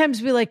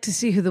 sometimes we like to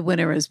see who the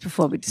winner is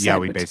before we decide. Yeah,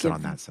 we base it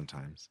on that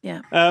sometimes.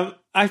 Yeah.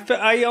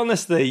 I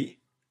honestly,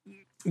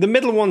 the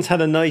middle one's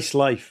had a nice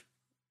life.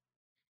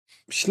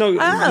 She's not.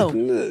 Oh.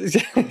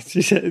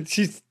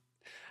 she's.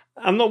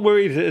 I'm not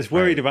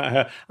worried about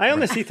her. I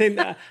honestly think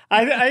that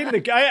I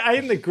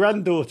am the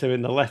granddaughter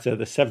in the letter,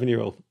 the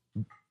 7-year-old.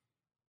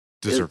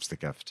 deserves the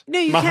gift. No,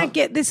 you can't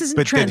get. This isn't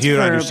But then transferable. you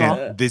don't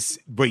understand this.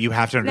 What you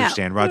have to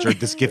understand, Roger,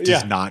 this gift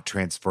is not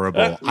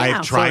transferable.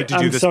 I've tried to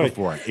do this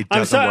before. It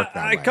doesn't work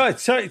that way.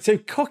 Guys, so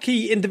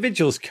cocky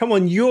individuals come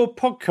on your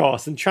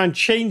podcast and try and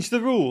change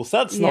the rules.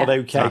 That's not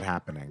okay. It's not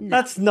happening.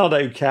 That's not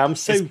okay.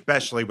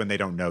 Especially when they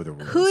don't know the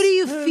rules. Who do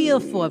you feel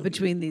for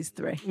between these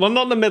three? Well,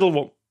 not the middle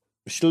one.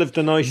 She lived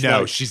a nice life.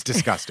 No, she's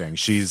disgusting.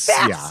 She's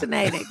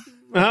fascinating.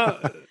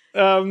 I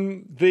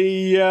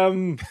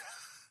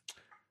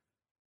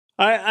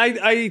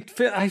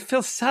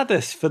feel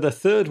saddest for the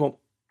third one.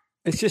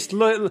 It's just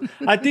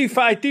I do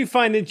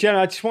find in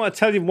general. I just want to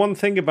tell you one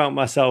thing about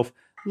myself.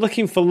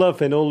 Looking for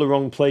love in all the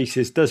wrong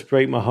places does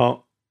break my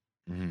heart.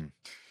 Mm-hmm.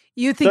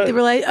 You think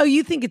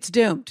you think it's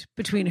doomed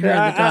between her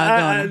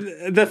and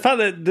the dog? The fact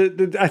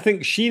that I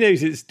think she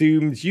knows it's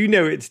doomed. You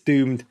know it's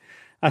doomed.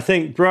 I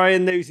think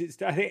Brian knows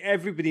I think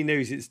everybody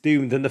knows it's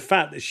doomed. And the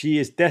fact that she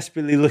is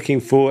desperately looking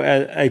for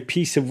a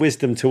piece of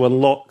wisdom to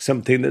unlock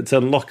something that's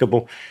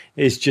unlockable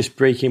is just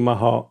breaking my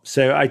heart.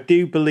 So I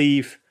do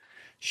believe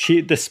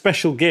the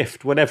special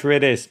gift, whatever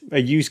it is, a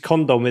used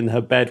condom in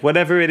her bed,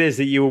 whatever it is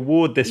that you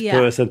award this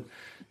person,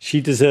 she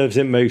deserves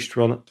it most,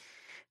 Ronna.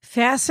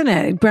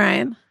 Fascinating,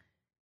 Brian.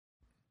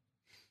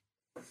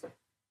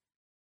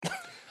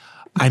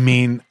 I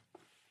mean,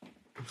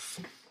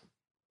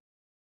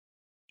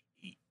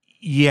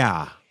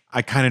 yeah,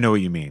 I kind of know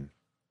what you mean.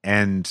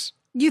 And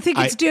you think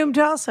it's doomed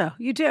also?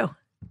 You do?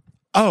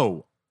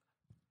 Oh,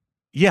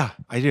 yeah,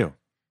 I do.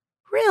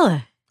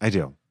 Really? I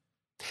do.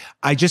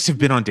 I just have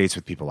been on dates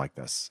with people like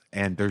this,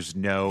 and there's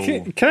no...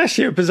 Can I ask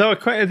you a bizarre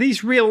question? Are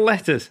these real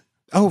letters?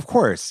 Oh, of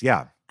course,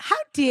 yeah. How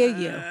dare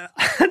you?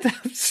 I'm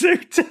so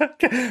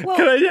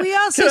we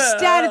also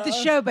started the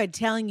show by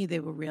telling you they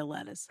were real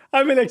letters.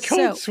 I'm in a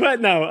cold sweat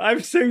now.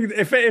 I'm so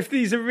if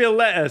these are real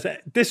letters,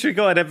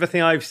 disregard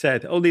everything I've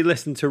said. Only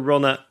listen to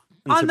Ronna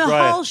and on to the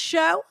Brian. whole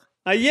show.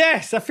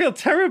 Yes, I feel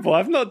terrible.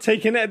 I've not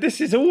taken it.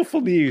 This is awful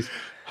news.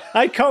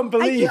 I can't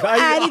believe. Are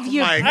you out of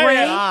your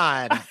brain?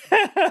 God.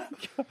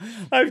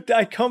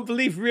 I can't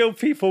believe real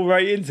people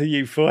write into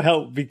you for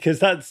help because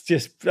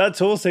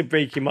that's also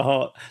breaking my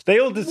heart. They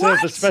all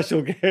deserve a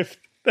special gift.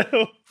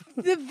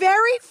 The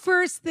very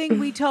first thing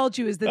we told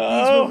you is that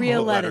these were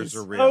real letters.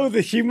 Are real. Oh,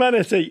 the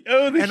humanity.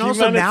 And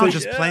also now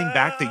just playing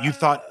back that you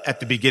thought at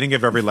the beginning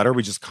of every letter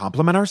we just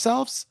compliment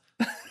ourselves.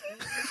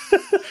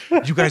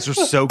 You guys are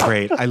so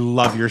great. I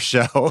love your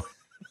show.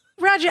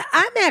 Roger,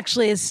 I'm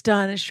actually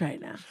astonished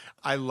right now.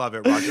 I love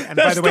it, Roger. And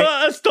that's by the way,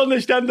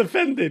 astonished and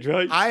offended,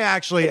 right? I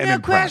actually am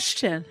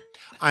impressed. No question.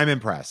 I'm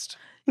impressed.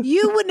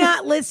 You were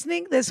not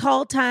listening this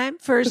whole time,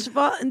 first of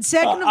all. And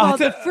second of all,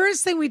 the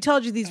first thing we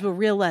told you, these were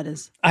real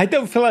letters. I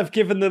don't feel I've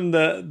given them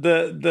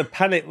the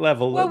panic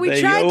level. Well,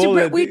 we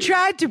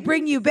tried to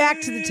bring you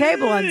back to the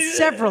table on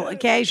several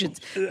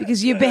occasions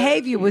because your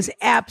behavior was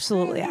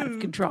absolutely out of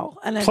control.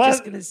 And I'm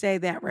just going to say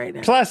that right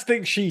now.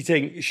 Plastic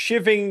sheeting,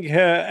 shivving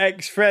her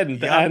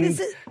ex-friend,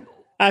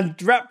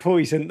 and rat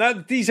poison.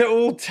 These are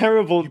all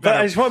terrible. But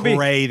I just want to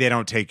pray they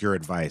don't take your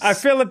advice. I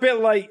feel a bit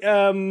like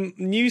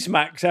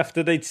Newsmax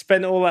after they'd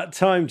spent all that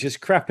time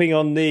just crapping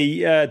on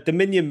the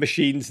Dominion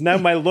machines. Now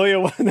my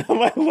lawyer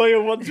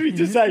wants me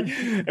to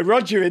say,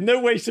 Roger in no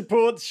way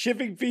supports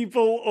shivving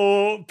people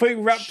or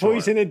putting rat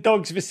poison in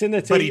dogs'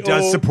 vicinity. But he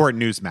does support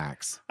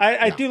Newsmax.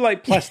 I do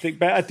like plastic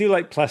bed. I do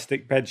like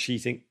plastic bed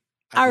sheeting.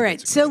 All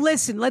right. So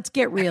listen, let's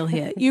get real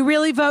here. You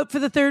really vote for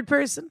the third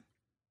person?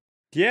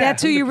 Yeah,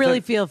 that's who 100%. You really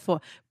feel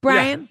for.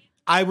 Brian? Yeah,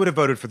 I would have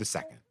voted for the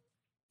second.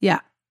 Yeah.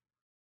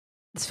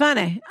 It's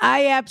funny.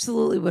 I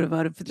absolutely would have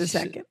voted for the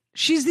second.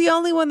 She's the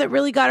only one that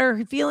really got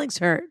her feelings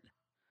hurt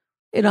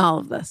in all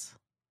of this.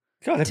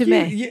 God,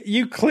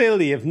 you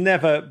clearly have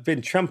never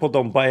been trampled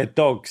on by a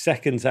dog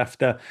seconds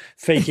after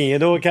faking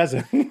an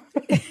orgasm.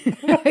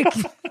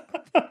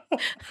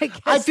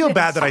 I feel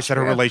bad that I said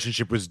her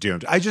relationship was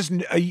doomed.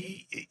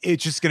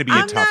 It's just going to be a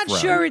tough road. I'm not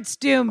sure it's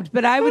doomed,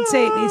 but I would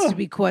say it needs to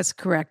be course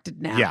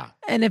corrected now. Yeah.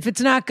 And if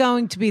it's not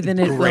going to be, then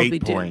it will be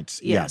point.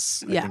 doomed.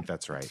 Yes. I think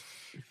that's right.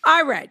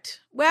 All right.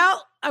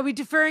 Well, are we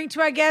deferring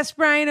to our guest,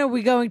 Brian, or are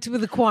we going to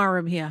the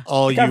quorum here?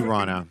 All you,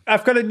 Ronna.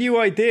 I've got a new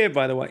idea,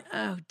 by the way.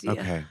 Oh, dear.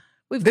 Okay.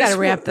 We've got to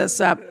wrap this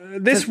up.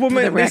 This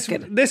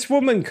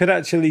woman could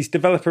actually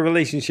develop a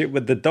relationship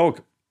with the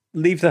dog.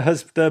 Leave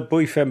the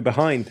boyfriend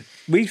behind.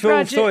 We've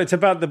all thought it's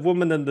about the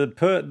woman and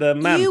the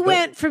man. You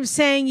went from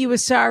saying you were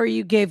sorry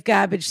you gave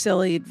garbage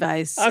silly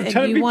advice, and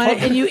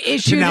you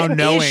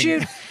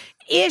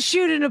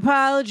issued an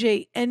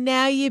apology, and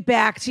now you're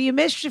back to your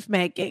mischief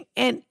making.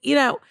 And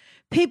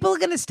people are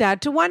going to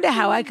start to wonder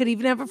how I could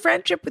even have a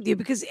friendship with you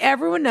because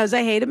everyone knows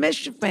I hate a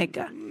mischief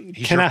maker.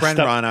 He's your friend,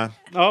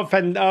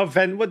 Ronna.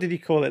 Venn. What did he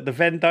call it? The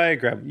Venn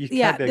diagram.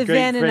 The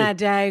Venn in our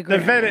diagram.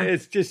 The Venn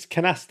is just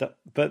canasta.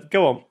 But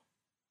go on.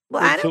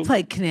 Well, I don't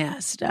play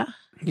canasta.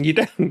 You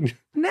don't?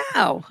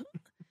 No.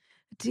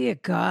 Dear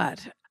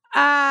God.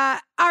 All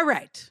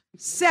right.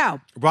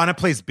 So Ronna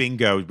plays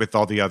bingo with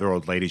all the other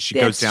old ladies. She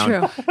goes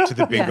down to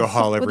the bingo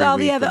hall every week. With all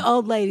the other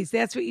old ladies.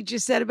 That's what you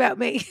just said about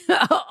me.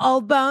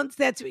 Old bones.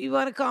 That's what you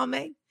want to call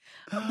me.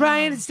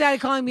 Brian started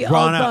calling me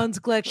Rana, Old Bones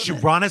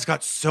Glickman. Rana's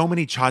got so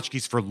many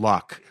tchotchkes for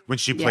luck when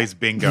she plays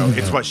bingo.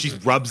 It's what she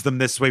rubs them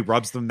this way,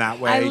 rubs them that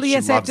way.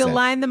 Yes, I have to it.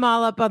 line them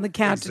all up on the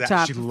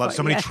countertop. She loves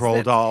so many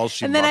troll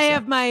dolls. And then I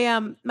have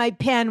my my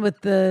pen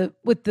with the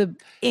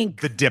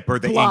ink, the dipper,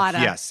 the blotter.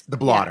 ink. Yes, the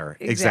blotter.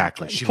 Yeah,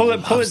 exactly. exactly. She Pull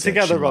it loves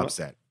together, She Rana. loves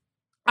it.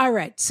 All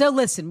right. So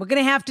listen, we're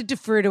going to have to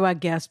defer to our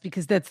guest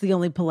because that's the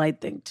only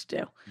polite thing to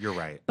do. You're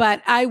right.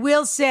 But I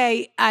will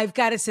say I've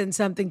got to send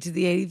something to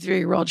the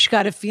 83-year-old. She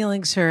got her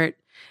feelings hurt.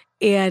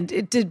 And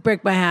it did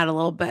break my heart a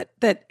little bit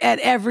that at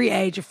every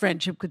age a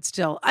friendship could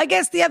still. I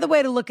guess the other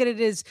way to look at it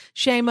is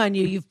shame on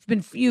you.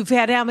 You've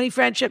had how many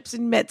friendships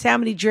and met how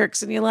many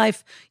jerks in your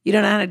life? You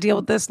don't know how to deal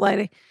with this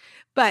lady.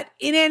 But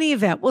in any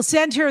event, we'll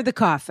send her the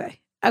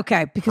coffee.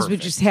 Okay, because we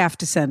just have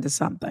to send her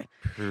something.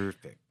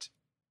 Perfect.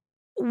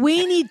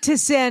 We need to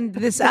send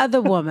this other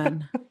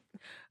woman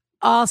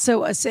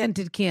also a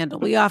scented candle.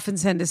 We often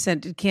send a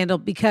scented candle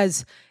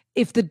because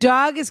if the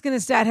dog is going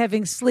to start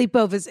having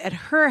sleepovers at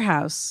her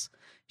house,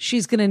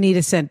 she's going to need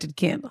a scented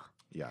candle.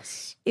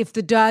 Yes. If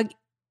the dog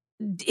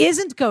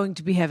isn't going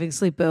to be having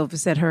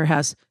sleepovers at her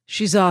house,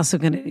 she's also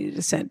going to need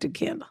a scented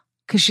candle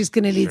because she's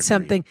going to need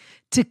something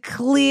to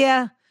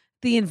clear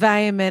the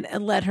environment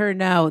and let her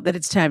know that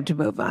it's time to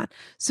move on.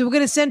 So we're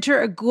going to send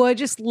her a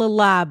gorgeous Le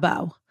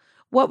Labo.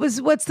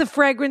 What's the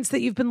fragrance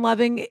that you've been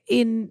loving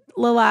in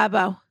Le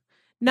Labo?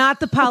 Not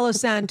the Palo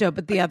Santo,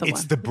 but the other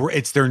one.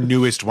 It's their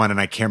newest one, and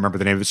I can't remember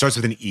the name. It starts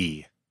with an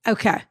E.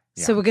 Okay.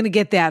 Yeah. So we're going to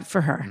get that for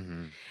her.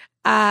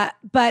 Mm-hmm.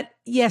 But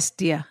yes,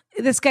 dear,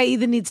 this guy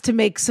either needs to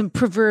make some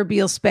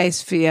proverbial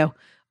space for you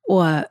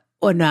or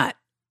not,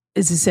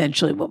 is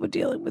essentially what we're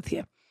dealing with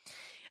here.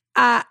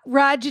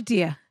 Roger,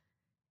 dear.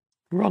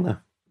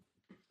 Rana.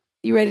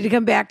 You ready to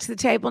come back to the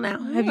table now?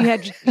 Have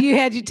you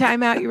had your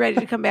time out? You ready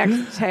to come back to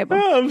the table?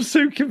 Oh, I'm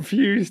so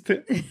confused.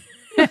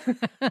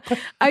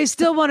 I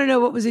still want to know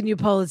what was in your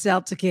Polar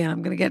Seltzer can.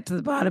 I'm going to get to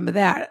the bottom of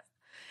that.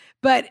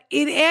 But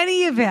in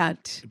any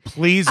event,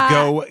 please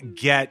go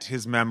get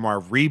his memoir,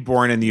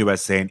 Reborn in the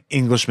USA, An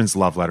Englishman's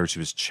Love Letter to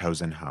His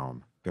Chosen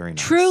Home. Very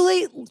nice.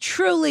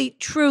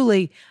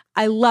 Truly,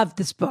 I love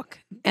this book,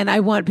 and I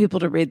want people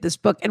to read this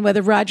book. And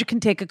whether Roger can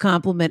take a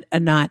compliment or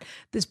not,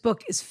 this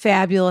book is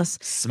fabulous.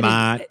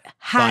 Smart,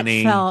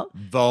 funny,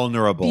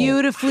 vulnerable,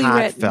 beautifully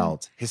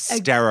heartfelt, written,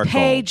 hysterical,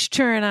 page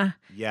turner.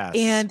 Yes.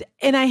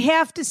 And I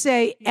have to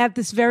say, at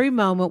this very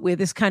moment where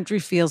this country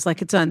feels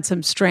like it's on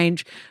some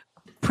strange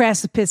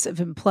precipice of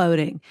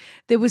imploding,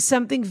 there was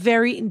something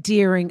very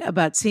endearing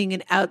about seeing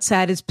an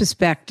outsider's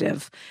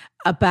perspective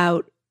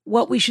about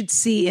what we should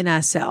see in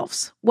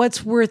ourselves,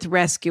 what's worth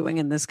rescuing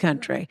in this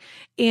country.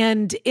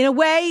 And in a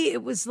way,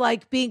 it was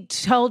like being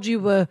told you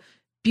were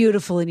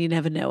beautiful and you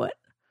never knew it.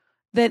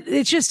 That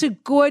it's just it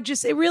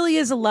really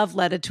is a love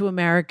letter to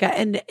America.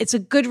 And it's a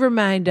good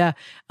reminder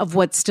of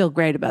what's still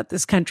great about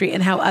this country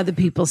and how other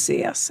people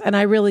see us. And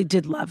I really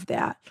did love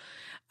that.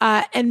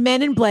 And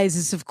Men in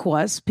Blazes, of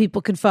course.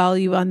 People can follow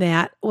you on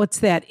that. What's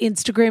that?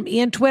 Instagram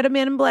and Twitter,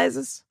 Men in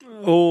Blazes?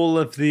 All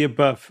of the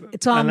above.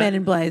 It's all Men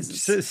in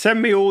Blazes.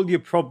 Send me all your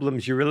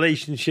problems, your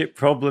relationship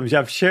problems.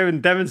 I've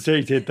shown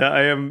demonstrated that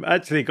I am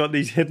actually got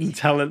these hidden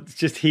talents,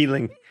 just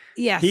healing.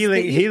 Yes.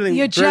 Healing.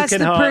 You're just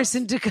the hearts.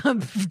 person to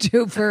come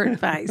to for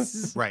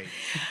advice. Right.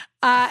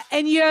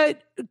 And you're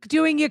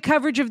doing your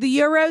coverage of the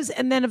Euros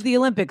and then of the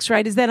Olympics,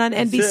 right? Is that on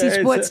NBC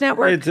Sports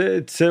Network?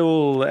 It's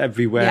all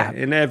everywhere,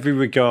 in every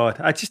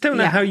regard. I just don't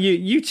know how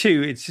you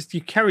two, it's just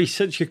you carry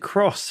such a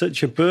cross,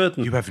 such a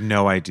burden. You have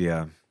no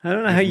idea. I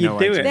don't know how you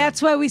do it.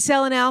 That's why we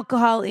sell an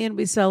alcohol and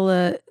we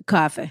sell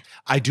coffee.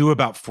 I do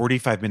about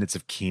 45 minutes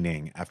of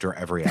keening after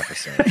every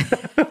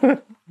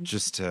episode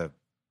just to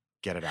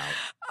get it out.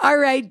 All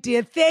right,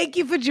 dear. Thank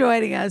you for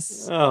joining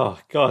us. Oh,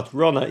 God.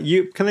 Rana,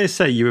 can I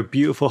say you're a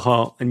beautiful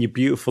heart and you're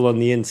beautiful on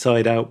the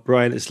inside out.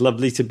 Brian, it's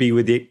lovely to be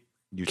with you.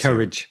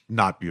 Courage. Too.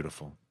 Not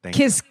beautiful. Thank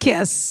you.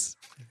 Kiss.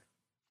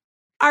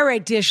 All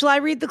right, dear. Shall I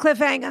read the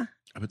cliffhanger?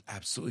 I would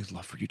absolutely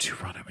love for you to,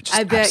 Rana.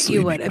 I bet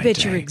you would. I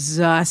bet you're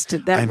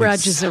exhausted. That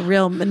Roger's a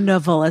real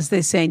maneuver, as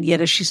they say in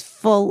Yiddish. She's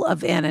full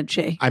of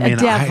energy. I mean, a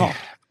devil.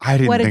 I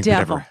didn't what think a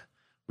devil.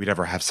 we'd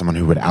ever have someone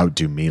who would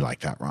outdo me like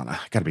that, Rana.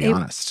 I got to be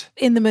honest.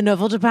 In the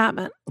maneuver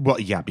department? Well,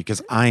 yeah,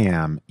 because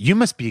you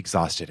must be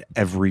exhausted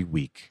every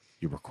week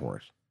you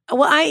record.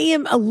 Well, I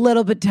am a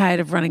little bit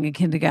tired of running a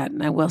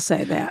kindergarten. I will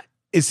say that.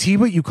 Is he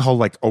what you call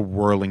like a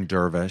whirling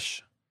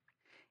dervish?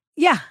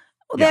 Yeah.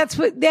 Well, that's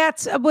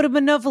what a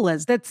maneuver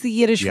is. That's the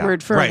Yiddish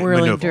word for a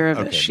whirling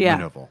dervish. Okay,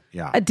 maneuver.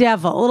 Yeah. A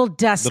devil, a little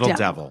dust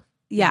devil.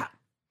 Yeah.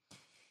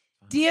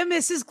 Dear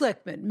Mrs.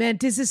 Glickman,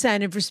 meant as a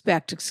sign of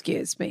respect,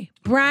 excuse me.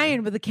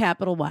 Brian with a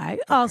capital Y,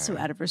 also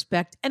out of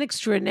respect, an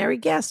extraordinary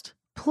guest.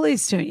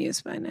 Please don't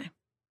use my name.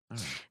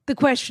 The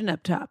question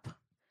up top.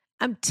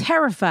 I'm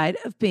terrified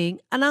of being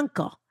an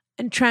uncle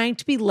and trying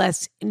to be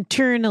less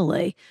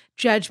internally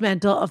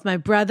judgmental of my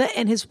brother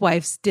and his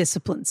wife's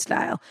discipline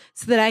style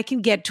so that I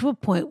can get to a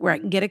point where I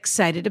can get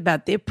excited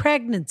about their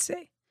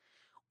pregnancy.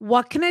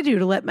 What can I do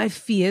to let my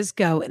fears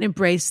go and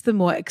embrace the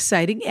more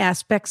exciting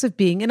aspects of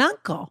being an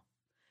uncle?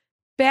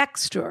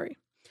 Backstory.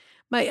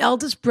 My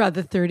eldest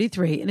brother,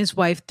 33, and his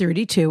wife,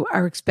 32,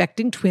 are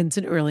expecting twins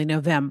in early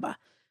November.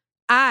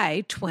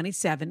 I,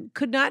 27,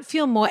 could not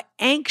feel more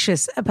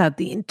anxious about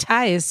the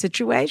entire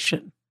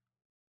situation.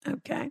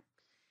 Okay.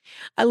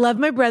 I love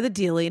my brother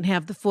dearly and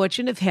have the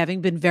fortune of having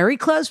been very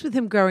close with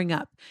him growing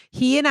up.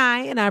 He and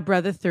I and our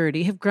brother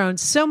 30 have grown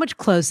so much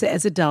closer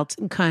as adults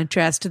in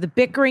contrast to the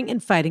bickering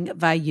and fighting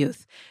of our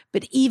youth.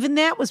 But even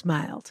that was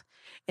mild.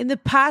 In the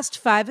past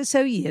 5 or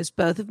so years,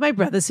 both of my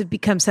brothers have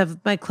become some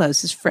of my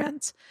closest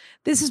friends.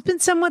 This has been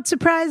somewhat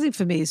surprising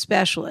for me,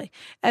 especially,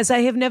 as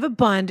I have never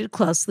bonded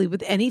closely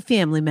with any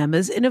family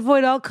members and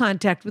avoid all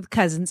contact with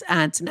cousins,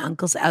 aunts, and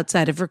uncles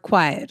outside of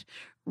required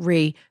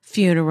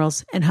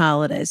funerals and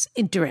holidays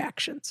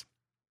interactions.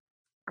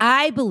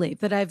 I believe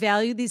that I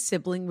value these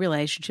sibling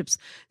relationships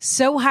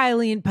so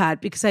highly in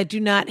part because I do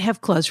not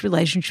have close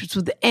relationships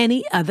with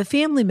any other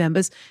family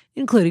members,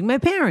 including my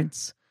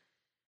parents.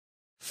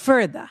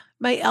 Further,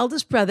 my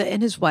eldest brother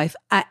and his wife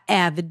are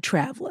avid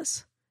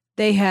travelers.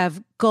 They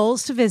have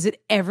goals to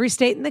visit every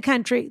state in the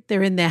country.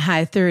 They're in their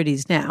high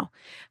 30s now,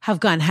 have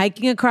gone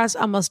hiking across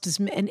almost as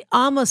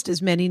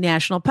many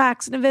national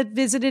parks, and have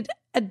visited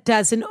a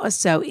dozen or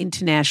so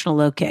international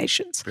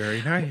locations.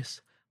 Very nice.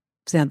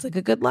 Sounds like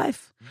a good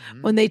life.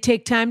 Mm-hmm. When they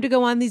take time to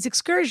go on these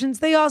excursions,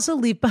 they also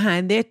leave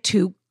behind their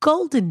 2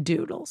 golden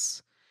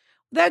doodles.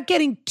 Without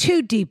getting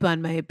too deep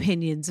on my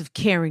opinions of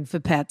caring for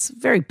pets,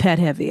 very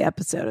pet-heavy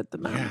episode at the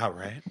moment. Yeah,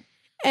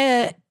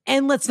 right.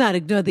 And let's not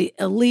ignore the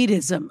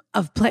elitism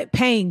of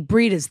paying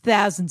breeders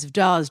thousands of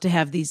dollars to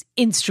have these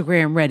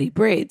Instagram-ready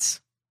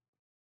breeds.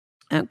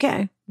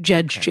 Okay,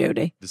 Judge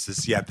Judy. This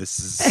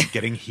is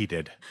getting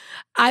heated.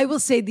 I will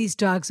say these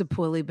dogs are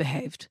poorly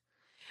behaved.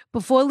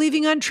 Before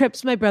leaving on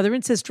trips, my brother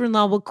and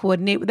sister-in-law will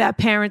coordinate with our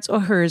parents or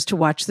hers to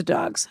watch the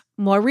dogs.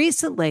 More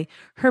recently,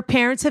 her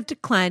parents have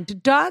declined to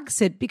dog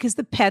sit because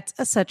the pets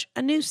are such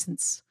a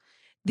nuisance.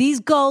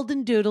 These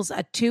golden doodles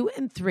are 2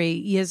 and 3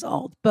 years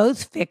old,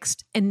 both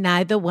fixed, and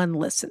neither one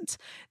listens.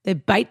 They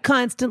bite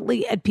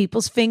constantly at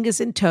people's fingers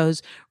and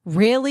toes,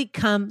 rarely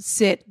come,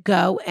 sit,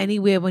 go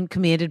anywhere when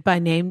commanded by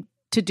name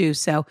to do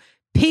so,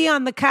 pee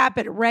on the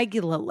carpet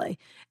regularly,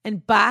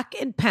 and bark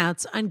and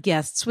pounce on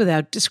guests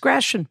without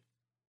discretion.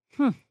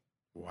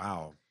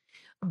 Wow.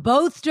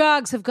 Both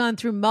dogs have gone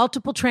through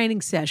multiple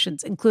training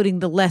sessions, including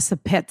the lesser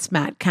pet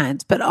smart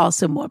kinds, but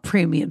also more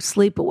premium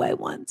sleepaway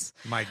ones.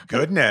 My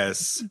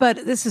goodness.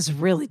 But this is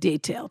really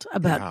detailed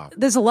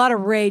there's a lot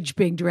of rage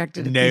being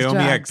directed at these dogs.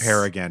 Naomi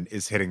Ekperigin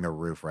is hitting the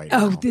roof right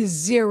now. Oh, there's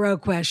zero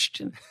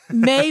question.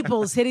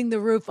 Mabel's hitting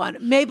the roof on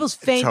it. Mabel's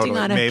fainting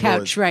on her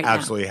couch right now.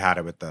 Absolutely had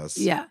it with this.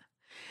 Yeah.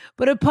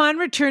 But upon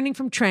returning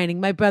from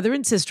training, my brother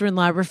and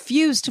sister-in-law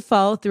refused to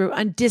follow through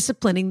on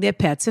disciplining their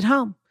pets at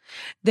home.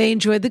 They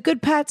enjoy the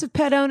good parts of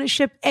pet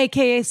ownership,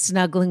 aka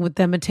snuggling with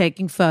them and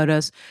taking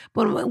photos.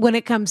 But when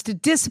it comes to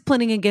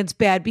disciplining against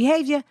bad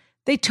behavior,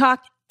 they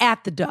talk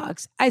at the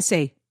dogs. I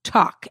say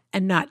talk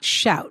and not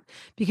shout,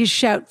 because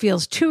shout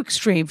feels too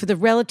extreme for the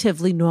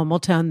relatively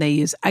normal tone they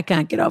use. I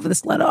can't get over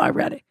this letter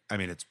already. I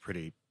mean, it's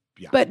pretty,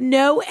 yeah. But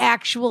no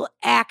actual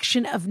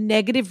action of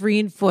negative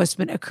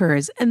reinforcement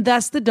occurs, and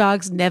thus the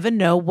dogs never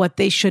know what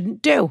they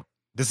shouldn't do.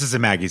 This is a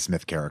Maggie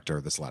Smith character,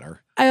 this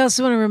letter. I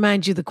also want to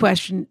remind you the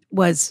question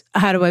was,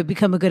 how do I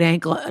become a good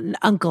uncle? I'm nervous about becoming an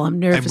uncle.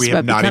 And we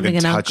have not even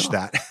touched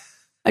that.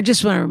 I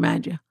just want to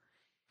remind you.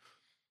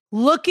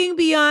 Looking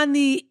beyond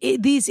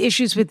these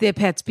issues with their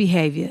pets'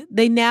 behavior,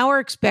 they now are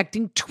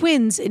expecting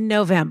twins in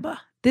November.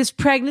 This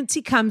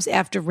pregnancy comes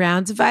after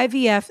rounds of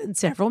IVF and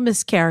several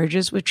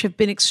miscarriages, which have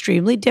been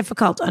extremely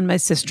difficult on my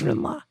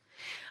sister-in-law.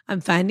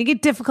 I'm finding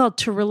it difficult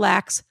to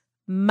relax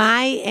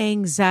my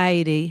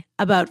anxiety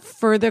about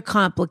further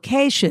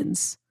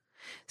complications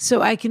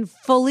so I can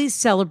fully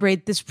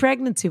celebrate this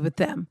pregnancy with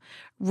them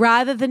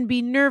rather than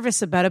be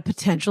nervous about a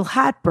potential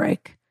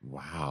heartbreak.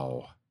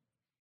 Wow.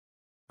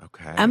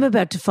 Okay. I'm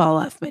about to fall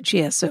off my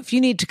chair, so if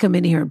you need to come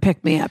in here and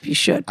pick me up, you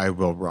should. I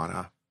will,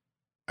 Rana.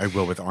 I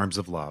will, with arms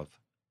of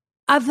love.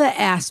 Other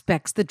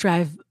aspects that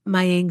drive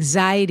my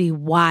anxiety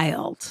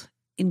wild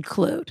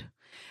include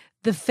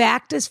the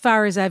fact, as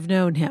far as I've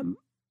known him,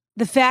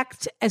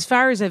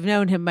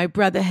 my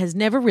brother has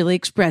never really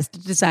expressed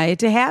a desire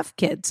to have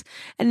kids,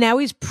 and now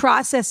he's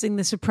processing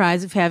the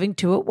surprise of having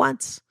 2 at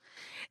once.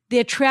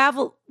 Their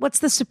travel, what's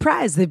the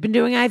surprise? They've been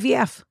doing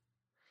IVF.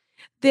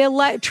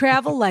 Their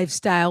travel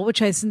lifestyle,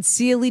 which I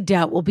sincerely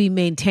doubt will be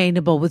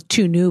maintainable with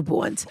 2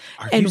 newborns.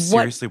 Are you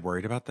seriously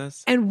worried about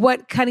this? And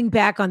what cutting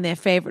back on their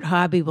favorite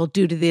hobby will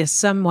do to their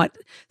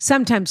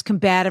sometimes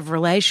combative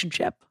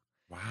relationship.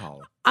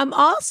 Wow. I'm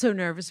also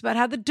nervous about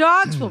how the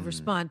dogs will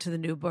respond to the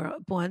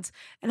newborns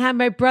and how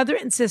my brother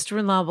and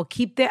sister-in-law will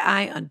keep their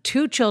eye on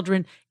 2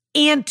 children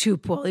and 2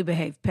 poorly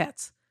behaved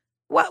pets.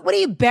 What are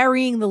you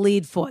burying the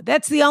lead for?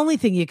 That's the only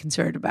thing you're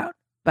concerned about,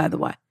 by the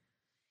way.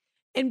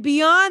 And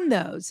beyond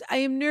those, I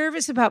am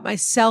nervous about my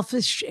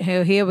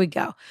here we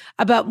go,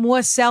 about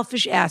more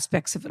selfish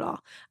aspects of it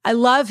all. I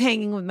love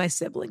hanging with my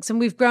siblings, and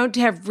we've grown to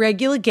have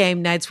regular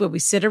game nights where we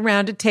sit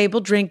around a table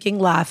drinking,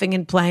 laughing,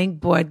 and playing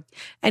board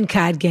and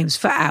card games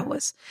for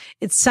hours.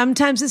 It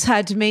sometimes is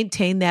hard to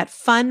maintain that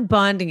fun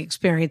bonding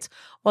experience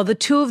while the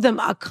two of them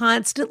are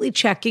constantly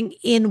checking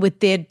in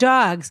with their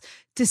dogs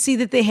to see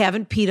that they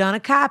haven't peed on a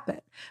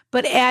carpet.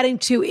 But adding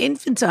 2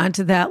 infants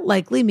onto that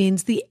likely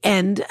means the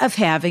end of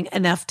having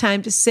enough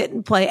time to sit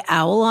and play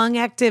hour-long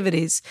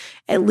activities,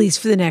 at least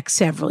for the next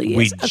several years.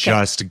 We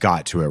just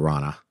got to it,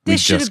 Rana.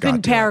 This should have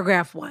been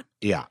paragraph 1.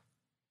 Yeah.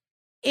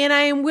 And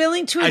I am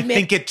willing to admit— I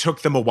think it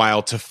took them a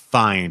while to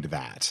find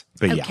that.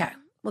 But okay. yeah.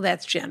 Well,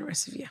 that's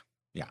generous of you.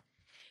 Yeah.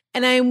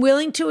 And I am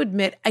willing to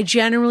admit I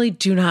generally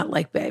do not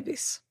like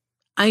babies.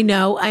 I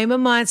know I am a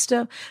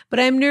monster, but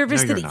I'm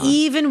nervous that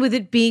even with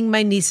it being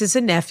my nieces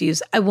and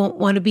nephews, I won't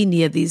want to be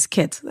near these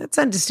kids. That's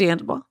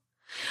understandable.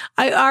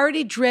 I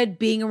already dread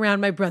being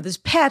around my brother's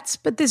pets,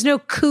 but there's no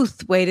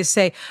couth way to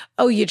say,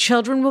 oh, your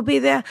children will be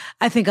there.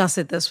 I think I'll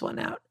sit this one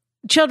out.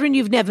 Children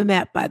you've never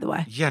met, by the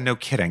way. Yeah, no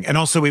kidding. And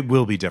also it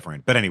will be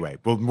different. But anyway,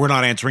 we're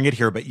not answering it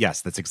here, but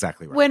yes, that's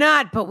exactly right. We're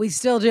not, but we're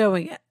still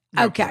doing it.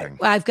 No okay. kidding.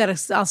 Well,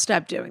 I'll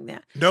stop doing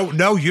that.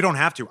 No, you don't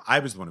have to. I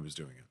was the one who was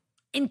doing it.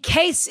 In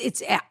case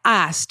it's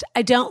asked,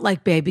 I don't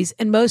like babies,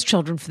 and most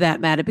children for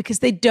that matter, because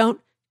they don't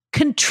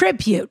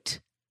contribute.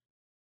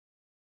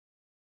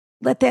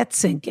 Let that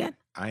sink in.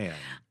 I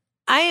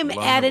am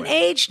at an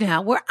age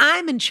now where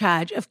I'm in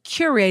charge of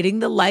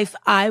curating the life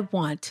I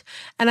want,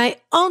 and I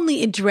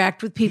only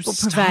interact with people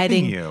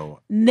providing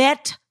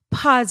net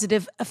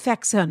positive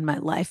effects on my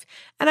life.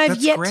 And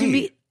I've yet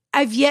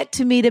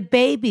to meet a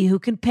baby who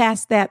can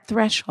pass that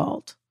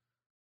threshold.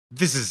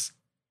 This is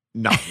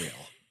not real.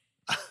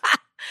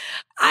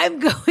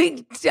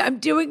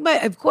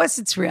 of course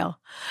it's real.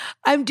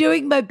 I'm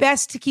doing my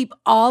best to keep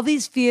all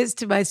these fears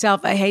to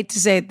myself. I hate to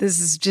say it. This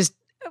is just,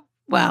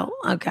 well,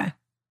 okay.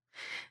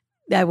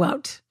 I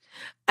won't.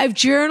 I've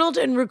journaled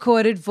and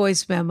recorded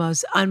voice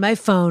memos on my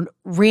phone,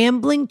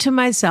 rambling to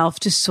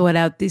myself to sort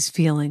out these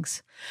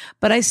feelings.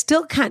 But I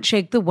still can't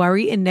shake the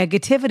worry and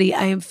negativity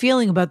I am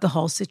feeling about the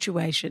whole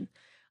situation.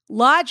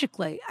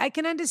 Logically, I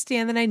can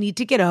understand that I need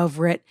to get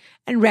over it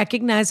and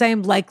recognize I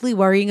am likely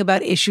worrying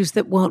about issues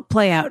that won't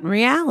play out in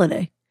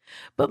reality.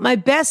 But my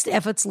best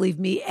efforts leave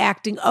me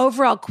acting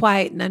overall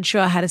quiet and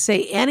unsure how to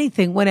say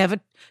anything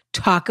whenever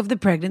talk of the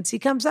pregnancy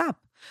comes up.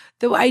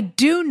 Though I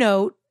do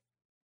know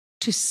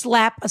to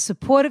slap a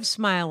supportive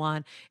smile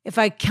on if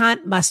I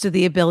can't muster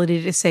the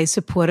ability to say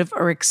supportive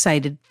or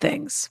excited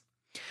things.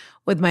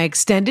 With my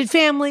extended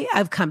family,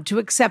 I've come to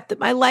accept that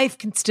my life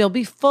can still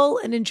be full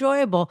and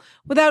enjoyable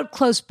without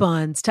close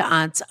bonds to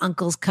aunts,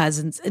 uncles,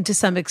 cousins, and to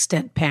some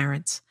extent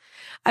parents.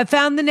 I've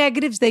found the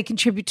negatives they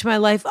contribute to my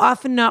life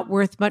often not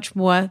worth much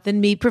more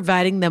than me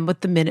providing them with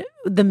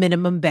the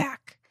minimum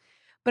back.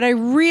 But I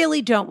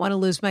really don't want to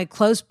lose my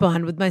close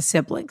bond with my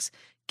siblings.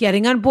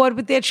 Getting on board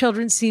with their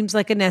children seems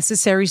like a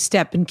necessary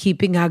step in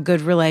keeping our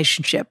good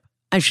relationship.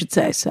 I should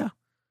say so.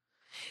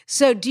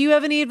 So do you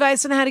have any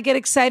advice on how to get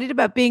excited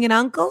about being an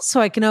uncle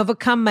so I can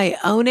overcome my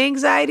own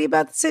anxiety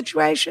about the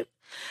situation?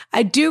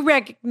 I do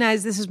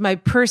recognize this is my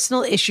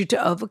personal issue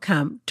to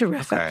overcome.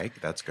 Terrific. Okay,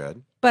 that's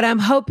good. But I'm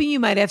hoping you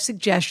might have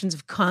suggestions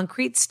of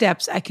concrete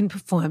steps I can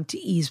perform to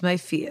ease my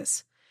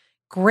fears.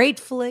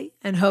 Gratefully,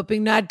 and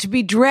hoping not to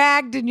be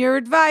dragged in your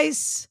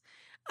advice,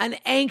 an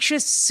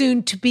anxious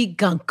soon-to-be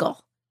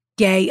gunkle.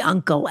 Gay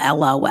uncle,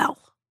 LOL.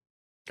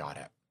 Got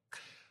it.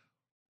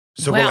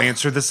 So we'll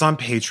answer this on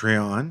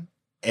Patreon.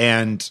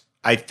 And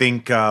I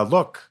think,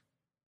 look,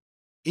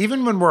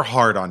 even when we're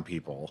hard on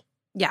people,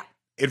 yeah,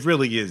 it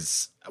really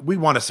is, we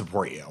want to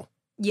support you.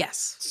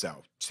 Yes.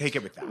 So take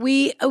it with that.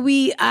 We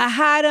are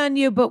hard on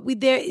you, but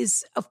there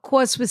is, of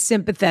course, we're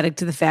sympathetic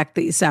to the fact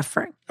that you're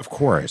suffering. Of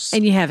course.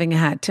 And you're having a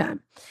hard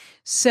time.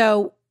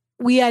 So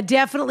we are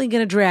definitely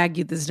going to drag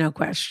you. There's no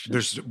question.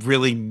 There's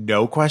really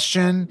no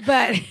question.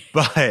 But we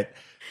got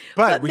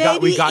your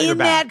back. In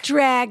that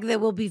drag, there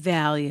will be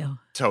value.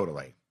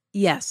 Totally.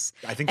 Yes.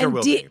 I think there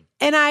will be.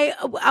 And I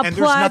applaud you. And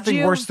there's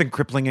nothing worse than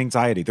crippling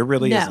anxiety. There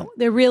really isn't. No,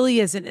 there really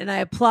isn't. And I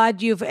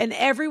applaud you. And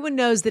everyone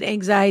knows that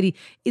anxiety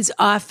is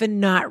often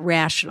not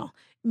rational,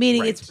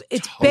 meaning it's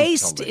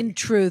based in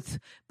truth,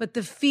 but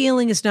the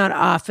feeling is not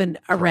often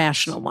a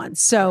rational one.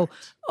 So,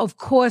 of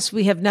course,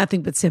 we have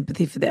nothing but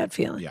sympathy for that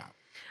feeling. Yeah.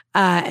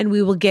 And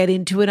we will get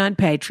into it on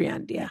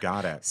Patreon, dear.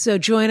 Got it. So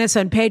join us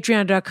on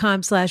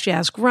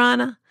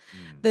patreon.com/AskRana.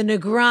 The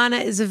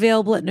Negrana is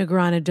available at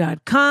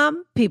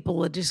Negrana.com.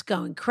 People are just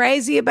going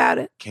crazy about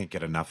it. Can't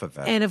get enough of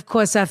it. And of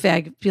course, our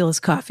fabulous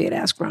coffee at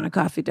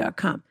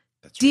AskRanaCoffee.com.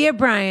 Dear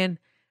Brian,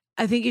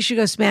 I think you should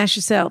go smash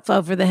yourself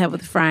over the head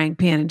with a frying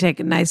pan and take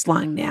a nice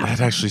long nap.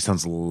 That actually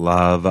sounds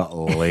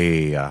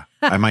lovely.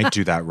 I might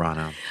do that,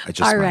 Rana.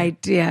 All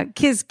right, dear.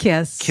 Kiss,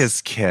 kiss.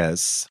 Kiss,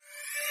 kiss.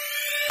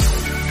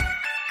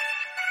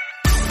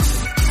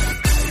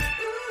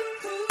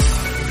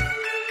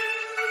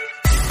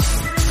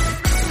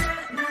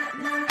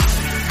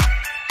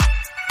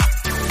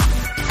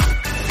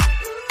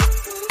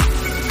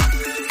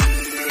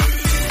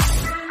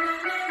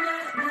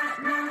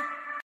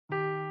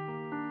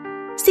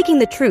 seeking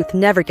the truth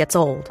never gets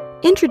old.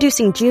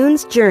 Introducing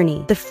June's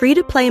Journey, the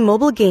free-to-play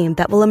mobile game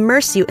that will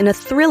immerse you in a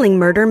thrilling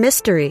murder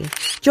mystery.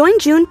 Join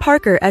June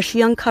Parker as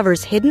she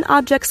uncovers hidden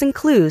objects and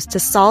clues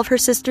to solve her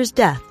sister's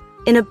death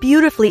in a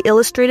beautifully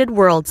illustrated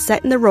world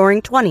set in the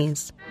Roaring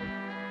 '20s.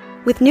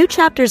 With new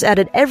chapters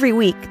added every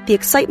week, the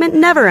excitement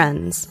never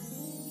ends.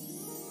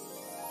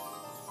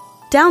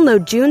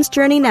 Download June's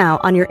Journey now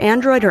on your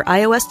Android or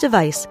iOS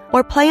device,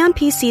 or play on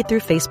PC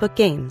through Facebook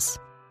Games.